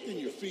 protecting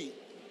your feet,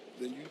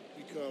 then you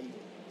become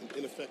an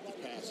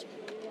ineffective passer.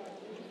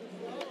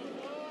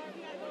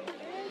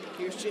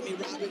 Here's Jimmy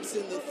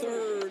Robinson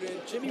III,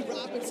 and Jimmy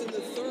Robinson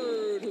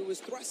III, who was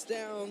thrust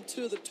down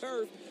to the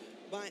turf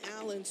by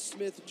Alan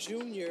Smith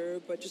Jr.,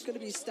 but just going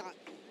to be stopped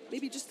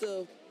maybe just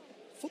a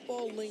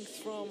football length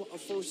from a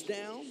first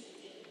down.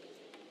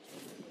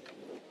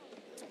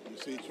 You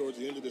see towards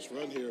the end of this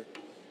run here,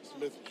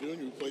 Smith Jr.,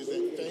 who plays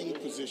that fang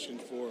position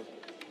for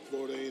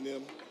Florida A&M.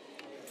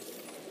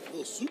 A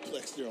little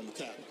suplex there on the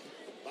tackle.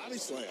 Body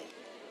slam.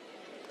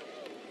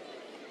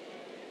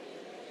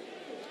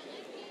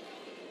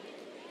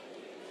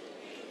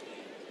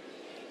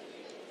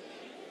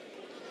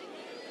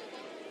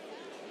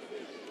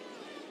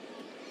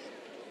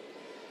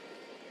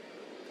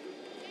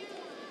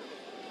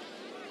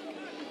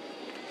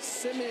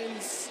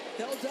 Simmons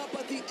held up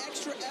at the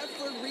extra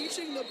effort,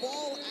 reaching the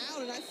ball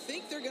out, and I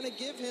think they're going to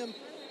give him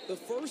the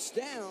first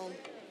down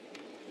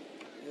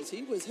as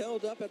he was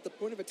held up at the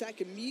point of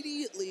attack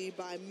immediately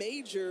by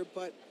Major,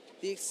 but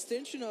the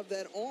extension of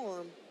that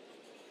arm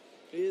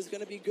is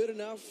going to be good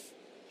enough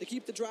to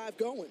keep the drive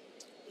going.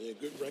 Yeah,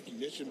 good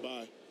recognition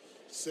by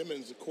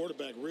Simmons. The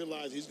quarterback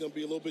realized he's going to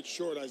be a little bit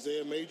short.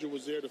 Isaiah Major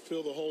was there to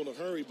fill the hole in a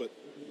hurry, but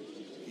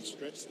he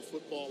stretched the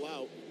football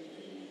out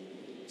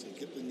to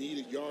get the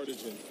needed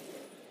yardage and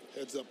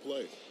heads-up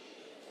play.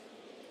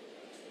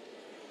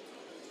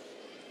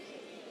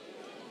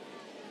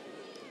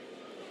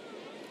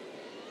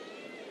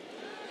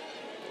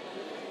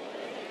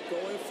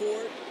 Going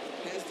for it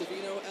has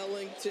Davino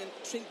Ellington,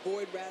 Trink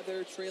Boyd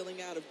rather,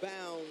 trailing out of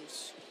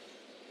bounds.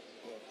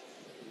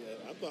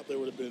 Yeah, I thought there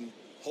would have been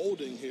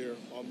holding here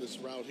on this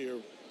route here,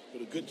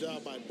 but a good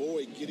job by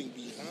Boyd getting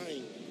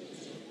behind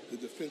the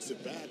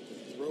defensive back.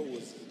 The throw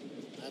was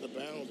out of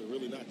bounds and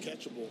really not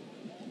catchable.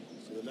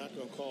 So they're not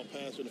going to call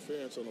pass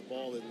interference on a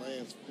ball that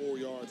lands 4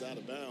 yards out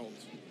of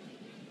bounds.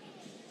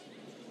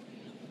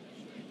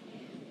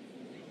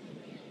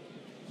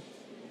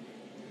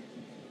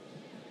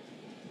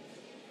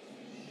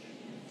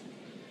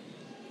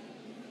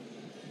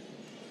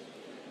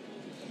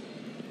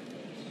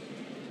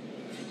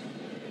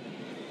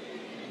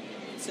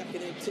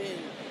 Second and 10.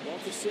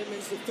 Walter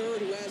Simmons III,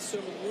 who has some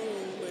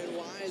room and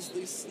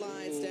wisely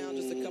slides down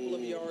just a couple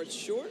of yards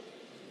short.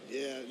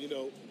 Yeah, you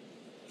know,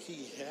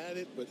 he had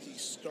it, but he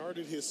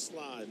started his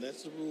slide. And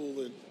that's the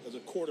rule as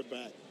a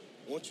quarterback.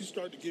 Once you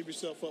start to give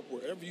yourself up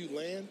wherever you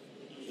land,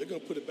 they're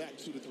going to put it back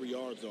 2 to 3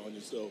 yards on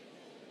you. So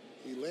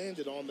he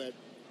landed on that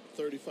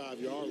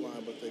 35-yard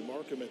line, but they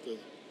mark him at the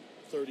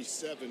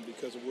 37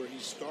 because of where he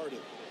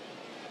started.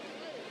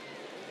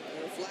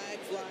 And a flag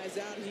flies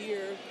out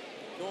here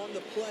on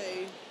the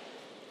play.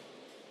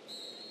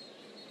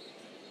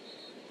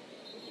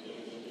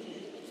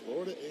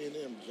 Florida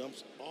A&M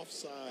jumps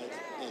offside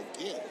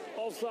again.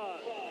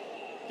 Offside.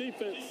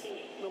 Defense,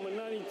 number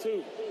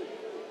 92.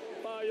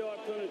 5-yard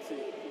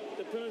penalty.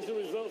 The penalty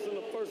results in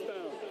a first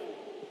down.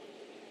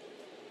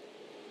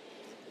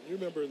 You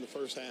remember in the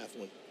first half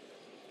when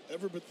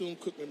ever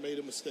Bethune-Cookman made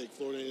a mistake,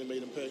 Florida A&M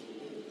made him pay?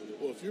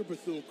 Well, if you're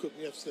Bethune-Cookman,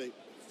 you have to say,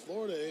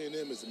 Florida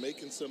A&M is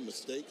making some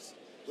mistakes.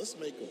 Let's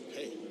make them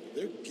pay.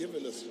 They're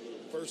giving us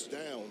first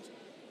downs.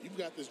 You've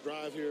got this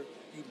drive here.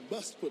 You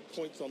must put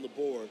points on the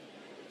board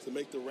to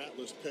make the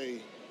Rattlers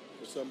pay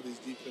for some of these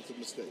defensive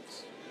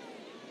mistakes.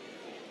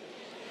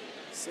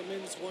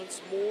 Simmons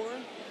once more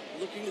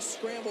looking to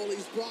scramble.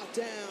 He's brought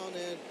down,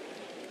 and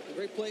a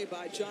great play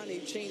by Johnny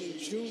Chaney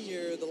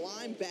Jr., the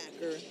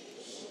linebacker.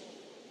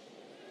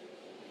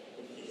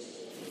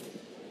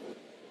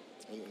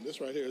 And this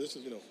right here, this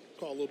is,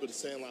 call a little bit of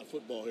sandlot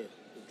football here.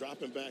 They're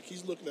dropping back.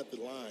 He's looking at the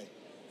line,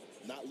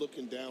 not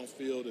looking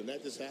downfield, and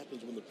that just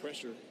happens when the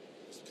pressure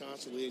is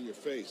constantly in your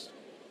face.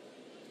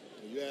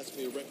 When you ask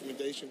me a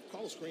recommendation,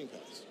 call a screen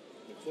pass.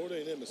 Florida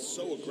A&M is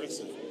so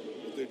aggressive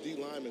with their D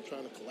linemen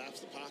trying to collapse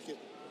the pocket.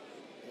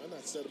 Why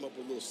not set him up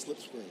with a little slip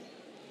screen?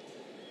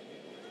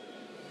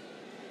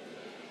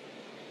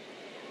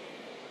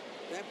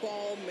 That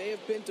ball may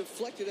have been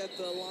deflected at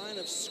the line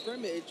of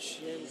scrimmage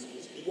and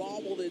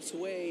wobbled its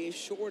way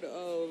short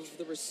of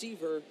the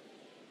receiver.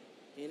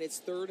 And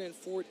it's 3rd and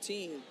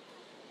 14.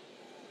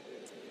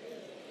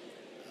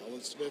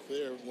 Alan Smith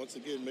there, once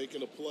again,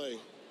 making a play.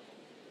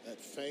 That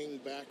fang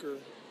backer,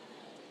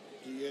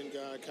 DN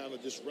guy, kind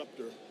of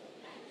disruptor.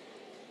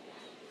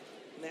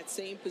 In that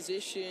same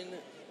position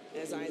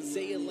as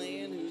Isaiah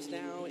Land, who's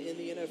now in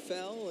the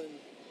NFL and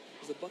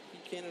is a Buck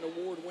Buchanan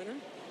Award winner.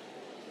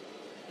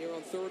 Here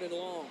on 3rd and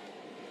long.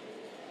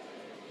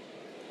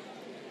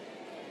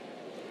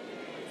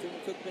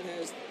 Cookman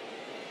has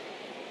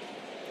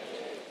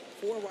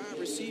 4 wide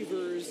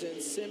receivers,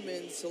 and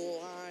Simmons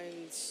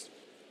aligns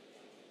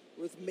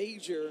with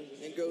Major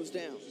and goes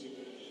down.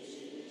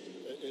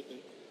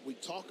 We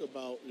talk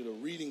about,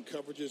 reading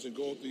coverages and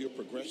going through your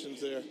progressions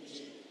there.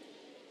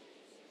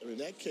 I mean, in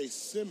that case,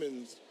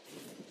 Simmons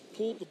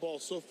pulled the ball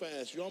so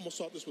fast, you almost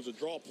thought this was a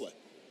draw play.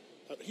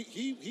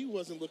 He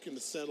wasn't looking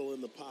to settle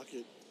in the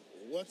pocket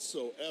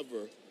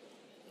whatsoever.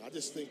 I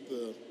just think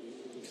the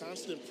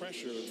constant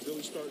pressure is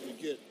really starting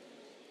to get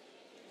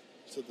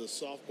to the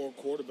sophomore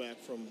quarterback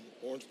from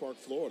Orange Park,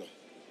 Florida.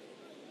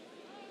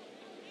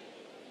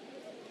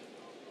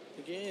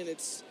 Again,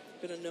 it's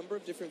been a number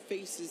of different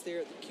faces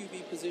there at the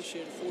QB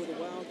position for the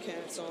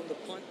Wildcats. On the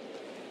punt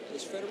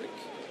is Frederick,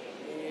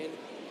 and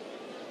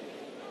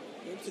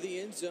into the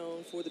end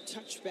zone for the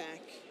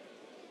touchback.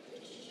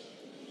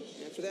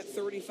 After that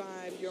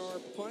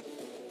 35-yard punt,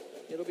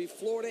 it'll be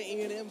Florida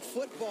A&M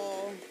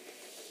football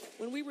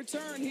when we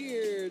return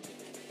here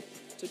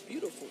to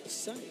beautiful,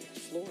 sunny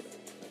Florida.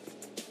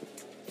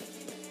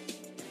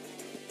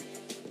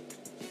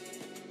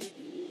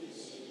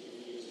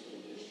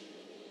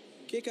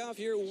 Kick off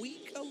your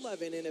Week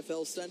 11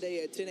 NFL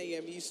Sunday at 10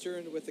 a.m.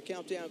 Eastern with the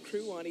Countdown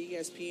Crew on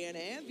ESPN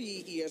and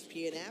the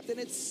ESPN app. And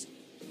it's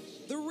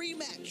the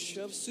rematch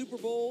of Super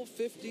Bowl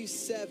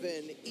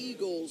 57.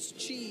 Eagles,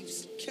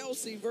 Chiefs,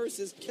 Kelsey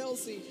versus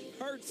Kelsey,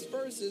 Hurts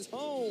versus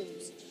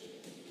Holmes.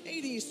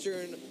 8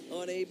 Eastern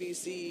on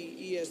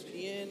ABC,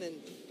 ESPN. And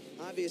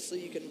obviously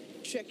you can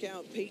check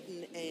out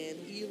Peyton and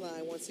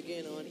Eli once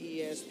again on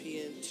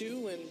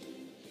ESPN2. And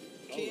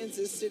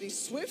Kansas City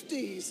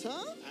Swifties,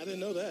 huh? I didn't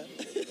know that.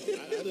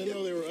 I didn't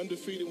know they were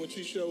undefeated when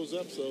she shows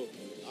up, so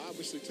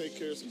obviously take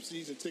care of some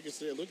season tickets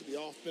there. Look at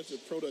the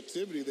offensive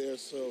productivity there.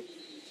 So,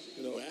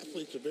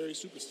 athletes are very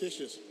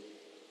superstitious.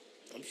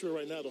 I'm sure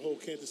right now the whole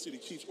Kansas City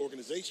Chiefs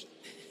organization,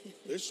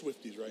 they're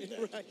Swifties right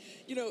now. Right.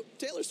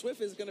 Taylor Swift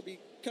is going to be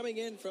coming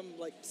in from,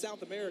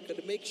 South America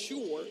to make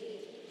sure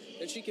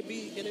that she can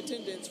be in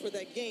attendance for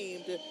that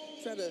game to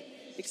try to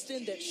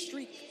extend that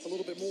streak a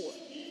little bit more.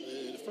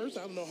 At first,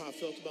 I don't know how I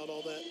felt about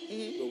all that,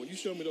 but when you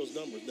show me those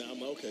numbers, now I'm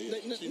like,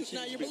 okay, yeah, she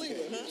now you believe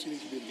it, huh? She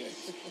needs to be in the game.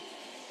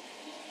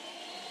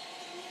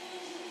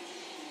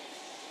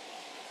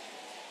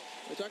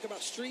 We talk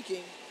about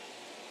streaking.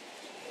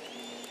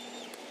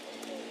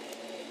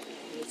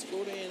 It's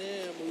Florida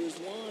A&M, who has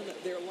won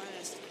their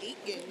last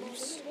 8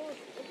 games.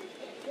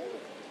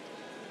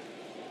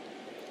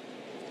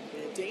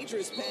 And a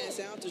dangerous pass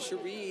out to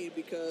Shareed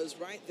because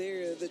right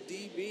there, the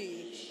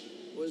DB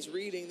was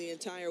reading the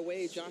entire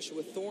way.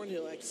 Joshua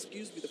Thornhill,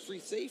 the free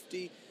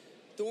safety.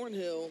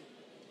 Thornhill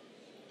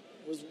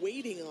was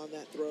waiting on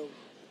that throw.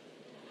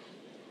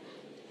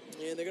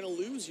 And they're going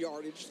to lose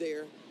yardage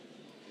there.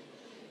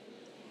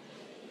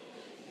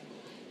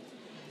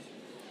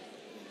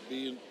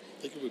 I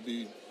think it would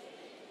be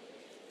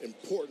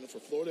important for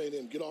Florida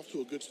A&M get off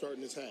to a good start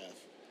in this half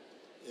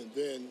and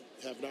then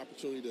have an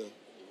opportunity to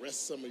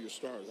rest some of your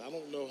starters. I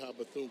don't know how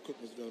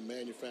Bethune-Cookman is going to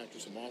manufacture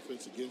some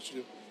offense against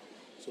you.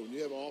 So when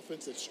you have an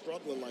offense that's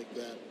struggling like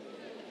that,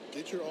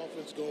 get your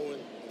offense going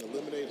and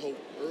eliminate hope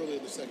early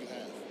in the second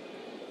half.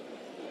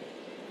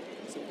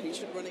 Some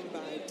patient running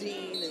by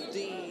Dean, and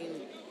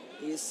Dean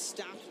is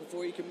stopped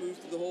before he can move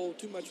through the hole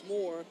too much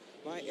more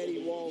by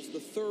Eddie Walls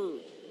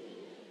III.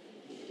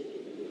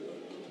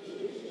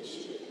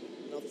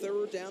 Now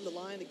 3rd down the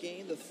line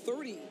again, the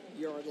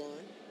 30-yard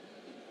line.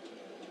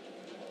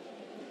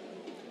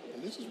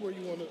 And this is where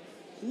you want to,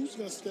 who's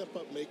going to step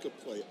up, make a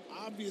play?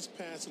 Obvious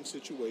passing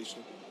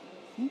situation.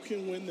 Who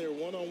can win their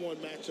one-on-one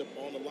matchup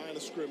on the line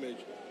of scrimmage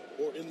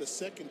or in the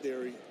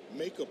secondary,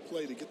 make a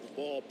play to get the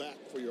ball back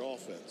for your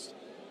offense?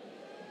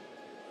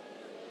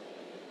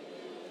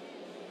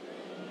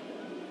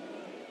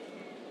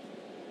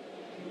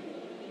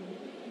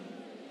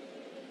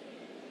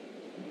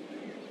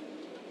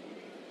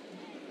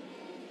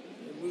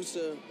 And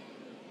Musa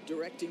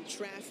directing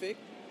traffic,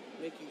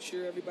 making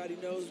sure everybody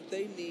knows what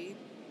they need.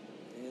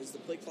 As the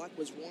play clock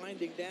was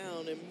winding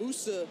down, and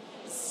Musa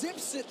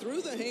zips it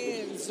through the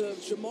hands of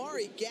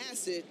Jamari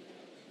Gassett.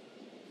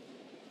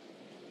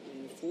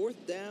 And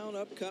 4th down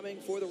upcoming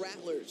for the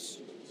Rattlers.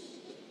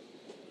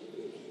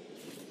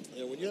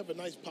 And when you have a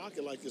nice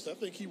pocket like this, I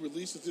think he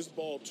releases this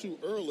ball too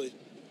early.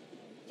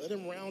 Let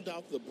him round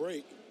out the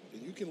break,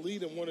 and you can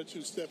lead him 1 or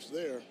 2 steps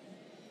there.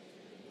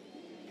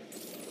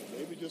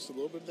 Maybe just a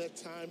little bit of that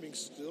timing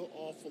still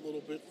off a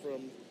little bit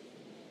from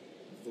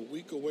the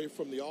week away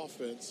from the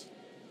offense.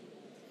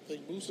 I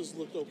think Moose has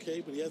looked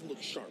okay, but he hasn't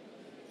looked sharp.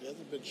 He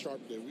hasn't been sharp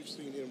there. We've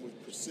seen him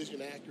with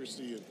precision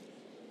accuracy and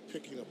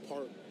picking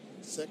apart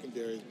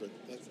secondaries, but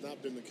that's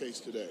not been the case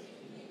today.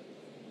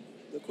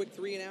 The quick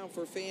 3-and-out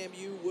for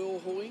FAMU, Will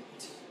Hoyt.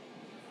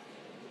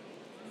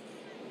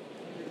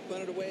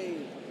 Punt it away.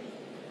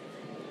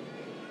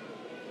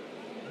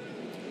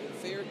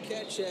 Fair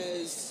catch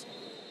as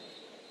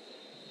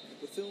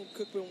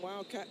Bethune-Cookman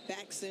Wildcat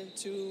backs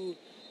into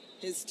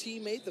his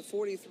teammate, the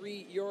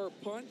 43-yard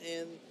punt,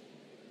 and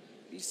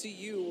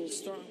BCU will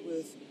start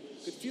with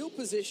good field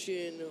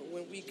position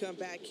when we come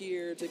back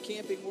here to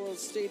Camping World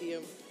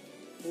Stadium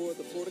for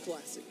the Florida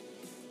Classic.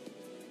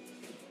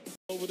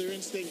 Over their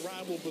in-state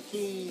rival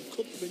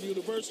Bethune-Cookman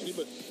University,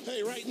 but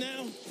hey, right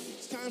now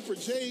it's time for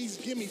Jay's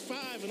Gimme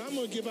 5, and I'm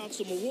going to give out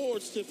some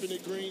awards, Tiffany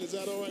Green. Is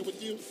that all right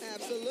with you?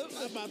 Absolutely.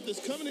 How about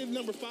this? Coming in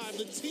number 5,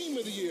 the team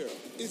of the year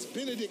is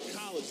Benedict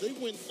College. They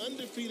went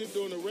undefeated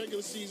during the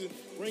regular season,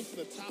 ranked in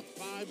the top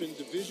 5 in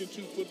Division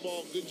II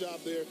football. Good job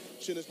there,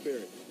 Chennis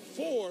Barrett.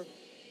 4,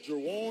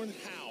 Jerwan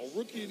Howe,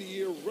 Rookie of the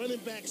Year, running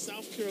back,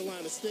 South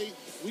Carolina State.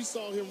 We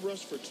saw him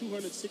rush for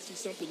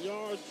 260-something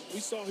yards.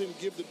 We saw him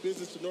give the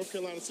business to North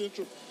Carolina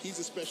Central. He's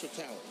a special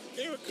talent.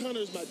 Eric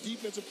Hunter is my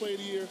Defensive Player of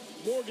the Year.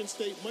 Morgan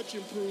State, much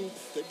improved.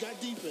 They got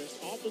defense.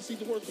 Offense need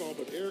to work on,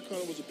 but Eric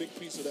Hunter was a big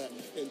piece of that.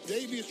 And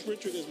Davius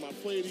Richard is my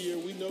Player of the Year.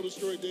 We know the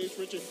story of Davius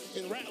Richard.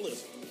 And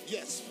Rattlers,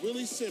 yes,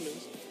 Willie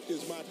Simmons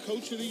is my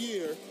Coach of the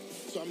Year.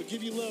 So I'm going to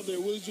give you love there.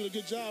 Willie's doing a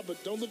good job,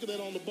 but don't look at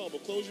that on the bubble.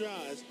 Close your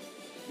eyes.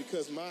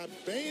 Because my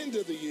Band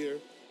of the Year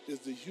is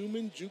the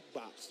Human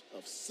Jukebox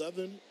of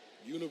Southern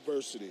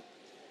University.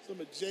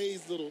 Some of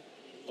Jay's little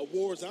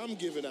awards I'm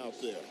giving out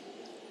there.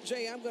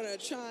 Jay, I'm going to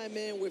chime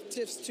in with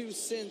Tiff's 2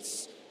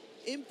 cents.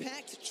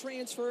 Impact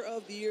Transfer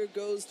of the Year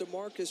goes to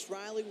Marcus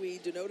Riley. We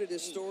denoted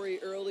his story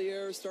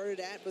earlier.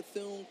 Started at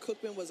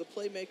Bethune-Cookman, was a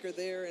playmaker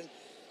there, and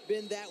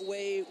been that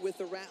way with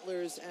the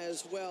Rattlers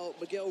as well.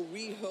 Miguel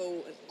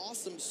Rijo, an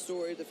awesome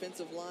story,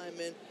 defensive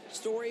lineman.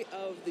 Story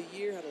of the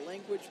year, had a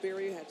language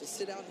barrier, had to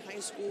sit out in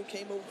high school,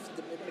 came over from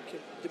the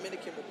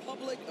Dominican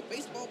Republic, a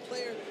baseball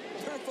player,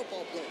 turned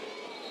football player.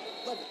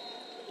 Love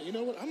it. You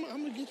know what? I'm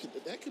going to get you.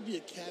 That could be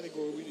a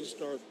category we just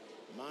start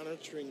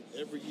monitoring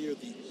every year,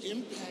 the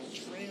Impact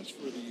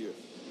Transfer of the Year.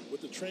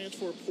 With the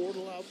transfer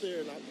portal out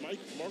there, and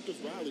Marcus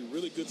Riley,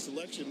 really good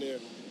selection there.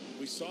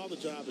 We saw the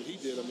job that he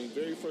did. I mean,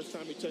 very first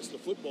time he touched the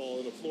football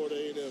in a Florida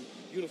A&M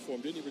uniform.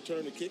 Didn't he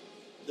return the kick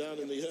down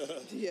in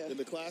the in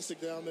the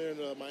Classic down there in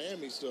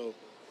Miami? So,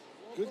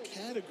 good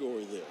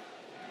category there.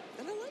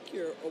 And I like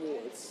your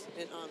awards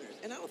and honors.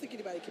 And I don't think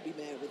anybody can be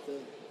mad with the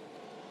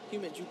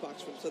Human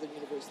Jukebox from Southern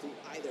University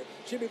either.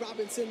 Jimmy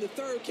Robinson, the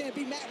third, can't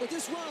be mad with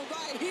this run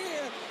right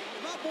here.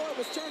 My boy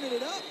was turning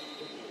it up.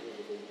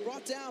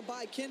 Brought down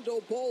by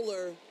Kendall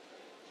Bowler.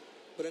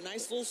 But a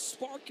nice little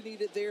spark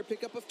needed there,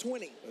 pickup of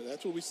 20. And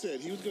that's what we said.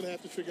 He was going to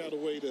have to figure out a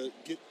way to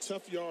get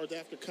tough yards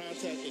after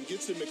contact and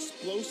get some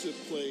explosive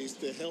plays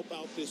to help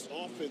out this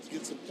offense,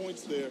 get some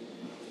points there.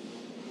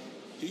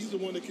 He's the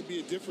one that could be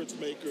a difference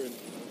maker. And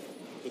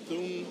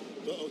Bethune,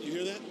 you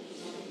hear that?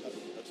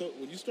 I told,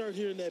 when you start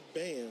hearing that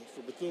band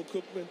for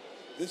Bethune-Cookman,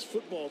 this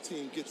football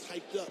team gets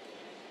hyped up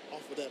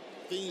off of that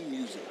theme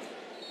music.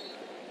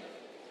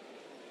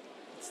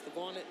 It's the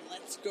Vaughnett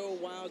Let's Go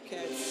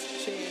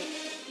Wildcats chant.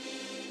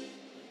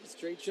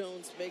 Dre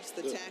Jones makes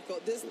the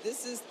tackle. This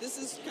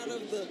is kind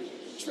of the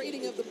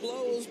trading of the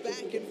blows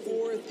back and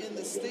forth in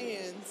the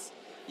stands.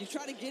 You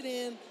try to get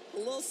in a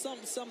little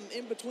something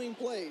in between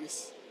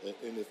plays.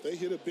 And if they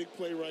hit a big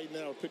play right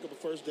now or pick up a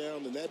first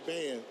down, then that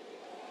band,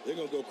 they're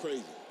going to go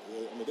crazy.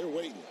 I mean, they're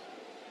waiting.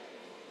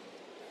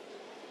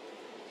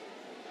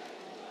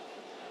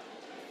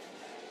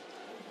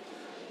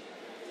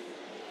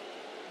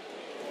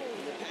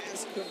 The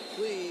pass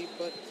complete,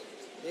 but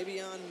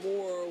Davion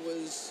Moore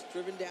was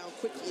driven down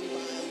quickly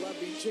by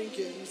Lovey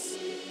Jenkins.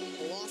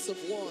 A loss of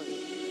 1.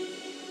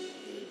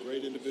 A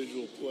great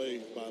individual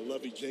play by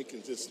Lovey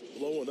Jenkins, just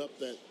blowing up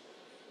that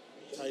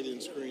tight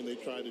end screen they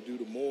tried to do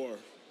to Moore.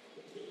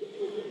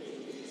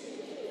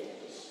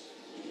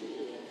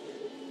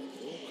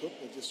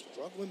 Cookman just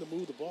struggling to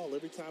move the ball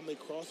every time they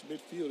cross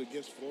midfield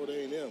against Florida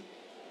A&M.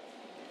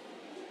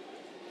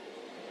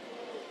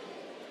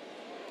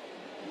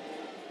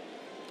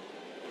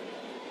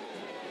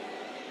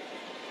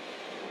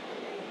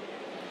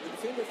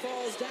 Defender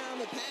falls down,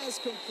 the pass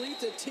complete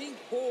to Tink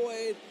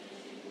Boyd.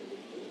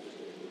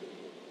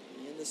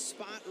 In the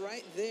spot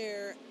right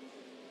there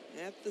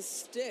at the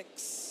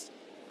sticks.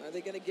 Are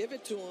they going to give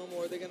it to him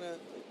or are they going to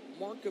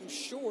mark him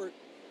short?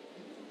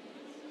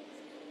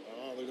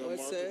 Oh, they're going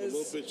to mark him a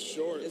little bit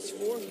short. It's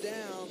 4th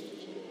down.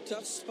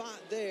 Tough spot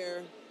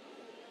there.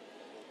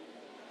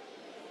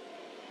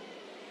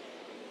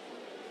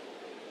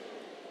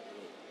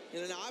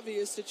 In an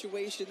obvious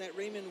situation that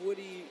Raymond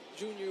Woody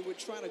Jr. would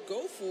try to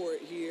go for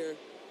it here.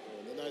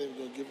 Well, they're not even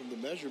going to give him the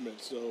measurement,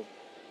 so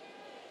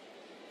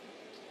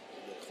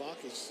the clock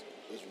is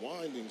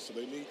winding, so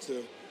they need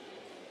to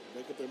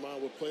make up their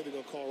mind what play they're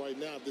going to call right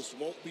now. This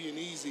won't be an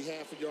easy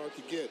half a yard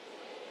to get.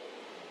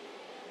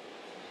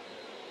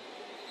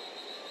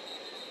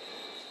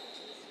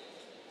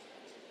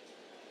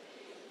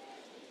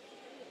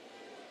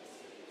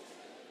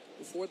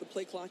 Before the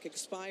play clock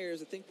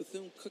expires, I think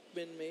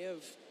Bethune-Cookman may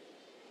have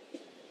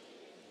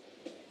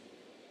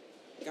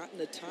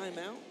gotten a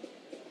timeout.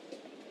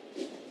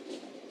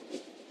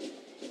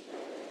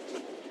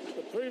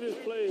 The previous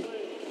play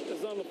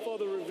is under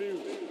further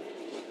review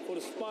for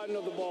the spotting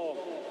of the ball.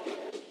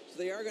 So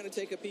they are going to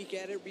take a peek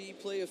at it.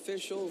 Replay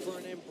official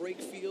Vernon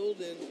Brakefield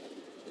and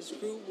his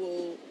crew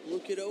will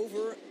look it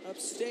over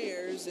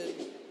upstairs, and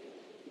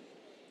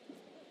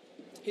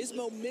his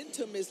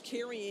momentum is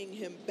carrying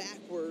him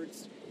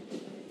backwards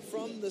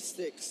from the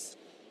sticks.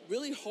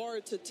 Really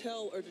hard to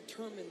tell or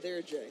determine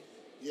there, Jay.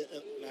 Yeah,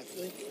 and I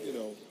think, you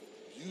know,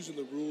 using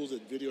the rules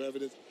and video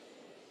evidence,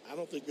 I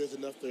don't think there's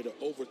enough there to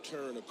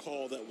overturn a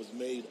call that was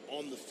made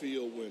on the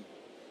field when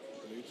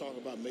you're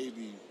talking about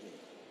maybe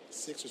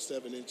 6 or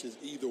 7 inches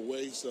either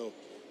way. So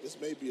this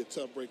may be a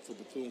tough break for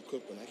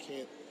Bethune-Cookman. I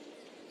can't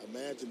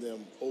imagine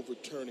them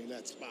overturning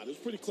that spot. It was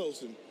pretty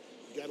close, and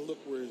you got to look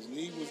where his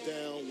knee was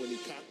down when he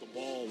caught the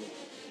ball.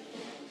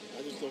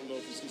 I just don't know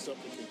if you see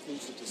something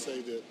conclusive to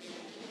say that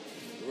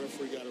the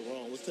referee got it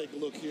wrong. Let's take a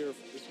look here.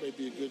 This may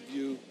be a good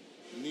view.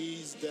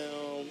 Knees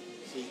down.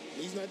 See,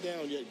 knees not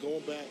down yet.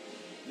 Going back.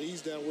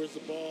 Knees down. Where's the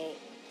ball?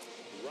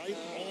 Right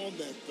on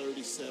that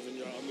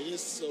 37-yard. I mean,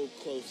 it's so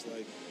close.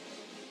 Like,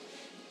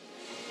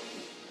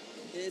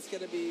 it's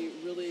going to be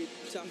really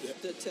tough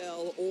to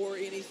tell, or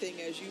anything,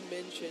 as you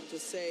mentioned, to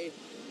say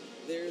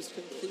there's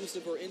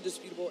conclusive or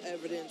indisputable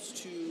evidence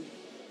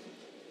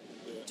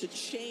to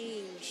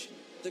change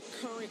the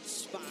current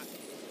spot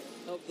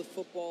of the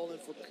football. And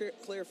for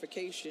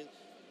clarification,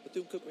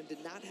 Bethune-Cookman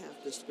did not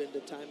have to spend a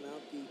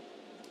timeout. The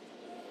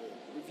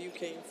review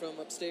came from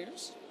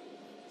upstairs.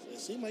 It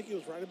seemed like he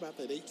was right about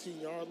that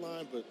 18-yard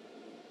line, but,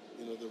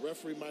 you know, the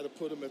referee might have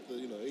put him at the,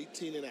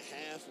 18 and a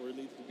half, or it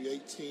needed to be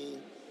 18.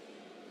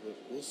 But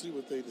we'll see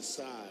what they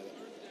decide.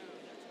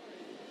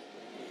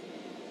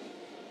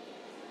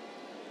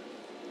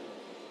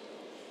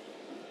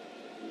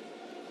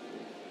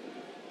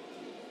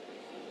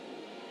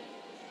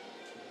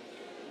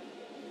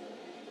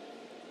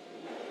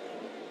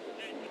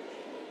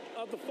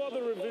 After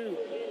further review,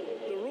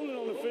 the ruling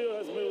on the field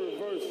has been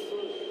reversed.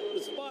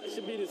 The spot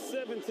should be the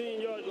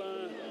 17-yard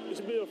line. It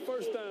should be a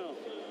first down.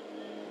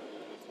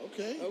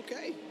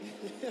 Okay.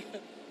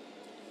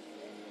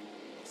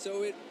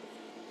 So it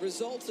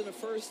results in a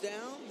first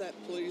down. That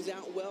plays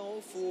out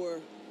well for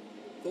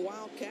the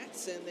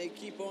Wildcats, and they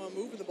keep on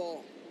moving the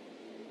ball.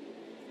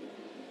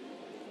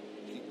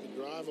 Keep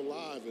the drive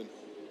alive, and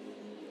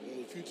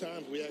a few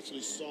times we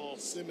actually saw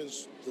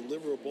Simmons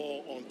deliver a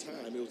ball on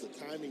time. It was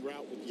a timing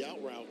route with the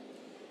out route.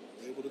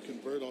 Able to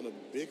convert on a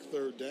big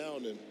third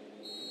down, and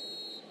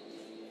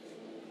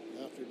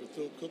after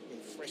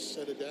Bethune-Cookman, fresh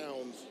set of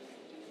downs.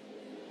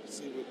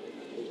 See what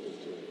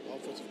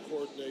offensive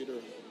coordinator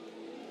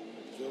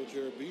Joe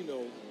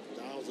Gerabino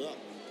dials up.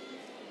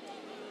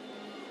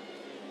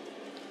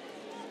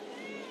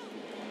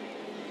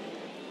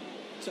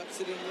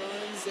 Tucks it and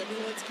runs.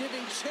 Everyone's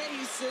giving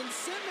chase, and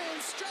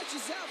Simmons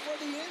stretches out for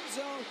the end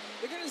zone.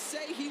 They're going to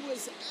say he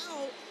was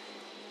out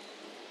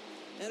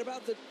at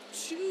about the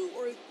 2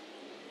 or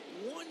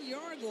 1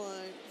 yard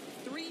line,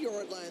 3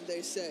 yard line,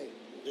 they say.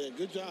 Yeah,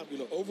 good job.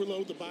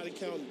 Overload the body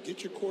count and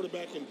get your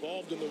quarterback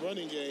involved in the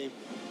running game.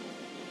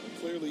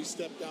 Clearly he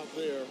stepped out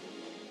there,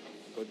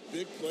 but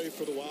big play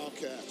for the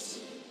Wildcats.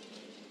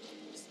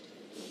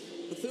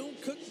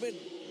 Bethune-Cookman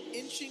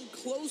inching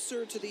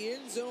closer to the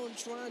end zone,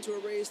 trying to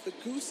erase the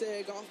goose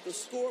egg off the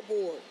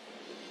scoreboard.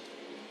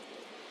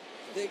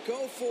 They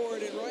go for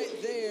it, and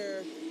right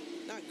there,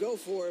 not go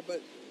for it,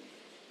 but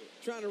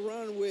trying to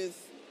run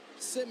with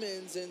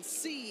Simmons, and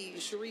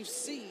Sharif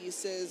C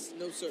says,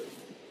 no, sir.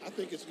 I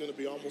think it's going to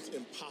be almost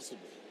impossible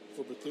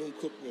for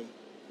Bethune-Cookman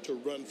to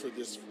run for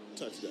this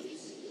touchdown.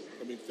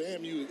 I mean,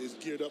 FAMU is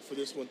geared up for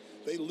this one.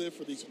 They live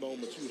for these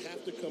moments. You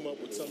have to come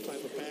up with some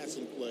type of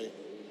passing play.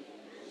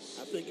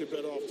 I think you're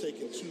better off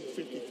taking 2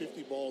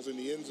 50-50 balls in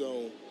the end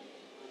zone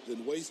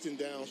than wasting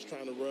downs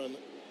trying to run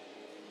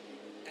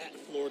at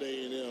Florida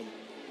A&M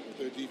with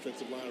their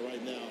defensive line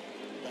right now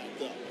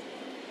backed up.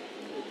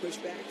 They push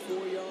back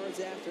 4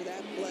 yards after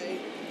that play.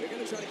 They're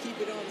going to try to keep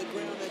it on the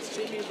ground. That's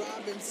Jamie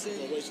Robinson,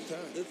 no waste of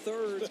time. The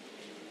third.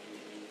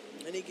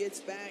 And he gets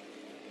back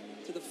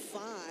to the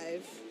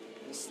 5.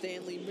 And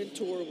Stanley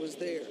Mentor was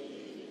there.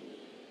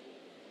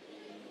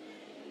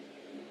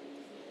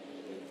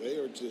 They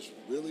are just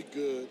really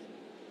good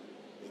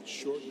in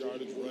short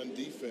yardage run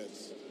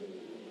defense.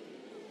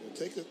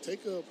 Take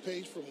a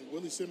page from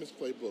Willie Simmons'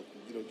 playbook.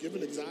 Give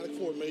an exotic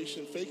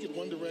formation, fake it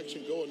one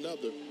direction, go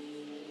another.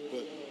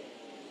 But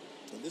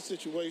in this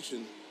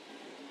situation,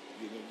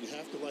 you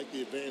have to like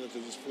the advantage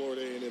of this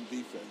Florida A&M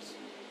defense.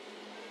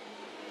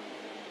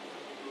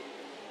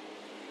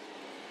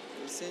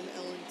 They send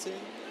Ellington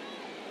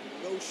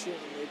motion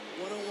with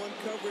one-on-one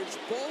coverage.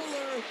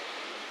 Bowler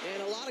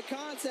And a lot of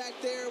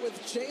contact there with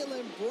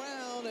Jalen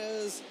Brown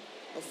as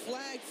a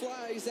flag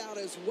flies out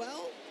as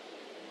well.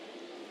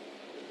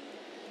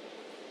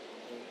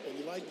 And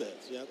you like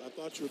that. See, I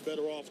thought you were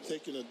better off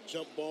taking a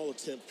jump ball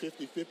attempt,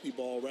 50-50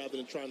 ball, rather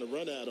than trying to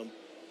run at him.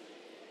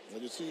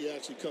 And you see he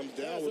actually comes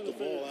down with the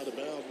ball out of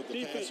bounds with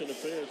the pass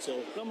interference.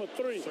 So number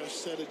 3. Fresh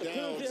set it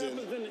down. Penalty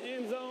happens in the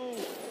end zone.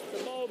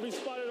 The ball will be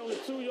spotted on the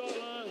 2-yard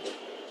line.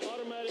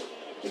 Automatic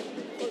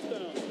first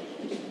down.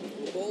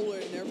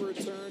 Bowler never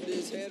turned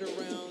his head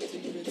around to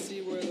even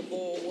see where the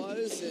ball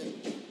was. And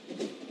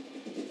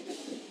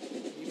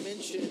you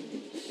mentioned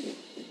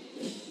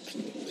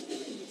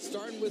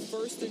starting with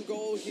 1st and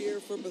goal here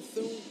for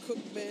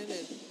Bethune-Cookman.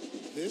 And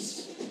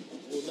this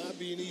will not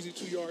be an easy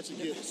 2 yards to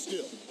get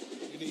still.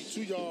 You need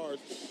 2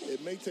 yards.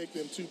 It may take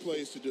them 2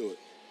 plays to do it.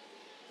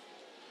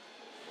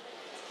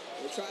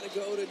 We'll try to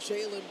go to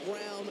Jalen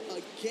Brown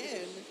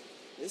again.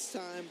 This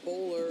time,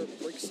 Bowler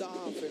breaks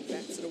off and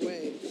bats it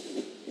away.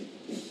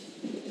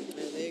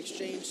 And they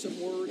exchange some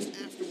words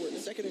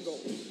afterwards. 2nd and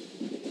goal.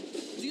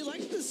 Do you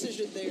like the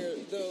decision there,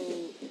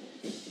 though,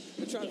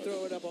 to try to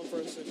throw it up on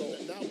 1st and goal?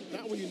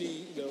 Not when you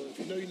need, if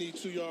you know you need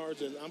 2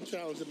 yards, and I'm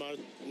challenging my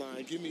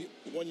line, give me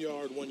 1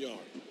 yard, 1 yard.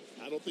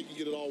 I don't think you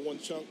get it all one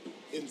chunk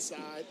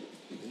inside,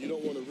 and you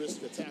don't want to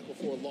risk a tackle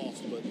for a loss,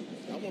 but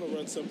I want to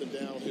run something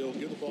downhill,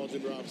 give the ball to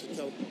Jimmy Robinson,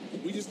 tell him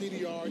we just need a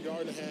yard,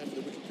 yard and a half, and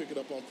then we can pick it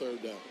up on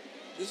 3rd down.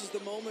 This is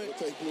the moment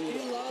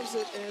he loves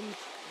it, and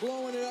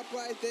blowing it up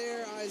right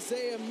there.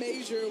 Isaiah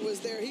Major was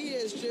there. He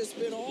has just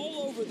been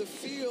all over the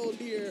field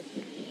here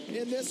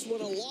in this one,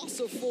 a loss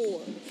of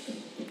 4.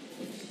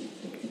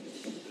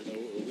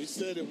 We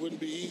said it wouldn't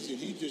be easy,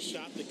 and he just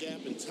shot the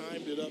gap and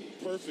timed it up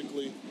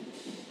perfectly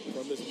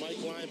from his Mike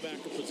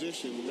linebacker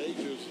position.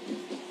 Major's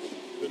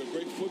been a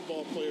great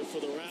football player for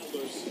the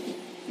Rattlers.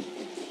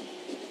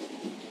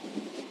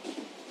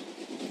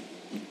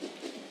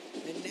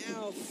 And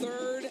now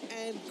 3rd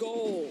and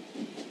goal.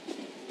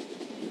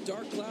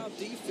 Dark Cloud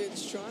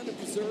defense trying to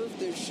preserve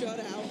their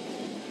shutout.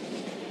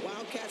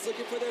 Wildcats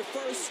looking for their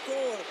first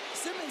score.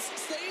 Simmons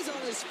stays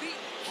on his feet,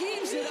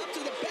 heaves it up to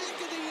the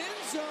back of the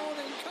end zone,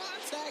 and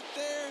contact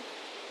there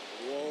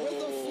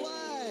with a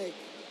flag.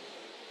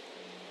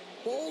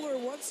 Bowler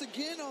once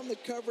again on the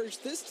coverage.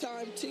 This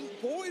time, Tink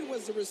Boyd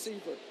was the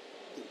receiver.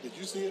 Did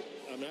you see it?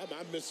 I mean,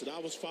 I missed it. I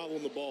was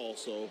following the ball,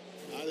 so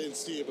I didn't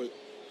see it, but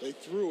they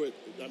threw it.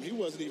 I mean, he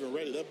wasn't even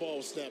ready. That ball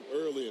was snapped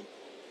early, and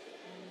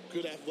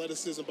good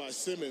athleticism by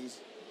Simmons.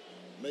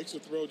 Makes a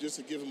throw just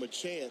to give him a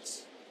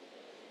chance.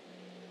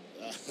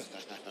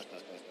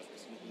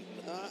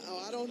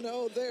 I don't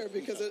know there,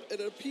 because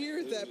it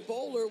appeared that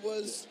Bowler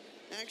was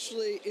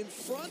actually in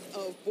front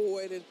of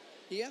Boyd, and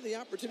he had the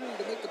opportunity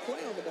to make the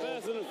play on the ball.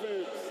 Pass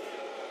interference.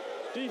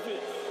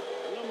 Defense,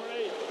 number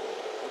 8.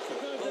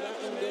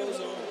 That one goes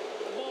on.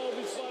 The ball will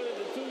be spotted at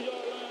the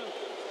 2-yard line.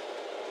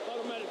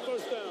 Automatic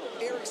first down.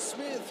 Eric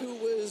Smith, who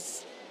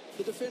was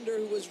the defender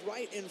who was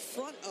right in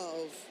front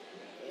of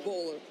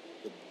Bowler.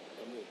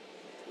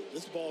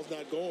 This ball's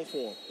not going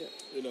for him.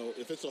 Yeah.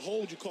 If it's a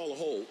hold, you call a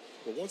hold.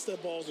 But once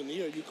that ball's in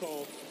the air, you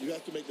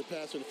have to make the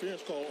pass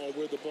interference call on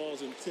where the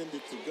ball's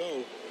intended to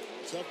go.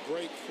 Tough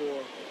break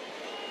for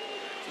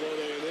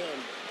Florida A&M.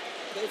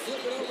 They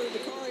flip it over to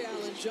Dakari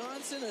Allen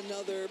Johnson.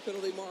 Another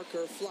penalty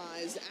marker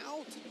flies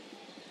out.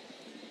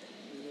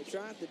 And they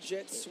try the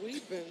jet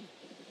sweep, and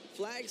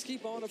flags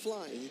keep on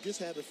flying. And you just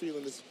have the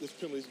feeling this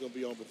penalty is going to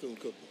be on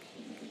Bethune-Cookman.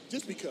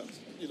 Just because,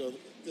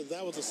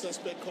 that was a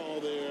suspect call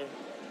there.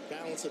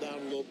 Balance it out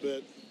a little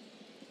bit.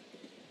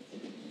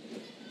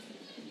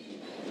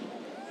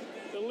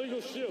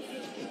 Illegal shift.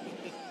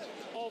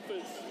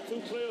 Offense. 2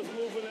 players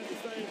moving at the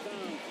same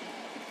time.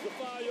 The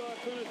 5-yard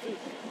penalty.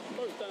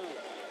 First down.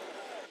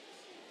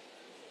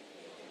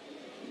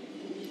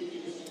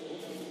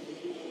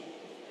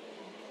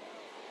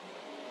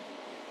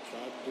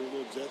 Tried to do a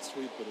little jet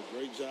sweep, but a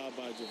great job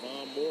by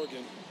Javon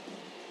Morgan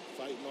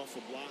fighting off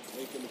a block,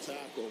 making the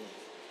tackle.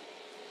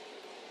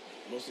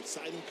 Most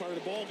exciting part of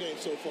the ball game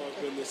so far has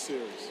been this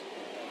series.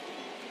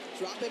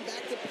 Dropping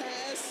back to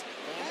pass.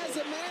 Has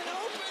a man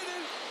open,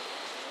 and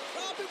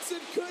Robinson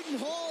couldn't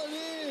haul it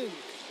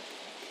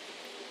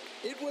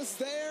in. It was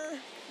there.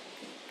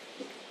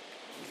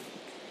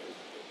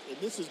 And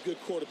this is good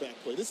quarterback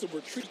play. This is a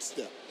retreat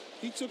step.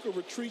 He took a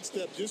retreat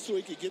step just so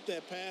he could get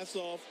that pass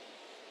off.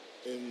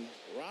 And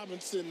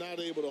Robinson not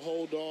able to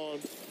hold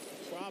on.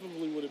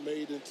 Probably would have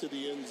made it into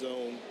the end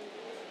zone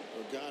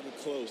or gotten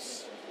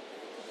close.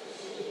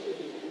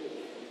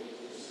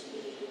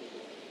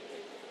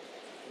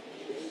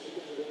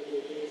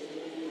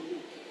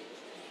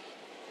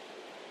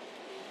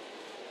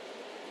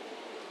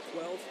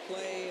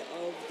 Play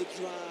of the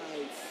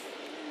drive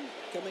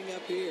coming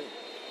up here.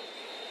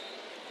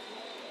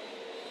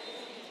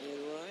 And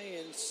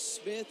Ryan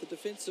Smith, the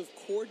defensive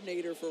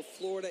coordinator for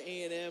Florida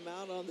A&M,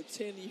 out on the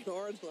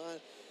 10-yard line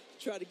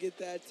to try to get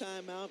that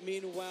timeout.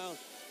 Meanwhile,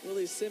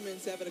 Willie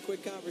Simmons having a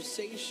quick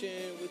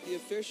conversation with the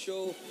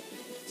official.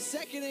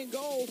 2nd and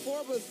goal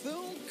for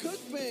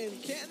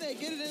Bethune-Cookman. Can they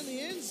get it in the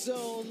end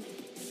zone?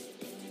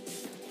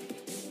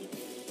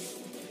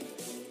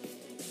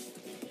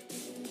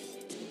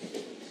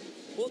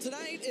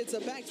 tonight it's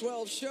a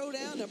Pac-12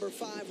 showdown. Number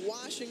 5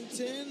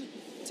 Washington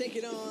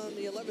taking on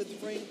the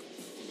 11th ranked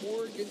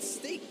Oregon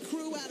State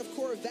crew out of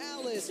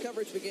Corvallis.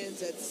 Coverage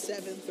begins at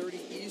 7:30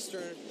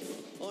 Eastern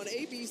on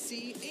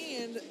ABC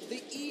and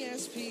the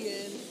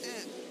ESPN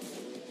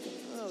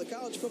app. The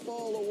College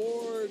Football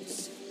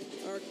Awards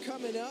are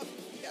coming up.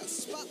 Got a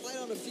spotlight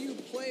on a few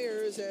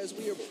players as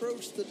we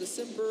approach the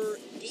December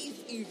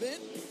 8th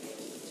event.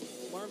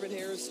 Marvin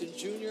Harrison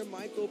Jr.,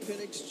 Michael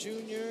Penix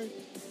Jr.,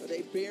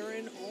 Dave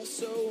Barron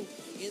also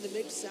in the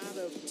mix out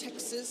of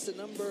Texas. A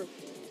number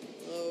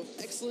of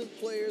excellent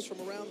players from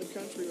around the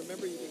country.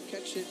 Remember, you can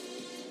catch it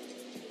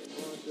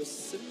on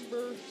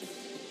December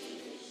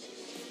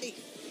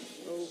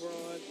 8th over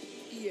on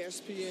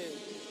ESPN.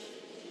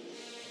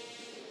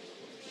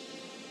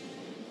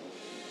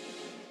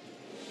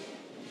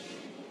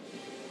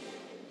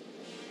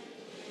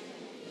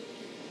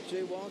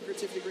 Jay Walker,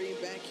 Tiffany Green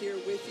back here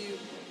with you.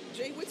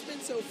 Jay, what's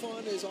been so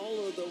fun is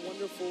all of the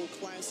wonderful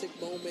classic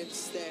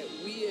moments that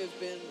we have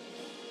been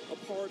a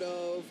part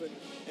of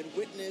and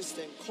witnessed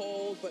and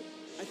called. But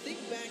I think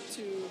back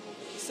to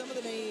some of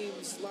the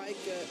names like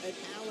an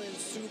Alan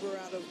Suber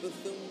out of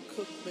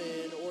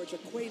Bethune-Cookman or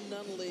Jaquay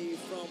Nunley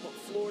from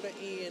Florida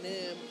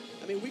A&M.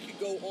 I mean, we could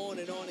go on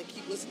and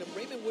keep listening.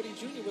 Raymond Woody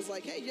Jr. was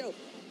like, hey, yo,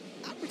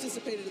 I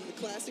participated in the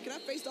Classic, and I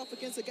faced off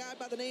against a guy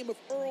by the name of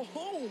Earl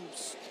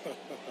Holmes.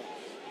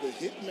 The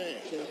Hitman.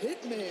 The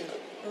Hitman,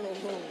 Earl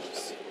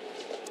Holmes.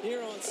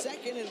 Here on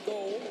 2nd and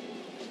goal.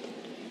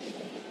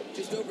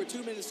 Just over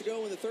 2 minutes to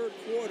go in the third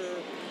quarter.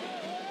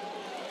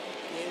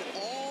 And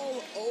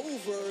all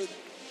over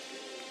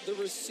the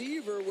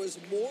receiver was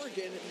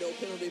Morgan. No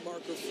penalty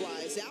marker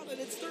flies out,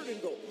 and it's 3rd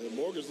and goal. And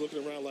Morgan's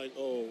looking around like,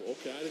 oh,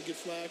 okay, I didn't get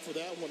flagged for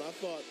that one. I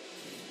thought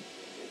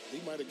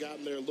he might have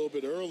gotten there a little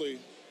bit early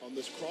on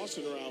this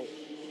crossing route.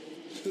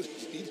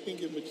 He didn't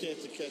give him a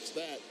chance to catch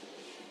that.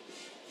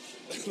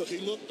 He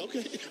looked,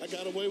 okay, I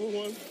got away with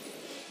one.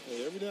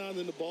 And every now and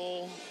then the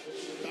ball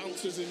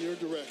bounces in your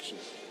direction.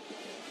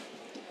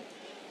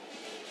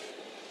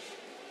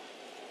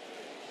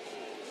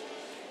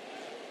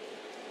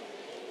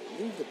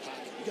 Move the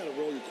pocket. You got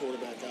to roll your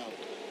quarterback out.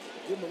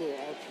 Give him a little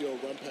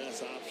RPO run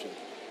pass option.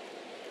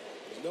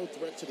 There's no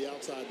threat to the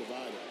outside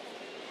divider.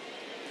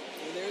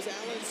 And there's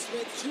Alan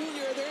Smith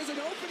Jr. There's an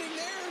opening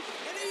there,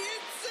 and he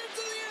hits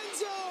into the end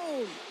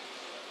zone.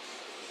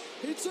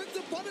 He took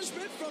the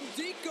punishment from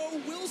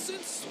Deco Wilson,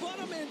 spun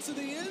him into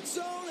the end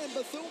zone, and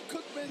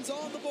Bethune-Cookman's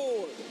on the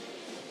board.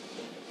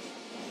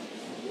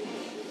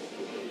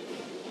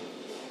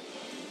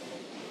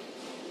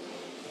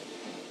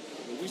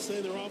 We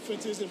say their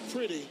offense isn't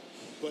pretty,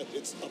 but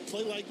it's a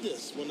play like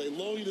this. When they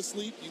lull you to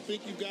sleep, you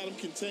think you've got them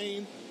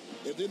contained,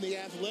 and then the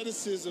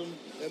athleticism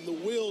and the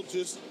will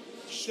just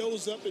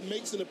shows up and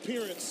makes an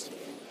appearance.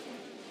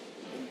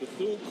 And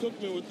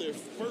Bethune-Cookman with their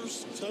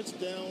first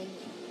touchdown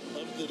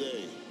of the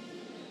day.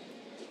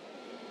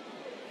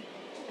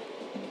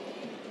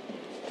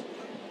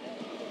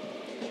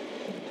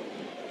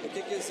 The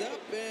kick is up,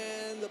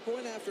 and the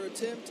point after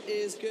attempt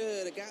is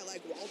good. A guy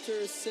like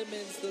Walter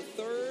Simmons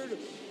III,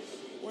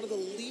 one of the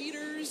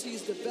leaders,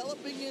 he's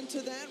developing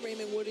into that.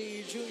 Raymond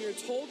Woody Jr.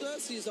 told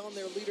us he's on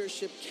their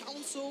leadership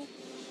council.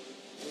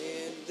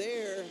 And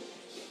there,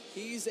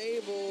 he's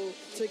able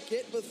to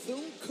get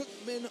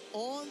Bethune-Cookman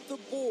on the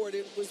board.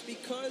 It was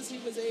because he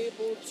was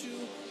able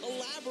to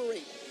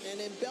elaborate and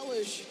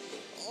embellish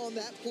on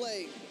that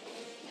play.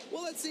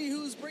 Well, let's see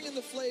who's bringing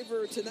the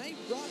flavor tonight.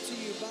 Brought to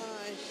you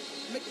by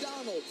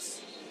McDonald's.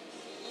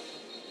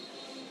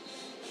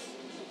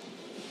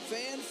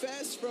 Fan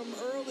Fest from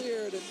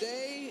earlier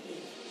today.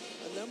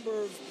 A number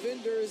of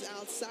vendors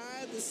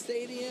outside the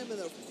stadium, and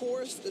of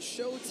course the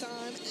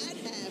showtime at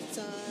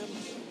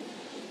halftime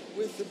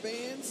with the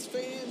bands.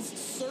 Fans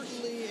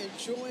certainly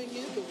enjoying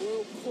it. The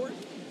World Court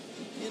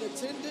in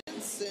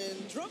attendance,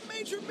 and Drum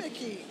Major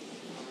Mickey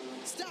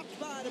stopped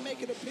by to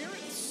make an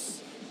appearance.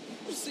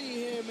 We'll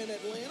see him in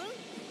Atlanta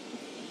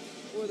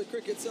for the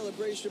Cricket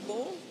Celebration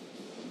Bowl.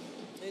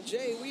 And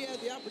Jay, we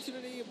had the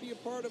opportunity to be a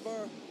part of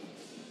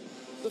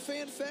the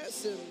Fan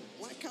Fest, and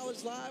Black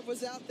College Live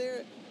was out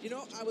there. You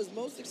know, I was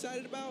most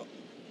excited about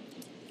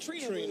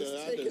Trina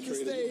was taking the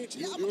stage.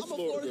 Yeah, I'm a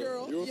Florida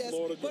girl. You're a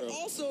Florida girl. But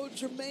also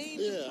Jermaine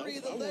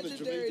Dupri, the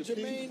legendary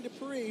Jermaine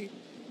Dupri,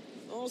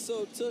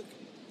 also took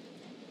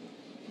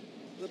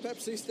the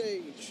Pepsi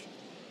stage.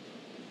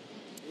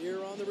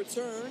 Here on the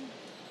return,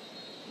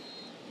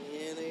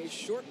 and a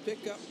short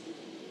pickup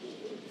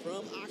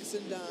from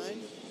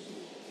Oxendine.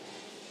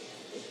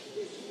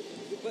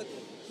 But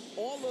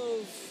all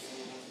of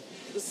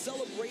the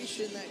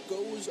celebration that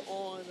goes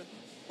on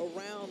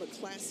around a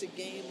classic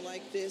game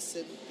like this,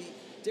 and the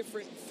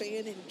different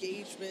fan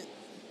engagement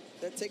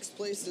that takes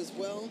place as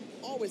well,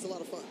 always a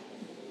lot of fun.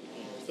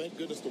 Thank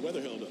goodness the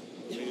weather held up.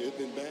 I mean, it's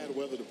been bad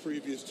weather the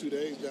previous 2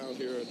 days down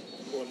here in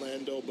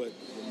Orlando, but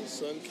when the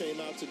sun came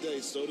out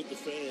today, so did the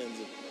fans.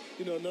 And,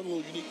 you know, another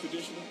little unique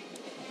tradition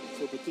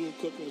for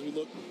Bethune-Cookman as we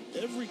look,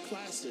 every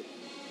classic,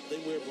 they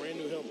wear brand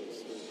new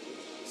helmets.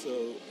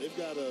 So they've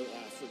got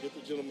I forget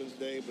the gentleman's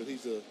name, but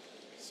he's a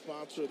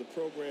sponsor of the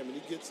program, and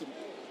he gets some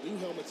new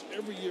helmets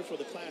every year for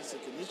the Classic.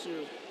 And this year,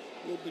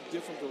 a little bit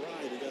different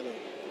variety. Got a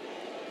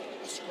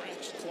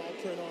scratch claw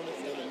print on it,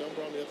 and then a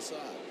number on the other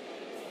side.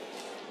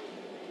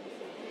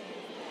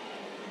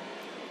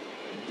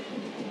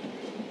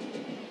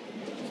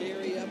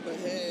 Carry up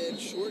ahead,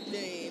 short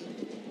gain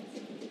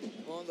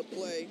on the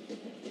play.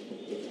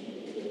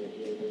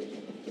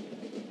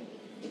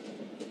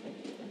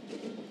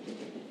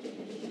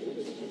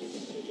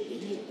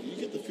 You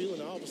get the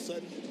feeling all of a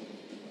sudden,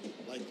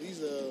 like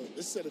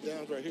this set of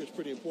downs right here is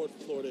pretty important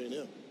for Florida A&M.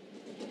 You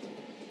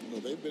know,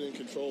 they've been in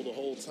control the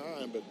whole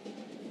time, but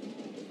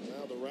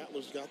now the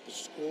Rattlers got the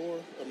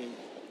score. I mean,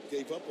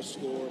 gave up a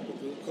score,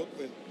 but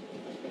Bethune-Cookman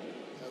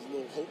has a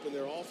little hope in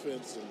their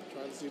offense and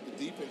trying to see if the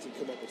defense can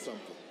come up with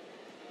something.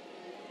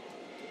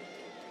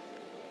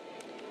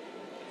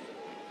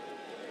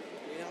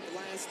 Out the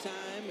last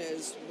time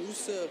as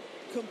Musa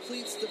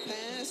completes the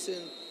pass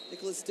and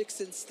Nicholas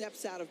Dixon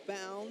steps out of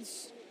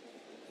bounds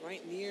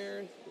right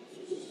near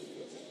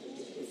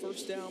the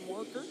first down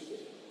marker.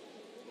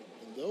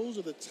 And those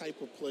are the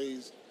type of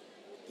plays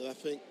that I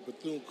think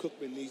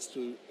Bethune-Cookman needs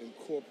to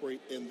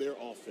incorporate in their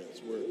offense,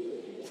 where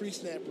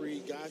pre-snap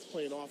read, guys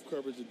playing off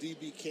coverage, the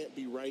DB can't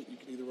be right. You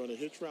can either run a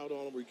hitch route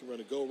on him or you can run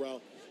a go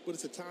route, but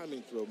it's a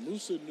timing throw.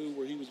 Musa knew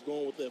where he was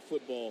going with that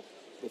football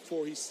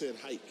before he said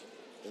hike,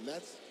 and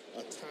that's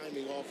a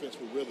timing offense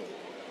with rhythm.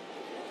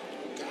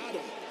 Got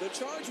him. The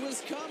charge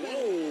was coming.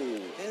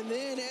 Whoa. And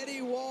then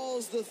Eddie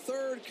Walls, the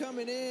third,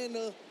 coming in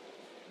to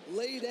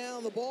lay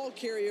down the ball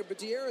carrier. But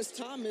De'Aris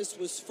Thomas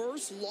was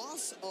first,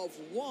 loss of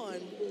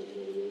 1.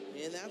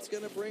 And that's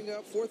going to bring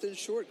up 4th and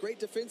short. Great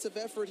defensive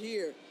effort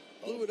here.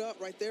 Blew it up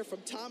right there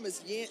from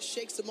Thomas. Yant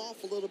shakes him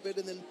off a little bit,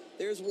 and then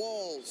there's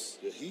Walls.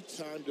 Yeah, he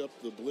timed up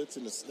the blitz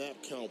and the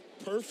snap count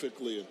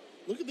perfectly. And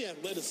look at the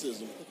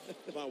athleticism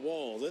by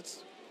Walls.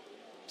 That's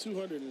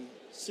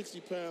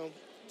 260-pound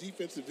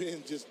defensive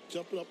end just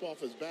jumping up off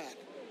his back.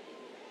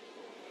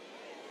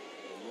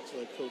 And looks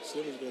like Coach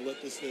Simmons is going to let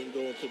this thing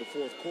go into the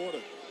fourth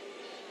quarter.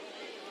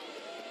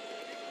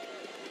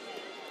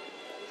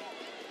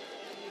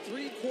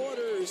 3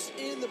 quarters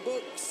in the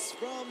books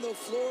from the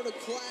Florida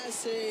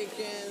Classic,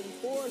 and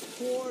fourth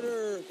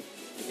quarter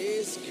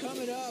is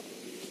coming up.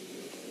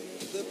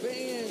 The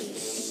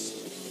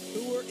Bands,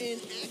 who were in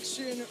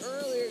action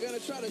earlier, going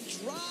to try to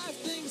drive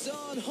things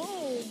on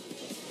home.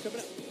 Coming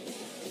up.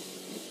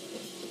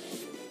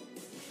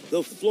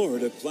 The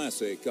Florida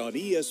Classic on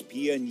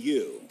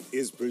ESPNU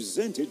is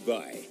presented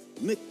by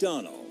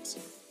McDonald's.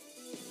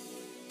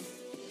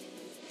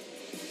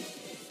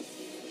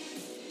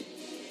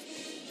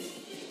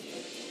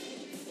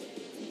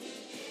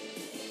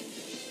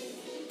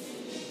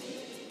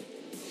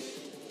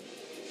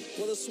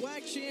 Well, the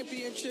SWAC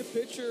championship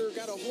picture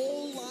got a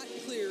whole lot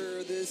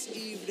clearer this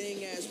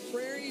evening as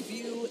Prairie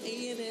View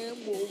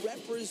A&M will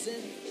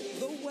represent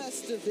the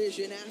West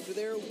Division after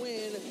their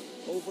win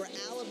over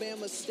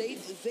Alabama State.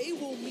 They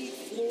will meet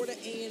Florida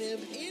A&M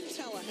in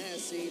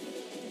Tallahassee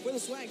for the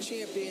SWAC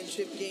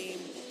championship game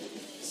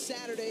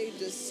Saturday,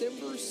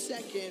 December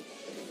 2nd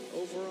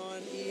over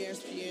on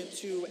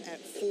ESPN2 at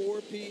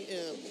 4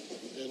 p.m.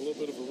 And a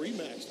little bit of a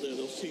rematch there.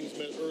 Those teams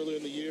met earlier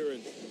in the year,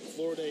 and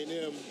Florida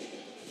A&M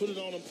put it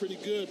on them pretty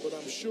good, but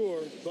I'm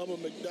sure Bubba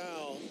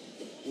McDowell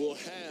will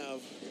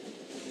have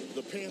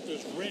the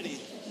Panthers ready.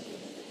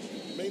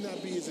 May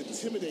not be as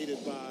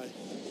intimidated by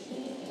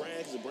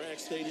the Bragg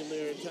Stadium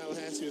there in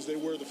Tallahassee as they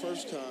were the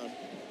first time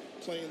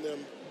playing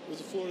them. It was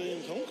a Florida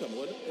A&M homecoming,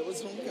 wasn't it? It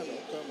was homecoming.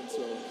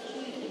 So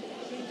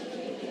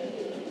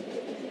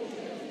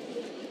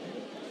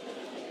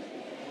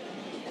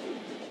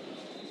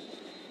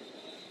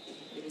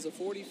it was a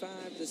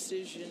 45-7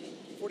 decision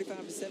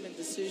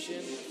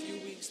a few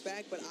weeks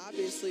back, but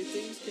obviously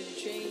things can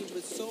change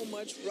with so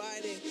much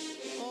riding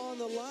on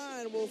the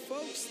line. Well,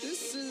 folks,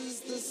 this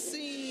is the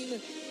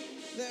scene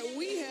that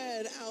we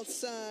had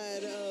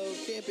outside of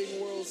Camping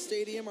World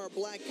Stadium. Our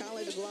Black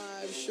College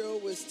Live show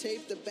was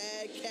taped. The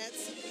Bad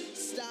Cats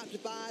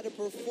stopped by to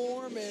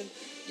perform, and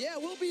yeah,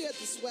 we'll be at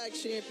the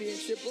SWAC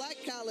Championship. Black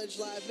College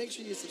Live, make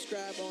sure you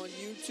subscribe on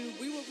YouTube.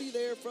 We will be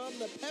there from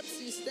the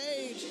Pepsi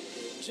stage.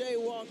 Jay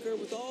Walker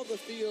with all the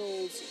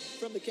fields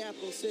from the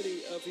capital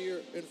city of here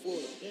in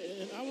Florida.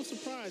 And I was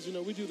surprised,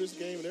 we do this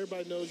game and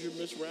everybody knows you're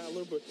Miss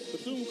Rattler, but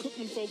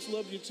Bethune-Cookman folks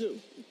love you too.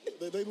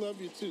 They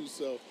love you too,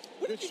 so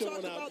what good did you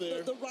showing talk out about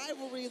there. The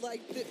rivalry?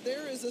 Like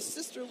there is a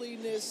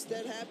sisterliness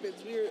that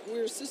happens.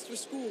 We're sister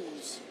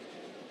schools.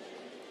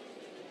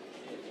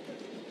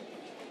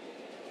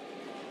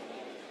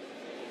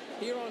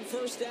 Here on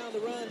first down, the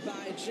run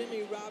by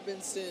Jimmy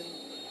Robinson,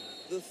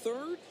 the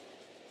third,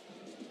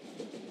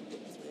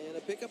 and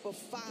a pickup of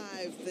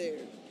 5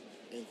 there.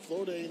 And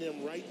Florida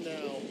A&M right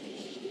now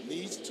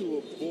needs to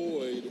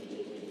avoid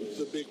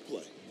the big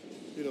play.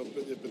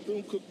 If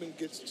Bethune-Cookman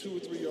gets 2 or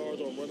 3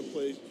 yards on running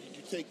plays,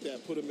 you take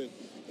that, put them in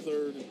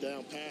third and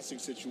down passing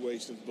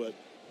situations. But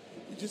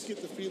you just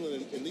get the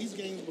feeling, in these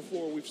games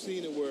before, we've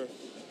seen it where,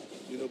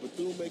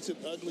 Bethune makes it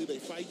ugly, they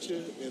fight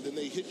you, and then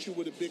they hit you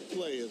with a big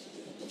play as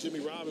Jimmy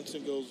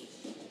Robinson goes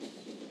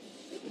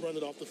run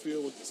it off the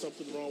field with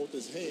something wrong with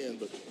his hand,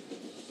 but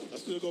I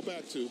still go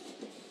back to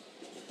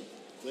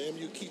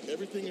FAMU, keep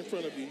everything in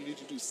front of you. You need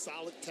to do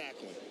solid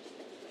tackling.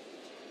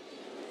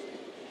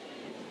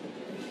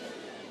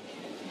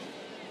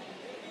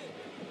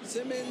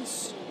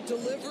 Simmons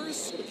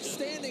delivers,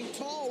 standing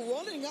tall,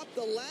 running up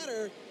the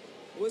ladder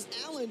was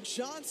Allen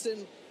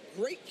Johnson.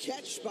 Great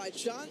catch by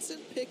Johnson,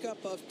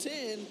 pickup of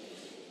 10.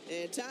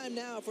 And time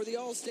now for the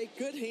All-State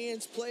good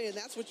hands play, and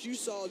that's what you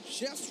saw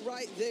just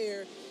right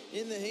there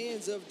in the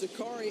hands of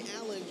Dakari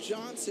Allen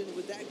Johnson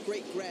with that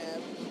great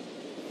grab.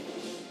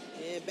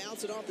 And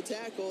bouncing off the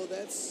tackle,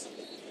 that's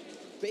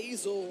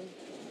Basil,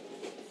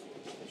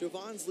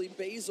 Javonsley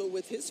Basil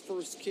with his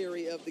first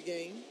carry of the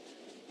game.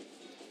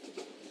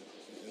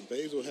 And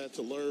Basil had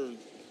to learn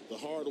the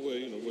hard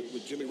way, you know,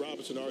 what Jimmy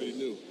Robinson already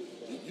knew.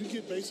 You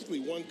get basically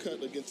one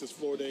cut against this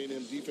Florida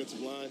A&M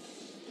defensive line,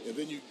 and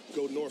then you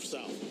go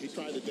north-south. He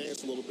tried to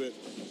dance a little bit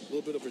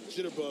of a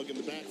jitterbug in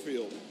the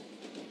backfield.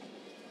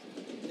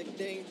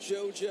 Nicknamed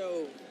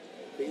JoJo.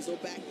 Basil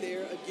back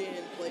there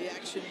again. Play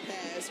action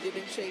pass,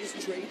 giving chase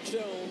Trey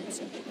Jones.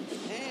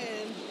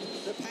 And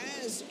the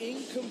pass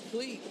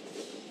incomplete.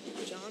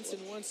 Johnson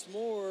once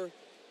more,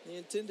 the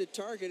intended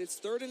target. It's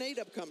 3rd and 8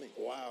 upcoming.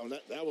 Wow,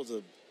 that was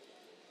a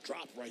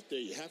drop right there.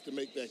 You have to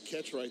make that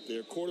catch right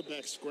there.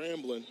 Quarterback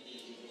scrambling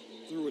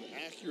through an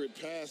accurate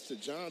pass to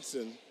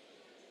Johnson.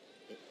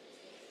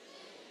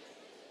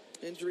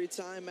 Injury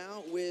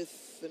timeout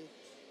with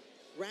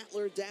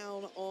Rattler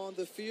down on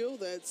the field.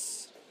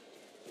 That's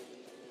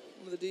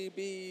one of the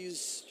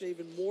DBs,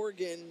 Javen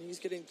Morgan. He's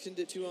getting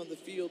tended to on the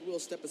field. We'll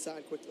step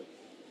aside quickly.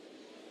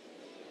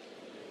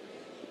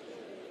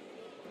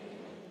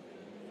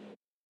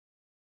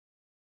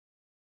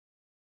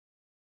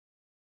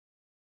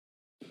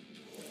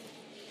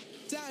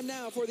 Time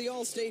now for the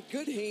All-State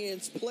good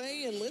hands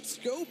play, and let's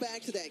go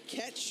back to that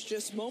catch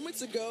just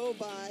moments ago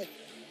by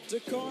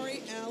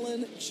Dakari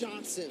Allen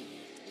Johnson.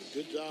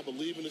 Good job of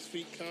leaving his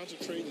feet,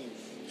 concentrating,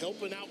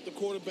 helping out the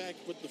quarterback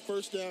with the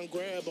first down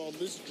grab on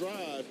this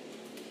drive.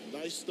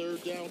 Nice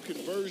 3rd down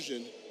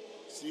conversion.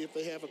 See if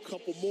they have a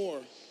couple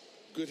more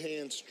good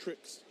hands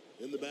tricks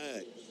in the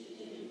bag.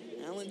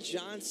 Allen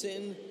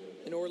Johnson,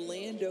 an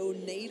Orlando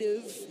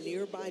native,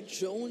 nearby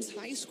Jones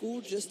High School,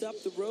 just up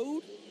the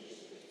road.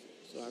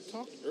 So I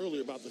talked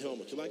earlier about the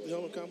helmet. You like the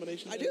helmet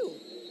combination? I do.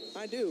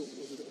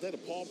 Is that a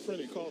paw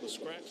print? You call it a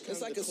scratch?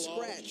 It's like a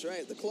scratch,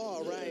 right? The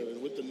claw, yeah, right?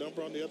 And with the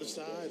number on the other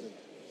side. And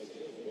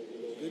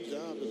good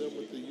job of them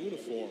with the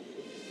uniform.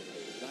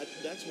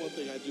 That's one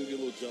thing I do get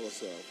a little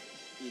jealous of.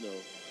 You know,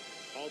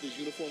 all these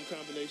uniform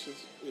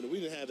combinations. You know, we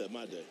didn't have that in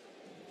my day.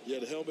 You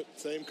had a helmet,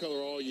 same color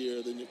all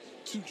year. Then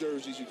 2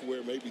 jerseys you could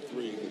wear, maybe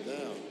 3. But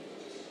now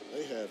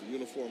they have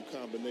uniform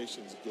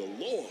combinations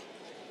galore.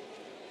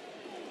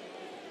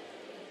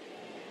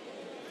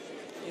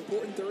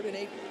 Important 3rd and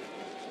 8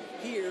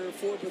 here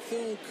for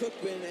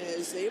Bethune-Cookman,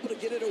 as able to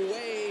get it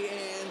away,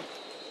 and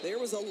there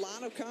was a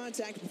lot of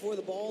contact before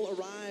the ball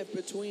arrived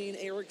between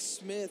Eric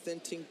Smith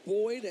and Tink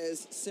Boyd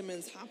as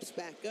Simmons hops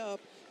back up.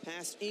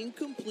 Pass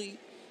incomplete,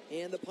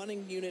 and the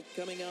punting unit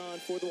coming on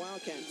for the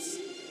Wildcats.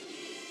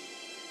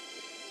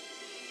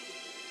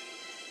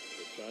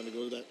 They're trying to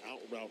go to that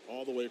out route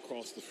all the way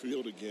across the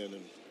field again,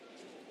 and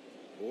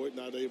Boyd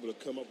not able to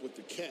come up with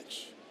the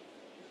catch.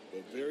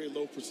 A very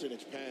low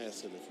percentage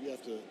pass, and if you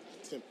have to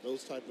attempt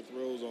those type of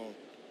throws on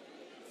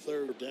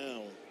 3rd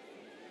down,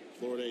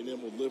 Florida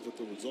A&M will live with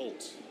the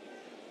results.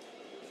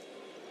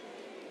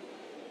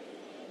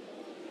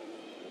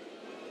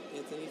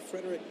 Anthony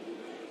Frederick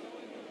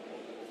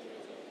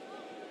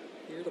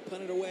here to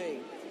punt it away.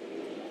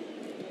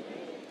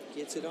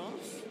 Gets it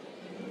off.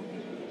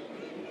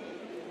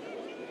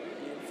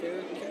 And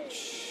fair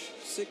catch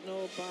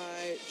signaled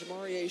by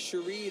Jamarie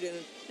Shareed, and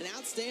an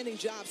outstanding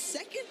job.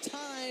 Second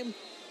time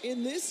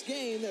in this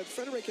game that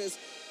Frederick has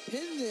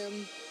pinned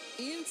them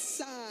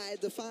inside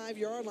the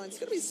 5-yard line. It's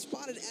going to be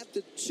spotted at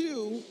the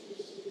 2.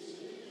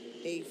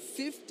 A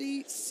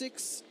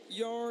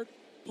 56-yard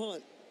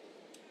punt.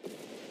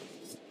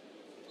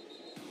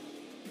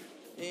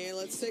 And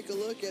let's take a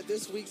look at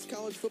this week's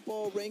college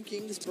football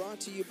rankings brought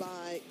to you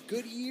by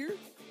Goodyear.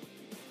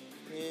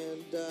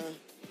 And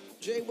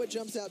Jay, what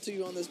jumps out to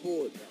you on this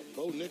board?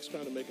 Bo Nix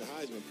trying to make a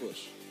Heisman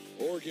push.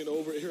 Oregon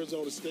over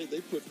Arizona State, they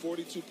put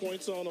 42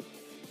 points on them.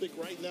 I think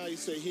right now you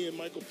say he and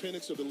Michael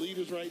Penix are the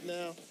leaders right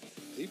now.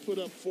 He put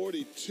up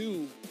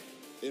 42.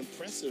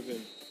 Impressive.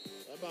 And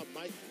how about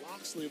Mike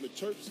Loxley and the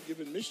Terps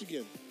giving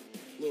Michigan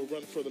a little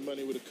run for the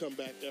money with a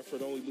comeback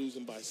effort, only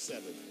losing by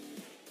 7.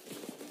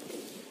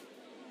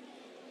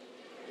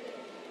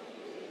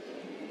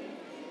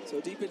 So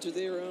deep into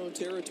their own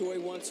territory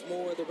once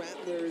more, the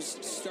Rattlers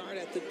start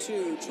at the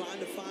 2, trying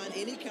to find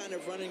any kind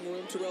of running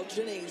room. Terrell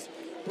Jennings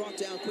brought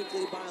down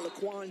quickly by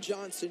Laquan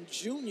Johnson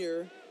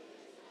Jr.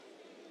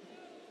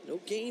 No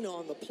gain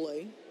on the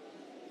play.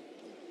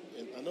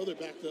 And I know they're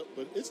backed up,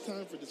 but it's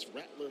time for this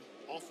Rattler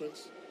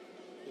offense.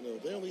 You know,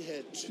 they only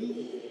had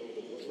 2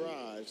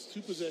 drives,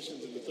 2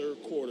 possessions in the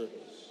 3rd quarter,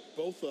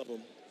 both of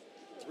them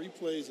 3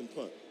 plays and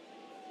punt.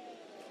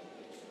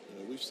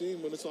 You know, we've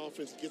seen when this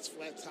offense gets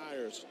flat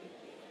tires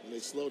and they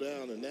slow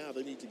down, and now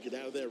they need to get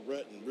out of that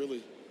rut and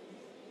really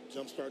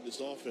jumpstart this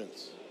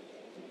offense.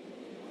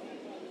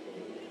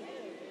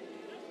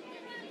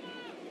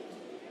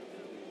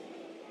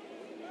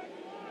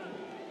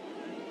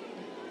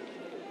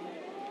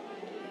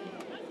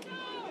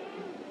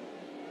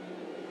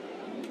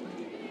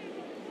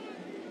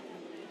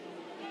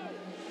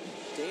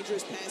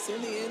 Dangerous pass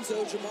in the end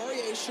zone.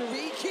 Jamarie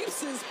Cherie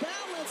keeps his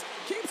balance,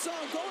 keeps on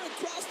going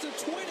across the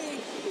 20,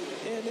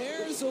 and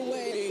there's a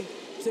way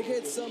to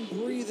get some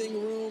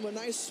breathing room. A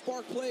nice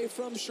spark play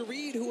from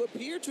Cherie, who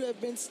appeared to have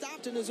been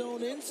stopped in his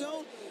own end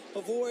zone,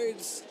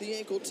 avoids the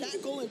ankle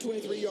tackle, and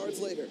 23 yards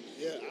later.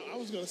 Yeah, I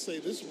was going to say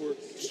this were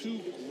two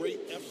great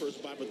efforts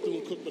by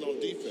Bethune-Cookman on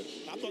defense.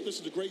 I thought this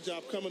was a great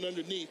job coming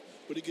underneath,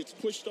 but he gets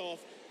pushed off,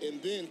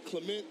 and then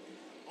Clement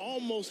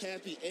almost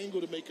had the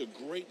angle to make a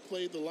great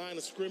play at the line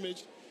of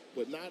scrimmage,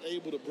 but not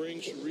able to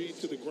bring Cherie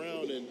to the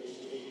ground, and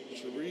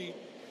Cherie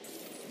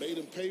made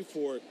him pay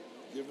for it,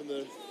 giving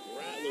the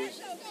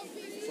Rattlers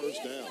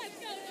first down.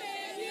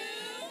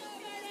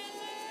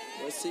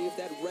 Let's see if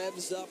that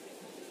revs up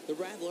the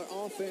Rattler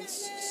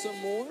offense some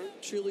more.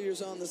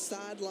 Cheerleaders on the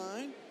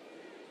sideline,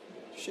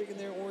 shaking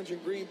their orange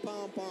and green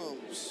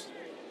pom-poms.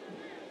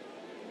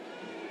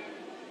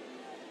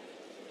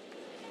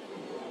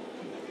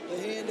 The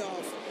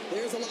handoff.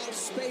 There's a lot of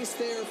space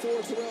there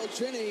for Terrell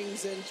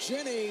Jennings, and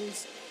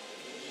Jennings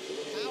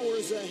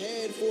powers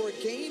ahead for a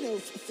gain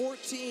of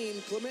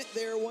 14. Clement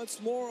there once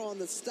more on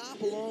the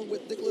stop, along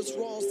with Nicholas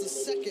Rawls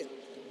II.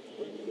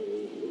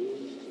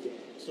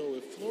 So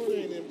if Florida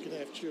A&M can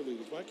have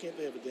cheerleaders, why can't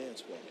they have a dance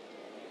squad?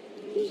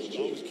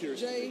 I'm always curious.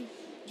 Jay,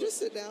 just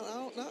sit down.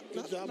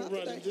 Good job of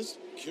running. Just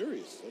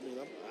curious. I mean,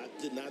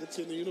 I did not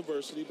attend the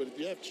university, but if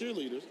you have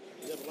cheerleaders,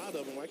 you have a lot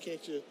of them. Why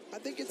can't you? I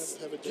think it's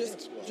have a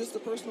dance squad? Just a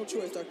personal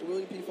choice. Dr.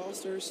 William P.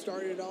 Foster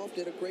started it off,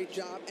 did a great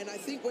job, and I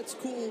think what's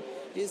cool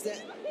is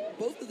that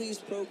both of these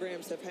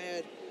programs have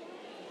had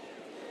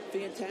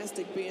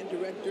fantastic band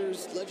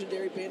directors,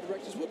 legendary band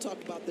directors. We'll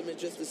talk about them in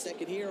just a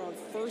second. Here on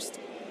 1st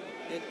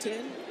and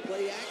 10,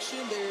 play action.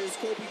 There's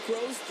Kobe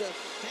Gross, the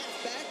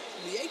halfback,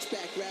 the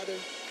H-back rather.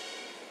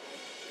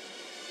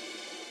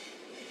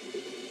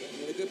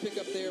 And a good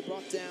pickup there,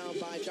 brought down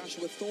by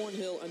Joshua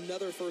Thornhill,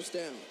 another first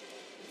down.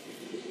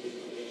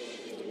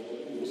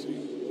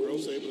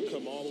 Gross able to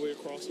come all the way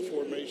across the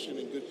formation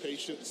in good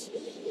patience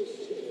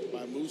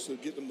by Musa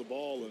getting him the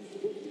ball, and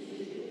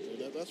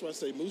that's why I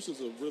say Musa's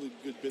a really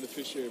good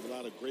beneficiary of a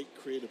lot of great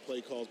creative play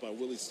calls by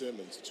Willie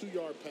Simmons.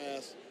 2-yard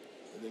pass,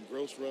 and then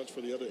Gross runs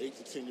for the other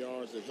 8 to 10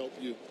 yards that help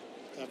you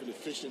have an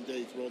efficient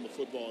day throwing the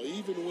football,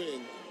 even when,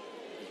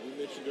 as we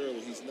mentioned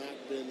earlier, he's not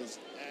been as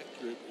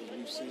accurate as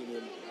we've seen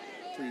in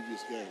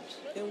previous games.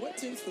 And what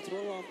tends to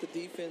throw off the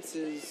defense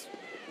is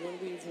when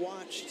we've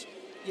watched,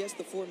 yes,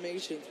 the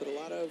formations, but a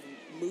lot of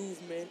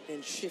movement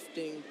and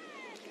shifting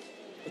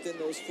within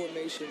those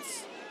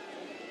formations.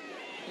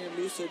 Here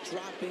Musa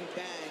dropping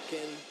back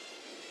and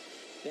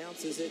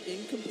bounces it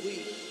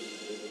incomplete.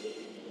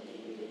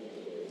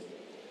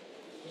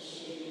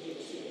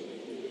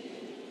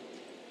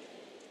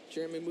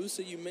 Jeremy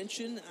Musa, you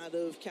mentioned, out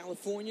of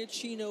California,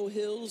 Chino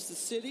Hills, the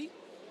city,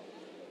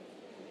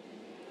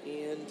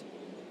 and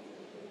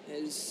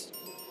has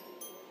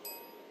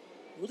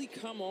really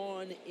come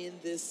on in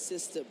this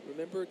system.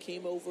 Remember,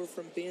 came over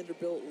from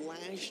Vanderbilt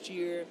last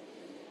year,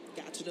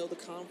 got to know the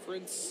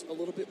conference a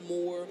little bit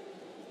more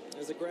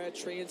as a grad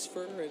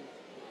transfer, and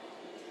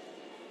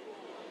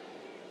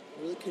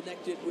really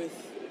connected with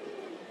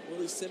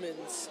Willie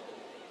Simmons,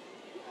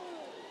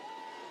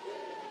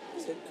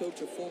 his head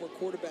coach, a former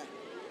quarterback.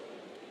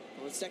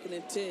 On 2nd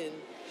and 10,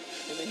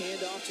 and the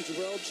handoff to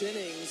Terrell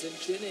Jennings, and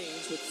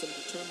Jennings with some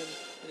determined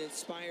and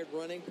inspired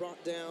running,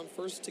 brought down.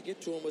 First to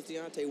get to him was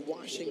Deontay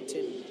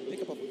Washington,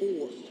 pick up a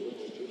 4.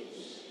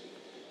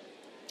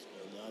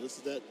 Now this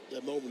is that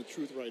moment of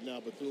truth right now.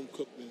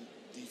 Bethune-Cookman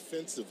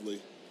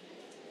defensively,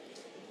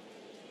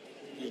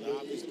 an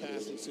obvious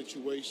passing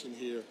situation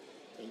here,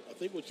 and I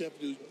think what you have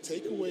to do,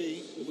 take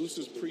away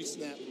Musa's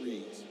pre-snap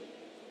reads.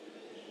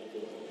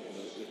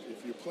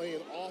 If you're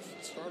playing off,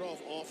 start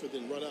off and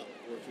then run up.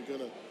 Or if you're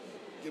going to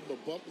give him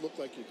a bump, look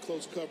like you're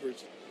close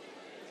coverage,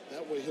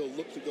 that way he'll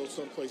look to go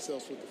someplace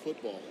else with the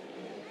football.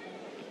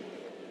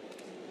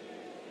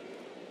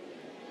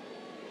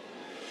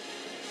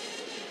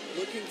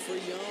 Looking for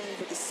Young,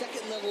 but the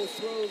second level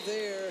throw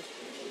there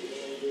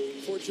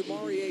for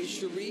Jamarie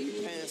Cherie,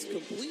 pass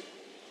complete.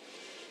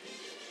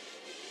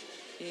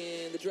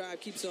 And the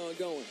drive keeps on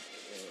going.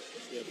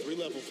 Yeah,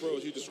 3-level throw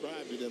as you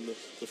described it, and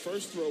the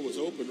first throw was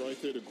open right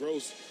there to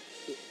Gross.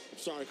 I'm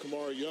sorry,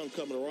 Kamari Young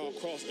coming around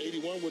across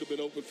 81 would have been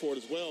open for it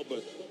as well,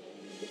 but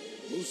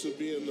Musa,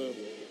 being the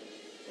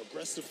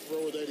aggressive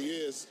thrower that he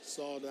is,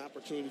 saw an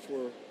opportunity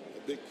for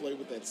a big play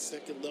with that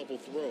second level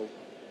throw.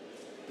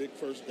 Big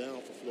first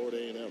down for Florida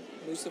A&M.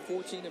 Musa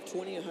 14 of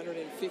 20,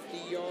 150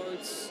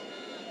 yards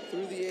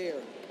through the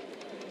air.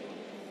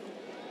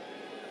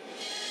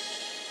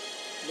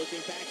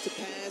 Looking back to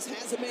pass,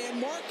 has a man,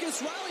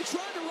 Marcus Riley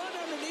trying to run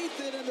underneath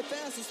it, and the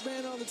fastest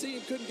man on the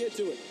team couldn't get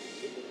to it.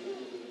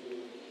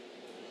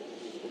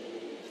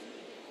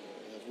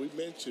 As we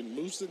mentioned,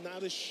 Musa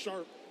not as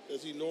sharp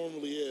as he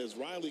normally is.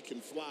 Riley can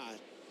fly,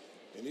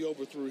 and he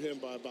overthrew him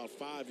by about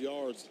 5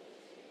 yards,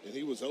 and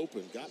he was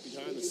open. Got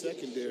behind the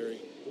secondary.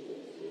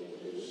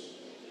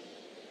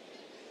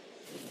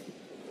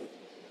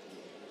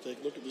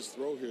 Take a look at this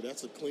throw here.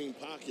 That's a clean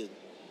pocket.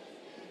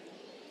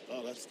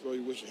 Oh, that's the throw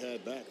you wish you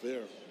had back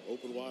there.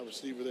 Open wide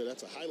receiver there.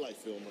 That's a highlight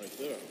film right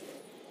there.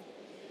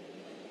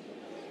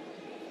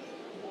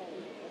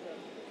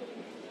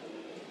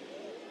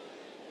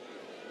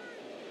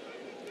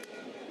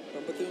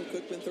 From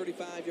Bethune-Cookman,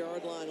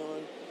 35-yard line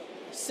on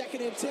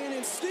 2nd and 10,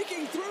 and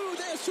sneaking through.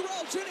 There's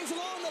Terrell Jennings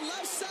along the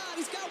left side.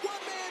 He's got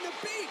one man to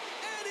beat,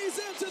 and he's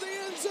into the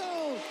end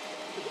zone.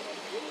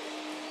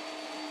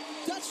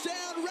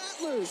 Touchdown,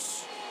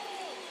 Rattlers.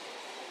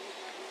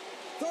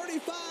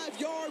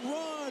 35-yard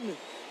run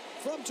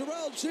from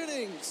Terrell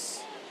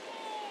Jennings.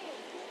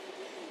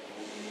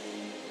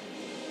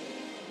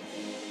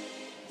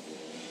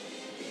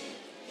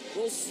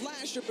 Little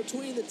slasher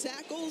between the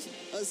tackles,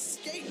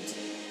 escaped.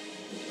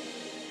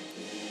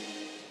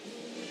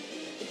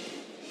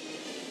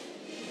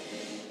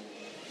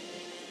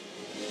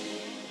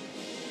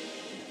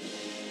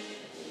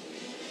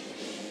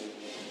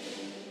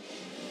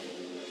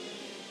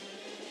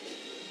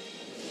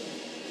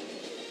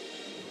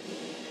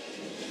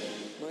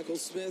 Michael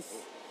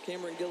Smith,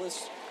 Cameron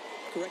Gillis,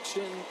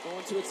 correction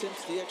on to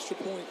attempt the extra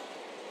point.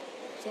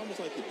 It's almost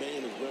like the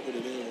band is rubbing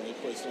it in when they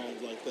play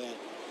songs like that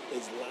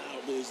as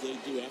loudly as they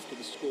do after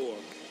the score.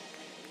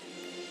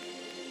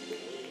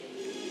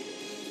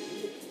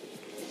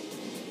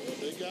 Well,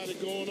 they got it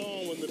going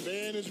on. When the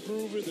band is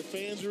grooving, the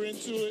fans are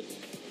into it,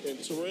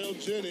 and Terrell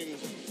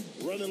Jennings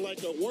running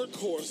like a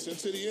workhorse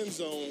into the end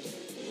zone.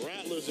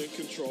 Rattlers in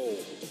control.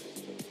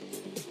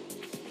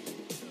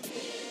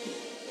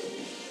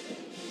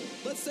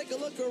 Let's take a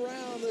look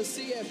around the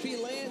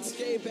CFP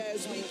landscape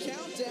as we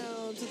count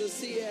down to the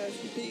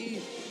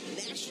CFP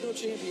National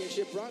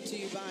Championship, brought to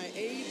you by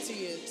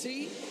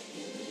AT&T.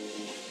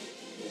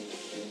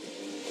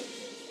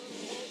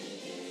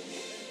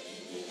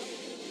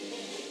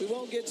 We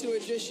won't get to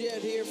it just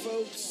yet here,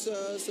 folks.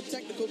 Some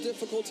technical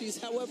difficulties.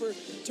 However,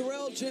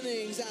 Terrell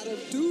Jennings out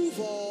of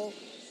Duval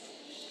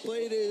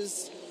played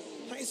his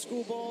high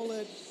school ball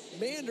at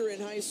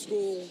Mandarin High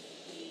School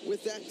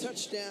with that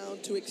touchdown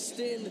to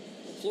extend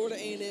Florida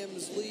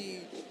A&M's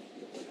lead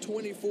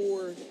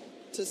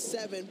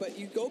 24-7. But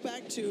you go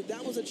back to,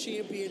 that was a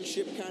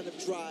championship kind of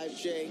drive,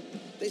 Jay.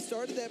 They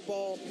started that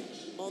ball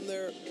on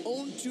their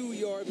own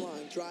 2-yard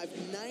line, drive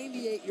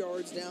 98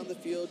 yards down the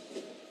field,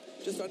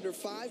 just under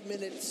 5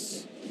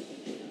 minutes,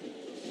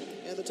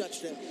 and the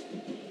touchdown.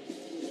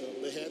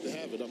 They had to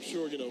have it. I'm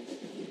sure,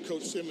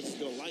 Coach Simmons is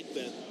going to like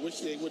that. Wish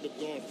they wouldn't have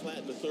gone flat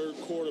in the third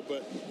quarter,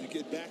 but you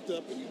get backed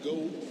up and you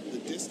go the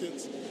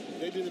distance.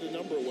 They did it a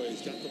number of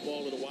ways. Got the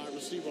ball to the wide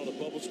receiver on a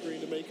bubble screen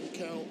to make him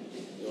count.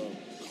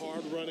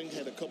 Hard running,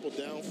 had a couple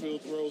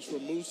downfield throws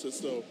from Musa,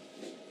 so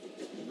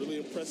really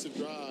impressive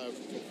drive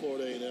for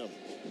Florida A&M.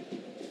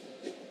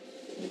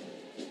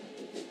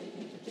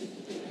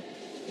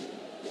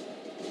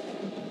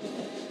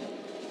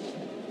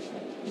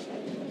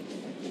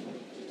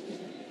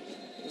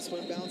 This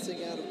one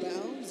bouncing out of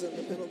bounds, and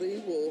the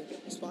penalty will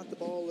spot the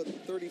ball at the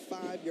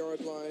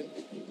 35-yard line.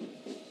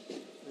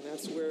 And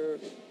that's where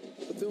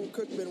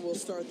Bethune-Cookman will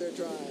start their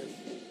drive.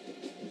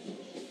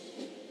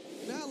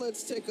 Now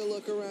let's take a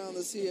look around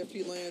the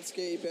CFP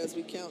landscape as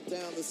we count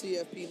down the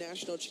CFP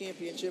National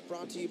Championship,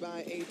 brought to you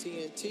by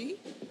AT&T.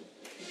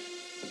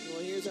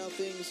 Well, here's how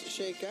things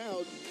shake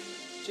out.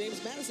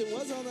 James Madison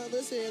was on that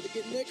list. They had to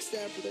get nixed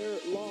after their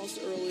loss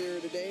earlier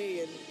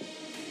today. And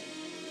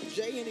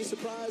Jay, any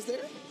surprise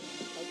there?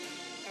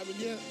 I mean,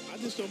 yeah, I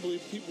just don't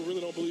believe, people really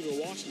don't believe in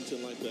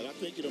Washington like that. I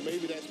think,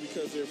 maybe that's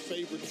because they're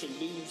favored to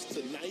lose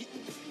tonight,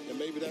 and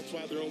maybe that's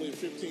why they're only at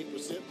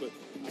 15%, but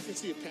I can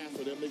see a path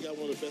for them. They got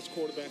one of the best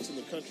quarterbacks in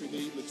the country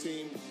leading the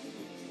team.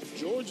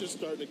 Georgia's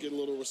starting to get a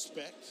little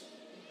respect.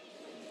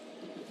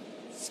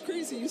 It's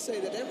crazy you say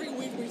that. Every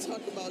week we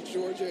talk about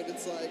Georgia, and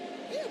it's like,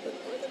 yeah, but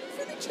are they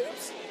defending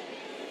champs?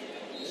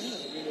 Yeah,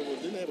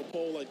 didn't they have a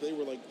poll like they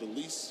were like the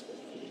least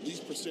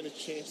percentage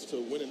chance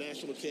to win a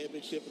national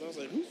championship? And I was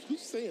like,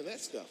 who's saying that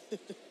stuff?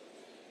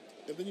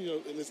 And then,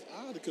 and it's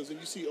odd because then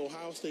you see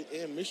Ohio State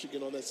and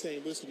Michigan on that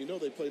same list, and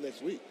they play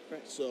next week.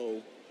 Right.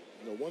 So,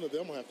 one of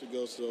them will have to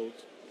go. So,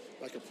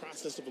 like a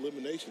process of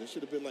elimination, it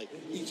should have been like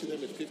each of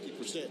them at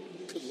 50%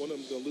 because one of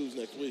them's going to lose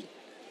next week.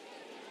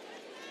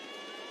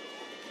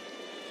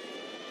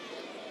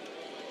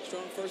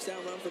 Strong first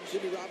down run from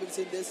Jimmy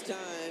Robinson this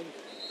time.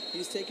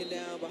 He's taken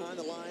down behind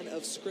the line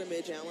of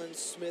scrimmage. Allen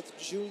Smith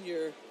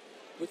Jr.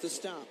 with the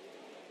stop.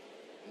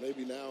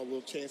 Maybe now a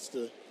little chance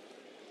to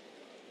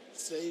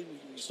say,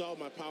 you saw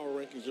my power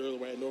rankings earlier,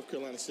 right? North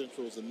Carolina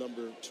Central is the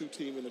number 2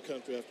 team in the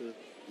country after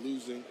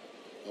losing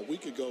a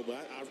week ago,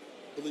 but I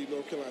believe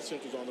North Carolina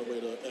Central is on their way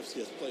to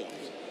FCS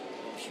playoffs.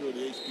 I'm sure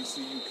the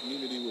HBCU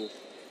community will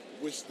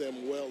wish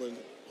them well in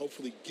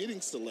hopefully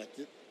getting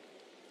selected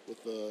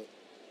with a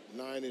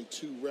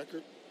 9-2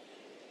 record.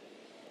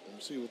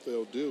 And see what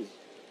they'll do.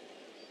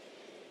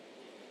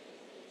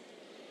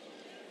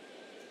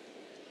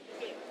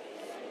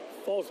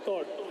 False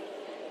start.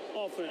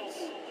 Offense.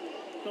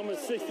 Number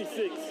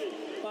 66.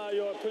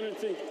 5-yard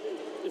penalty.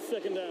 It's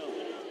second down.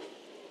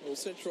 Well,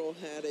 Central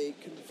had a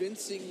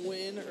convincing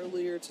win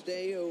earlier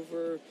today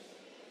over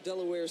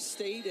Delaware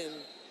State, and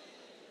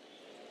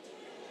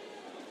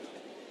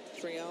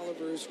Trey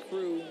Oliver's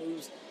crew,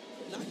 who's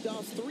knocked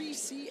off 3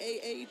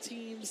 CAA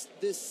teams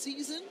this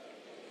season.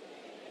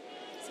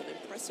 Some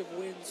impressive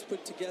wins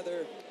put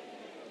together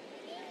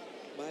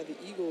by the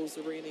Eagles,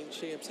 the reigning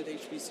champs in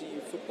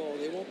HBCU football.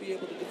 They won't be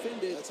able to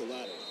defend it. That's a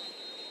lateral.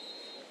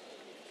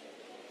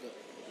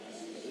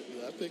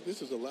 I think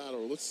this is a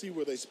lateral. Let's see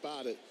where they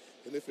spot it.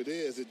 And if it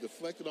is, it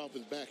deflected off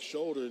his back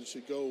shoulder and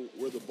should go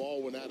where the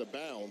ball went out of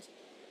bounds.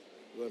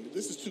 I mean,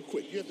 this is too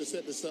quick. You have to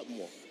set this up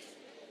more.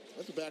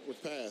 That's a backwards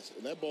pass,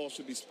 and that ball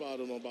should be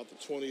spotted on about the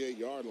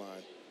 28-yard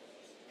line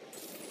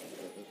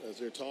as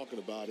they're talking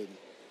about it.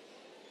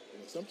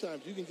 And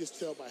sometimes you can just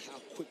tell by how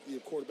quickly a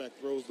quarterback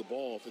throws the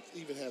ball if it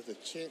even has a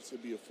chance to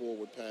be a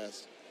forward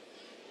pass.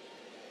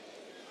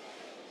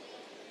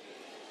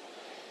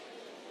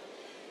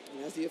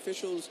 And as the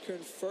officials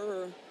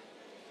confer,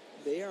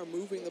 they are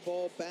moving the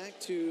ball back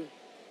to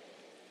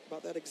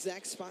about that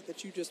exact spot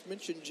that you just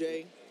mentioned,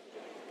 Jay.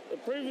 The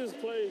previous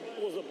play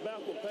was a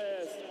backward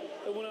pass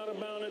that went out of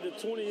bounds at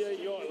the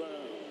 28-yard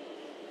line.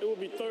 It will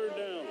be third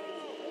down.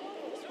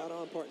 Spot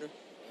on, partner.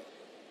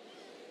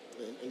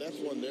 And that's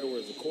one there where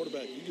as a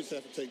quarterback, you just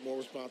have to take more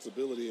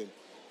responsibility and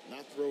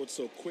not throw it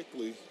so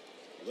quickly.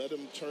 Let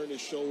him turn his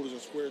shoulders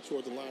and square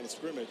towards the line of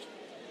scrimmage.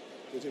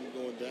 Get him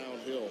going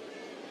downhill.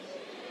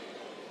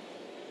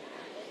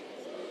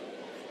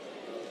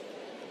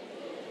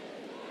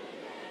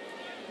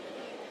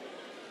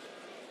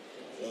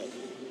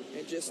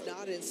 And just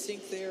not in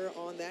sync there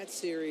on that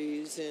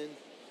series. And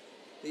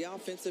the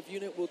offensive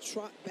unit will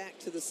trot back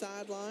to the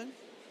sideline.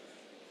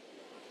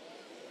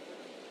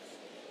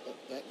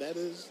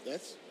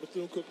 That's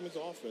Bethune-Cookman's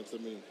offense. I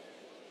mean,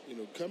 you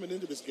know, coming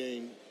into this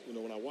game, you know,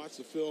 when I watched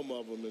the film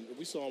of them, and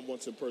we saw them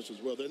once in person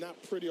as well, they're not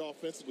pretty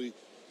offensively.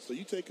 So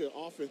you take an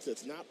offense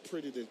that's not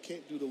pretty, that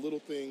can't do the little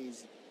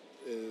things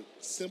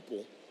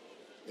simple,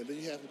 and then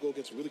you have to go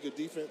against a really good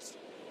defense.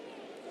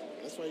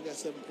 That's why you got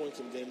 7 points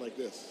in a game like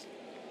this.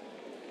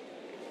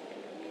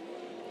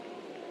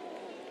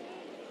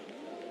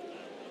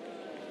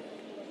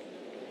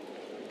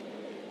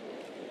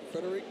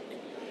 Frederick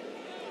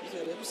has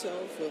had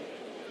himself a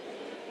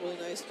really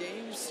nice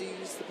game.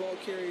 Sees the ball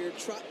carrier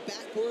trot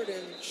backward,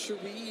 and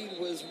Shareed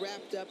was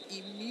wrapped up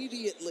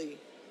immediately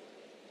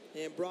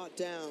and brought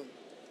down.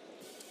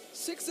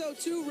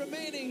 6:02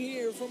 remaining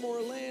here from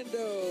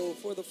Orlando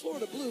for the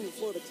Florida Blue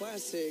Florida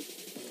Classic.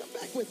 Come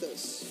back with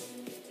us.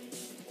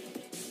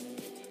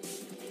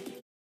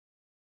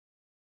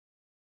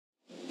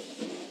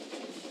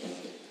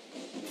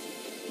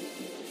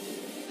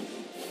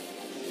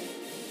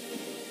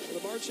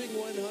 Marching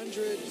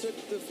 100 took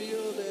the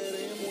field at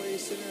Amway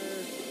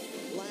Center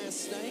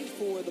last night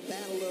for the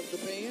Battle of the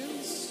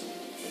Bands.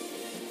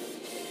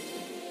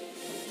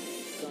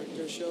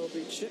 Dr.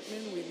 Shelby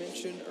Chipman, we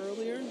mentioned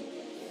earlier.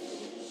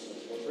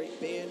 Great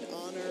band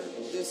honor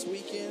this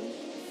weekend.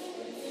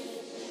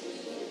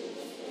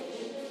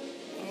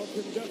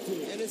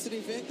 And it's an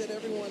event that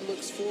everyone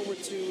looks forward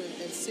to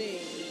and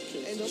seeing.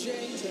 And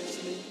Jay,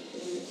 text me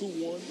who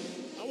won.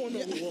 I want to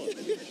know who won.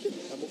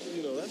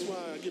 You know, that's why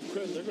I give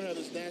credit. They're going to have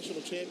this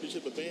national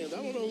championship of bands. I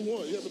don't know who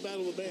won. You have the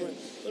Battle of the Bands.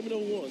 Right. Let me know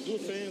who won. Do a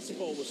fancy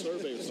poll or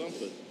survey or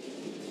something.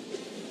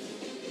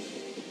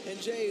 And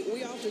Jay,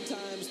 we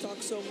oftentimes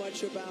talk so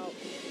much about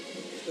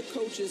the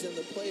coaches and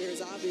the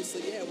players.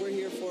 Obviously, yeah, we're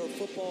here for a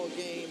football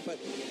game, but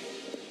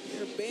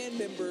there are band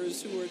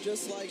members who are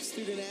just like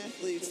student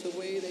athletes, the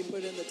way they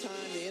put in the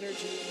time, the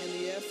energy, and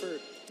the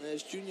effort.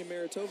 As Junior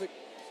Maritovic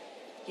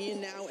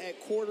in now at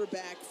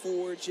quarterback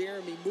for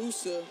Jeremy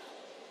Musa.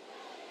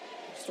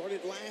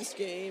 Started last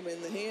game,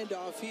 and the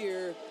handoff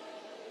here.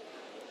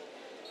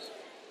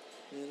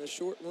 And a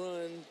short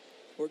run,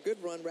 or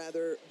good run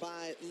rather,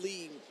 by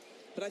Lee.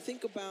 But I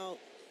think about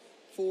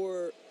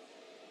for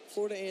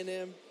Florida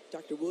A&M,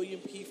 Dr. William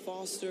P.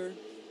 Foster,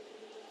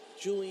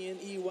 Julian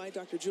E. White,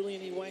 Dr.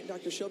 Julian E. White, and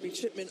Dr. Shelby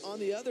Chipman. On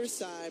the other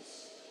side,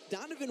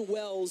 Donovan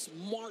Wells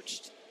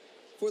marched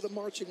for the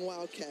Marching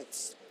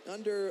Wildcats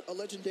under a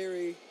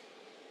legendary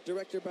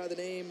director by the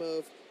name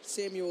of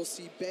Samuel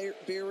C.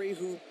 Berry,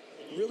 who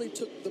really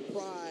took the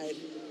pride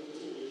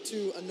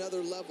to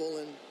another level.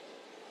 And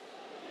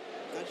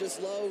I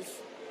just love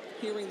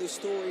hearing the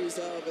stories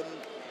of and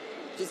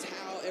just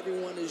how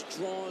everyone is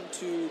drawn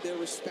to their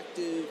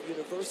respective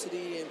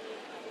university and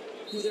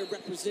who they're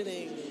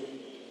representing,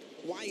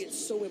 why it's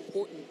so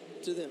important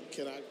to them.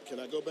 Can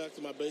I go back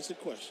to my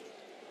basic question?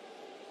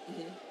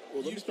 Mm-hmm.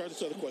 Well, let me start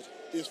this other question.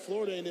 Is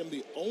Florida A&M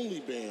the only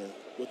band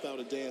without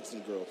a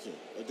dancing girl team,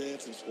 a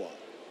dancing squad?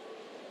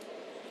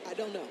 I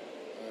don't know.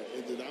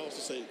 And then I also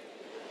say,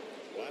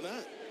 why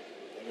not?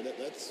 I mean,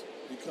 that's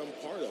become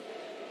part of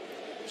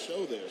the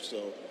show there.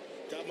 So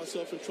got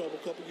myself in trouble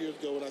a couple years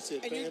ago when I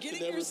said and fans you're can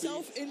getting never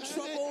yourself in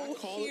trouble I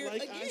call here it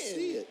like again. I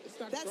see it. It's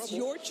not That's trouble.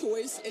 your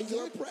choice and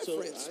your Exactly.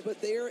 preference, So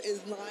but there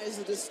lies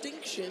the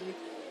distinction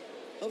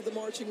of the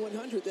Marching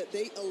 100 that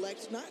they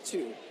elect not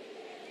to.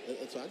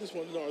 So I just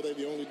want to know, are they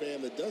the only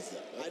band that does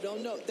that? I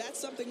don't know. That's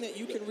something that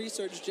you can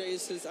research, Jay,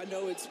 since I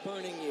know it's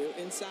burning you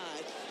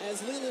inside.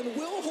 As Leland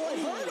Wilhoit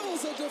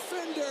hurdles a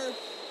defender,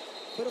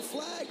 but a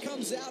flag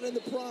comes out in the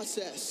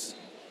process.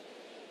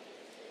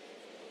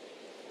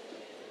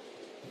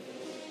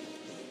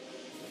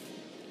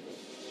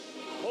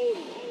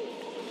 Holding.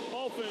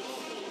 Offense.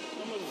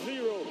 Number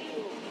 0.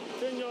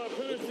 10-yard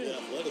penalty. Yeah,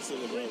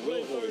 athleticism by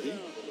Wilhoit. He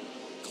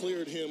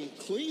cleared him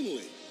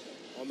cleanly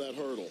on that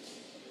hurdle.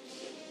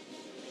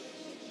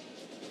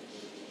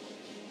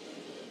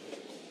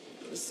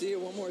 Let's see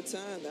it one more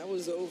time. That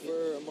was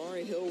over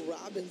Amari Hill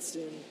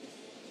Robinson,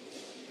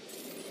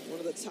 one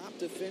of the top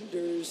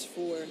defenders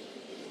for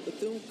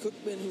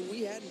Bethune-Cookman, who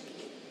we hadn't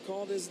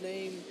called his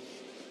name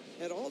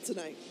at all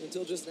tonight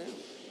until just now.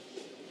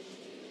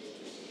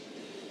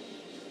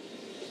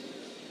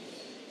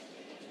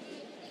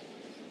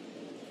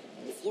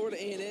 Florida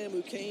A&M,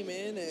 who came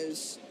in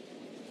as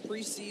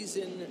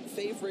preseason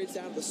favorites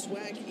out of the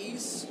SWAC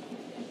East,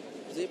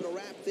 was able to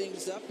wrap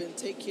things up and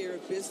take care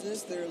of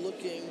business. They're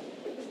looking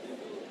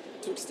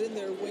to extend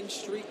their win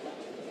streak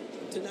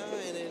to 9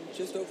 in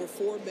just over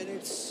 4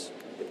 minutes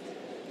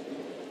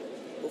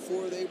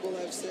before they will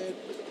have said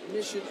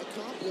mission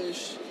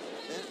accomplished.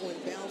 That one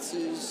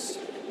bounces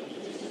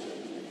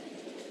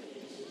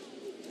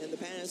and the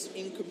pass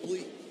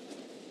incomplete.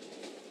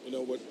 You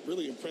know, what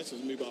really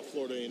impresses me about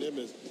Florida A&M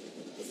is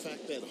the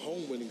fact that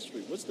home winning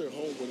streak. What's their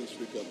home winning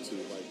streak up to?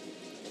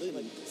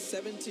 Like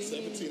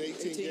 17,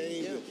 18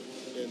 games.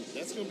 Yeah. And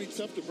that's going to be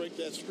tough to break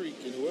that streak.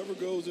 And whoever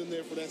goes in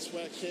there for that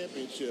SWAC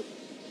championship,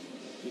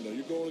 you know,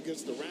 you're going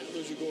against the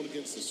Rattlers, you're going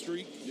against the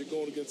Streak, you're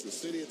going against the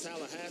city of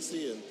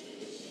Tallahassee, and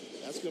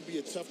that's going to be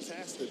a tough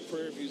task that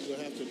Prairie View's going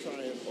to have to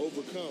try and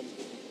overcome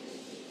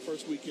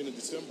first weekend of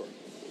December.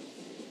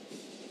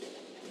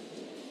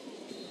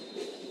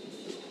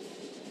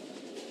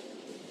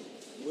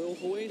 Will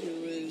Hoyt,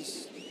 who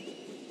is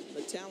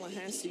a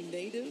Tallahassee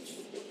native,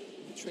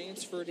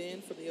 transferred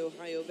in from the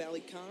Ohio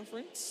Valley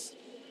Conference.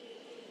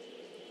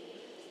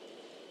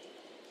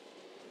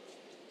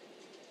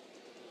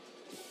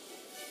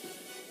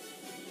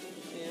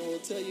 And we'll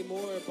tell you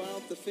more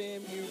about the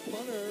FAMU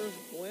punter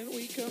when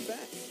we come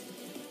back.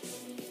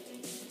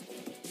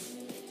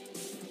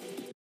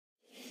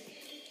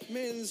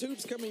 Men's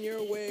hoops coming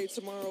your way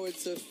tomorrow.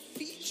 It's a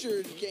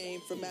featured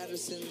game from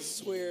Madison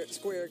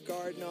Square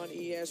Garden on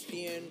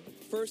ESPN.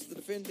 First, the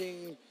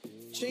defending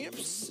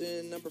champs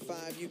in number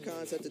 5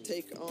 UConns have to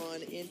take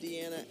on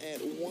Indiana at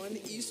 1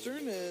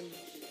 Eastern, and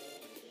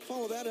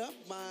follow that up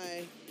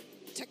by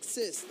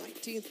Texas,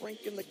 19th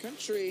ranked in the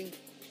country,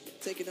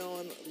 taking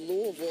on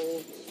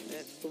Louisville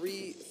at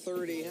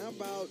 3:30. How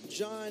about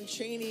John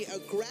Chaney, a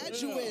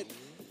graduate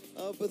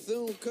of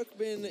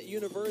Bethune-Cookman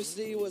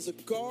University, was a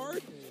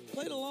guard,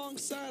 played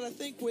alongside, I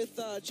think, with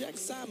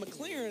Jackson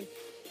McLaren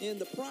in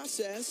the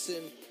process,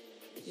 and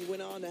he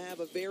went on to have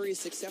a very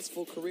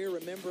successful career.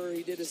 Remember,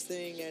 he did his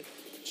thing at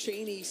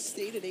Cheney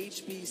State at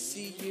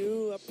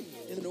HBCU up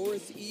in the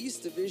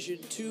Northeast, Division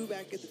II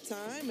back at the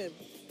time, and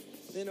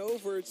then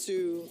over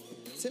to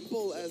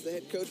Temple as the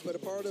head coach, but a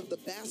part of the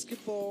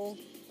Basketball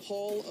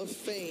Hall of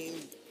Fame.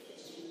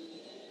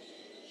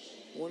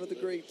 One of the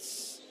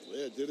greats.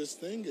 Yeah, did his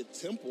thing at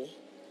Temple.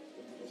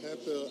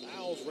 Had the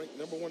Owls ranked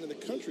number 1 in the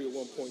country at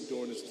one point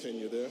during his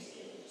tenure there.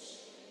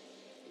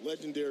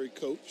 Legendary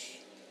coach.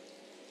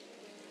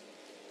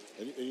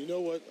 And you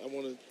know what? I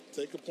want to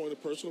take a point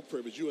of personal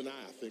privilege. You and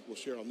I think, will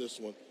share on this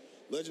one.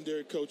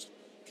 Legendary coach,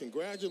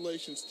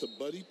 congratulations to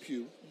Buddy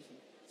Pugh,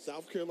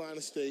 South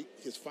Carolina State.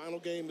 His final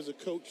game as a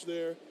coach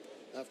there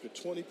after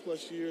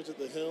 20-plus years at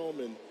the helm,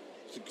 and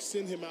to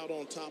send him out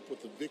on top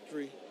with a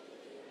victory.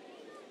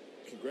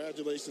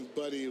 Congratulations,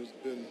 Buddy. It's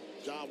been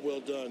a job well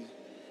done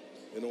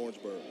in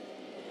Orangeburg.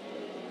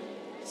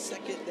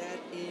 Second that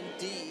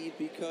indeed,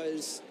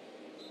 because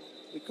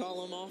we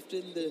call him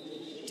often the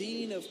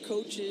dean of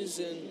coaches,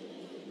 and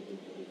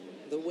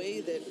the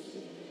way that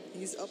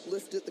he's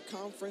uplifted the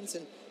conference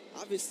and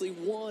obviously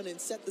won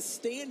and set the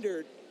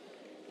standard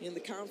in the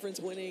conference,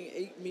 winning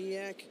 8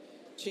 MEAC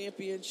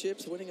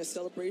championships, winning a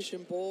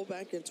Celebration Bowl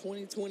back in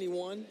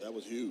 2021. That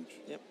was huge.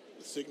 Yep.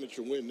 The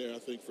signature win there, I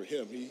think, for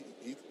him. We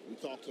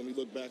talked to him, he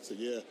looked back and said,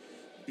 yeah,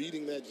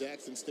 beating that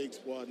Jackson State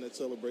squad in that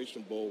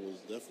Celebration Bowl was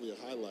definitely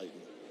a highlight.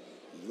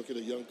 And you look at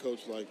a young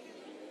coach like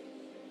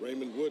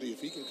Raymond Woody,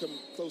 if he can come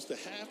close to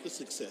half the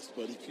success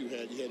Buddy Pugh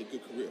had, you had a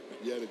good career.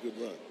 You had a good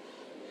run.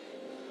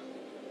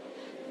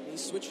 He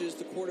switches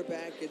the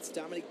quarterback. It's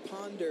Dominic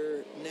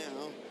Ponder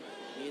now,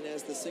 and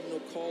as the signal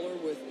caller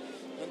with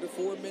under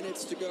 4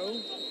 minutes to go.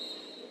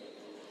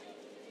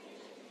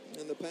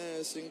 And the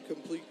pass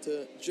incomplete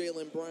to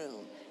Jalen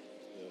Brown.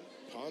 Yeah.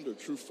 Ponder,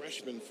 true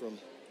freshman from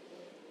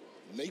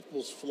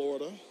Naples,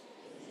 Florida.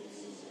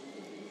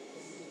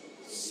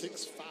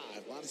 6'5".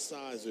 5'5", a lot of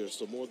size there,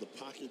 so more the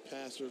pocket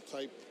passer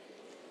type.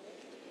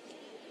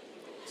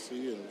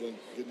 See, and going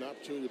to get an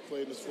opportunity to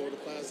play in this Florida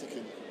Classic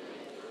and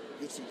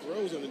get some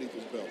throws underneath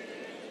his belt.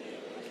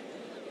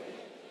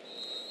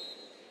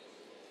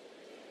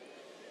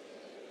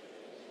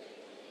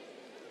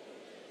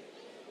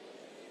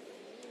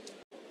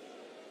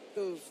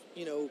 Of,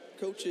 you know,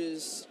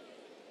 coaches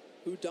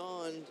who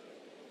donned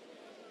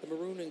the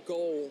maroon and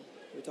gold.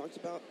 We talked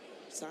about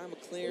Cy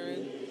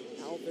McLaren,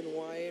 Alvin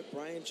Wyatt,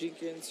 Brian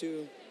Jenkins,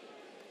 who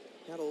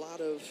had a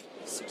lot of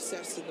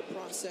success in the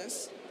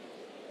process.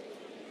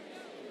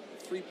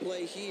 Free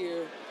play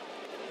here,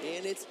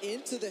 and it's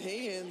into the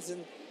hands,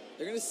 and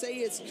they're going to say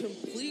it's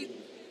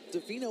complete.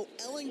 Davino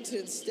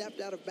Ellington stepped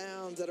out of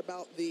bounds at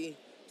about the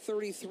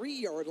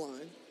 33-yard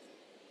line.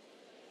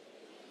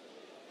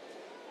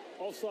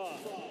 Offside.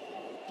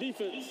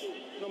 Defense,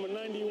 number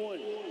 91.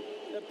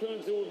 That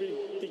penalty will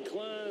be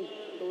declined.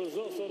 The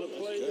results of the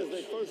play is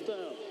their first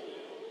down.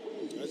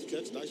 Nice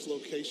catch, nice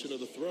location of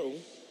the throw.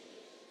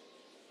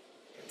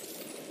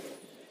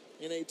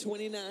 And a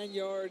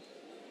 29-yard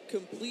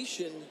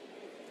completion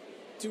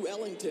to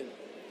Ellington.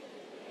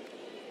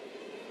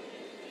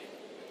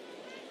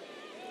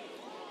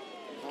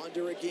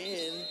 Ponder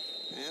again,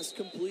 pass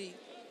complete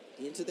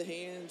into the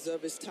hands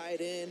of his tight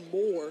end,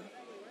 Moore.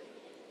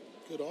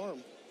 Good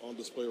arm on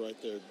display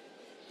right there.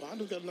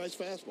 Ponder's got a nice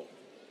fastball.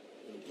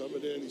 And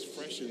coming in, he's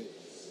fresh and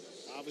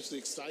obviously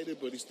excited,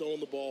 but he's throwing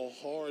the ball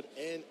hard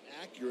and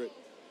accurate.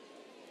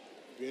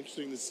 Be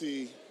interesting to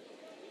see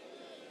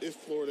if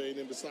Florida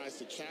A&M decides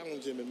to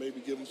challenge him and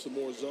maybe give him some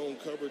more zone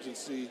coverage and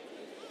see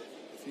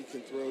if he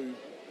can throw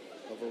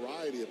a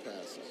variety of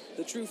passes.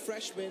 The true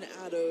freshman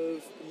out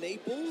of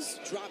Naples,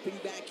 dropping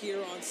back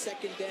here on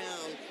second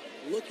down,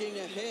 looking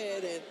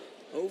ahead and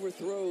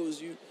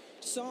overthrows. You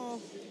saw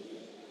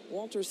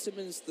Walter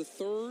Simmons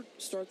III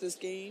start this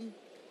game.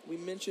 We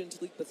mentioned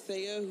Talik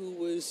Bethea, who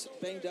was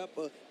banged up,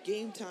 a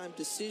game-time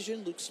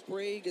decision. Luke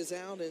Sprague is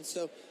out, and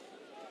so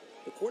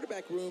the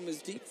quarterback room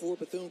is deep for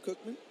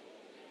Bethune-Cookman.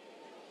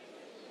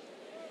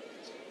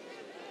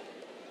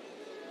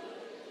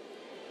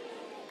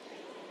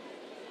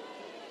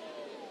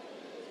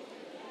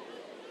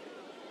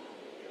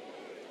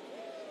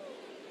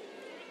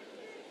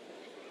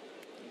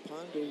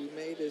 Ponder, who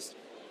made his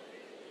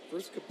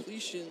first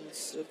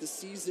completions of the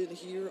season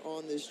here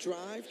on this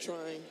drive,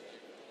 trying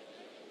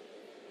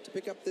to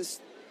pick up this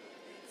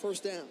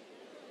first down.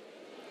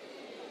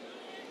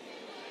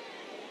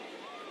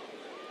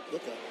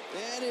 Look out.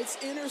 And it's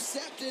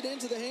intercepted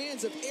into the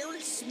hands of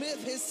Eric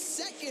Smith, his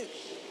second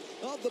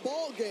of the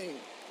ball game.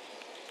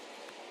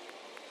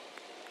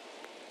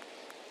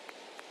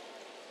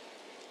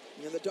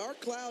 And the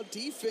Dark Cloud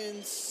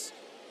defense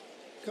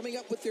coming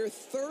up with their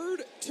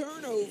third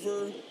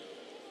turnover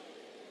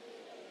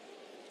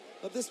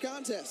of this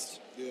contest.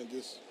 Yeah,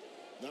 just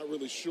not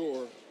really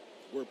sure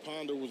where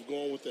Ponder was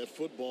going with that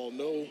football.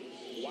 No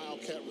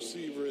Wildcat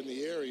receiver in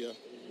the area.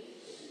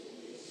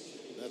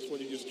 That's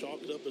when you just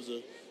chalk it up as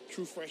a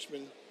true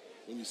freshman.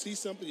 When you see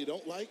something you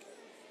don't like,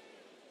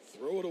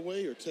 throw it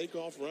away or take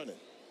off running.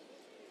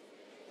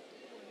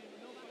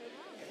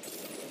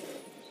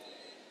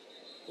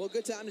 Well,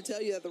 good time to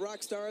tell you that the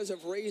rock stars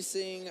of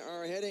racing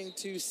are heading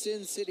to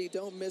Sin City.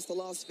 Don't miss the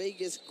Las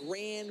Vegas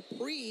Grand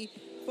Prix.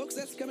 Folks,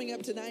 that's coming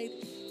up tonight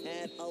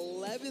at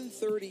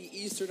 11:30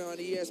 Eastern on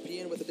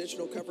ESPN, with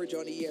additional coverage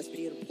on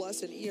ESPN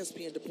Plus and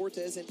ESPN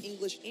Deportes in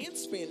English and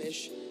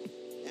Spanish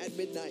at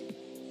midnight.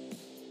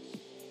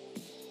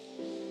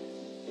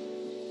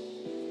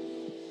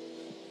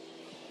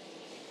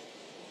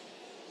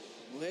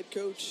 Well, head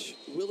coach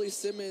Willie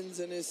Simmons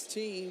and his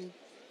team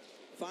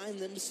find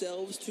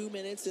themselves 2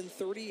 minutes and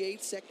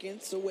 38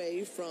 seconds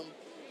away from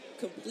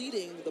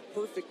completing the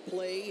perfect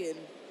play in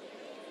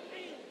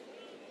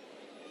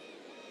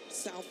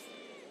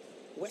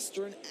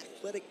Southwestern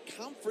Athletic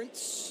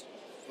Conference.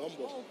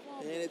 Fumble.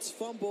 And it's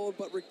fumbled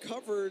but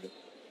recovered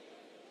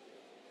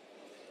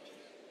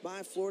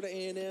by Florida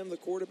A&M, the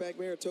quarterback,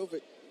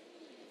 Maritovic.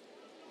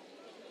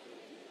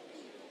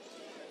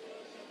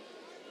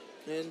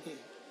 And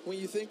when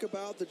you think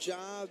about the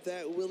job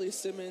that Willie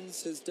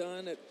Simmons has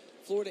done at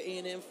Florida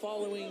A&M,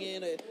 following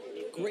in a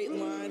great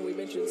line. We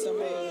mentioned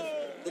some of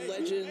the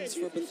legends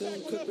for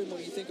Bethune-Cookman. When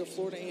you think of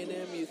Florida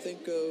A&M, you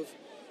think of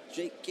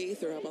Jake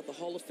Gaither. How about the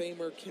Hall of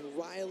Famer Ken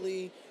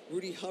Riley,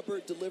 Rudy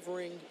Hubbard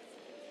delivering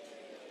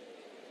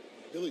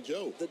Billy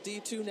Joe, the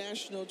D2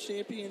 National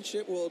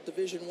Championship, well,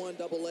 Division I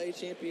AA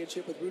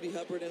Championship with Rudy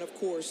Hubbard, and of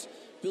course,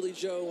 Billy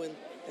Joe and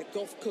that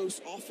Gulf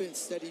Coast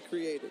offense that he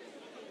created.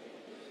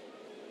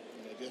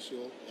 And I guess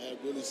you'll add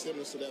Willie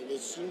Simmons to that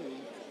list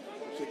soon,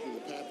 particularly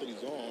the path that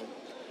he's on,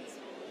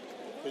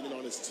 depending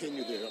on his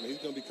tenure there. I mean, he's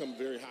going to become a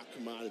very hot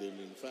commodity. I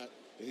mean, the fact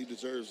that he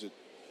deserves it,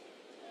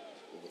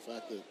 the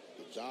fact that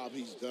the job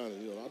he's done,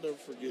 and, I'll never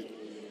forget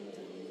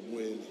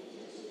when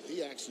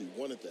he actually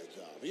wanted that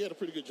job. He had a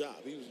pretty good job.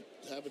 He was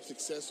having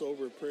success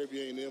over at Prairie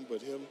View A&M,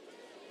 but him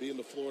being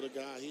the Florida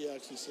guy, he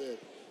actually said,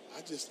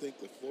 I just think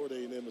that Florida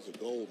A&M is a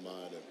gold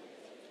mine. And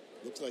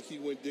looks like he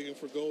went digging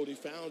for gold. He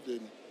found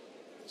it.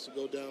 This will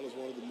go down as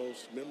one of the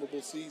most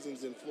memorable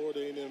seasons in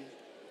Florida A&M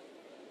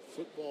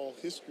football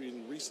history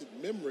in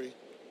recent memory.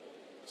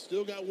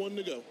 Still got one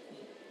to go.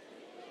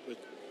 But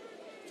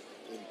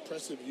an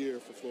impressive year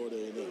for Florida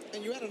A&M.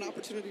 And you had an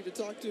opportunity to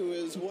talk to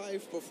his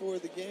wife before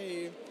the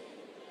game.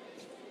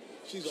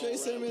 She's Shay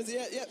Simmons,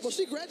 yeah. Well,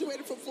 she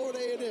graduated from Florida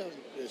A&M.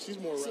 Yeah, she's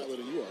more rattler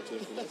than you are,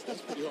 Tiffany.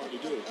 That's pretty hard to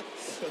do.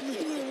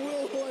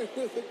 Will Hoyt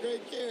with a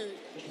great carry.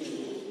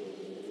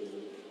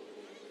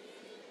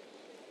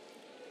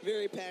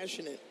 Very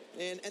passionate.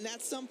 And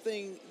that's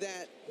something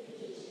that,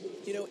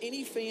 you know,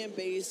 any fan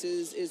base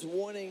is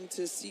wanting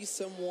to see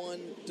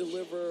someone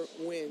deliver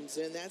wins.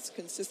 And that's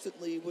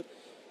consistently what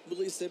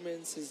Willie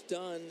Simmons has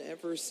done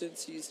ever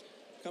since he's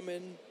come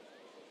in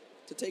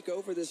to take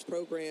over this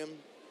program,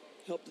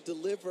 helped to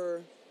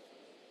deliver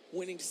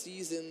winning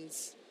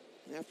seasons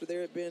after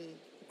there had been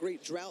a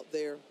great drought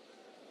there.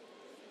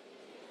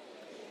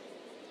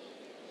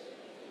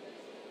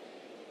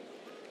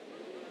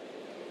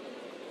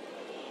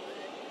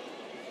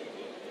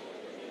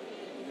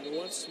 And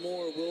once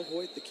more, Will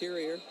Hoyt, the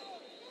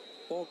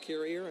ball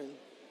carrier, and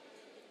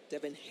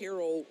Devin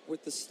Harrell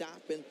with the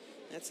stop, and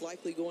that's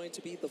likely going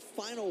to be the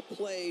final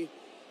play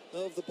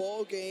of the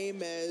ball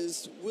game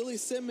as Willie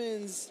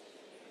Simmons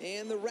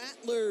and the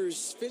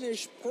Rattlers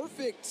finish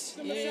perfect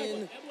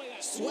in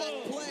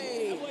sweat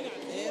play,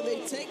 and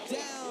they take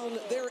down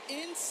their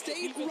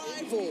in-state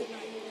rival,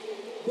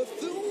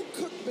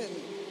 Bethune-Cookman,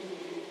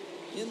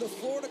 in the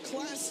Florida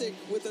Classic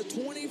with a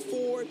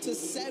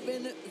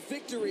 24-7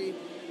 victory.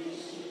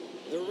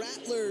 The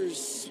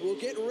Rattlers will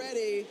get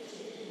ready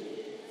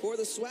for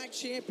the SWAC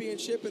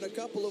Championship in a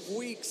couple of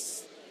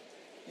weeks.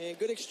 And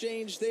good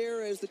exchange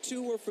there as the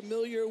two were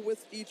familiar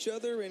with each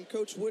other, and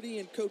Coach Woody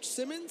and Coach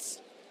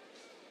Simmons.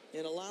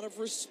 And a lot of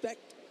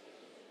respect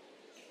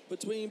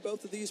between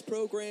both of these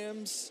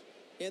programs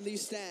and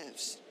these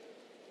staffs.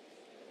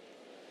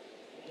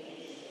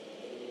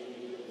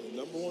 The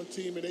number one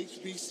team in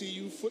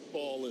HBCU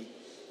football and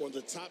one of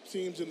the top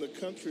teams in the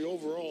country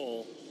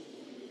overall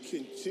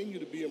continue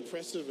to be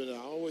impressive. And I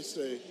always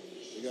say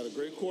they got a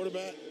great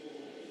quarterback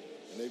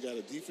and they got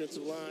a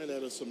defensive line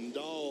that are some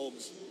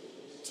dogs,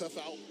 tough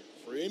out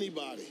for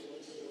anybody.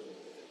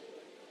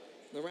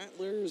 The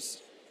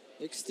Rattlers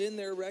extend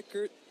their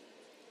record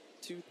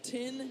to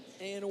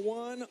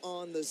 10-1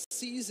 on the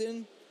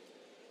season.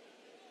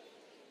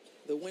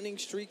 The winning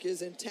streak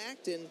is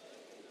intact, and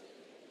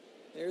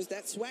there's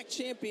that SWAC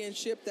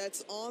championship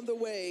that's on the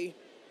way,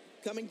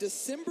 coming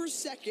December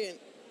 2nd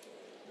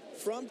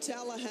from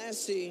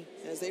Tallahassee,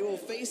 as they will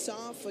face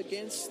off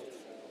against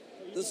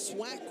the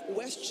SWAC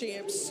West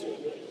champs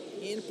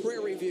in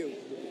Prairie View.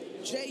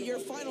 Jay, your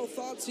final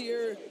thoughts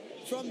here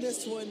from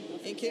this one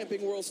in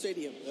Camping World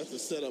Stadium. That's a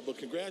setup, but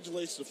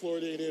congratulations to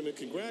Florida A&M and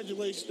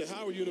congratulations to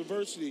Howard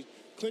University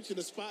clinching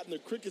a spot in the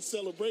Cricket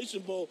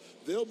Celebration Bowl.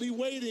 They'll be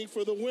waiting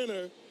for the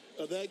winner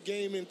of that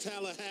game in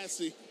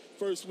Tallahassee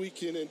first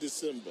weekend in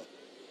December.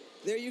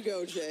 There you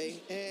go,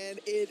 Jay. And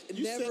it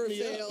never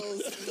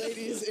fails,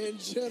 ladies and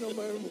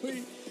gentlemen.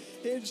 We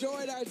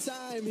enjoyed our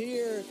time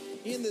here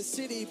in the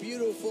City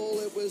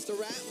Beautiful. It was the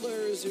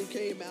Rattlers who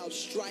came out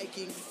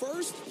striking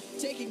first,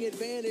 taking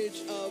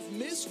advantage of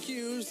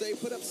miscues. They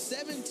put up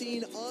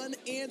 17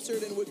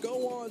 unanswered and would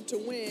go on to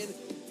win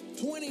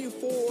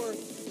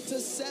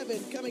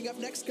 24-7. Coming up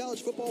next,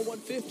 College Football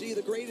 150,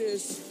 the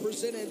greatest,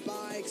 presented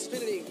by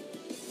Xfinity.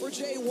 For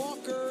Jay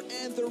Walker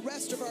and the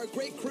rest of our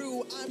great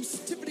crew, I'm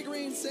Tiffany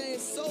Green saying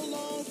so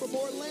long from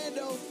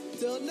Orlando.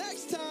 Till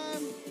next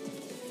time,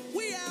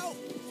 we out.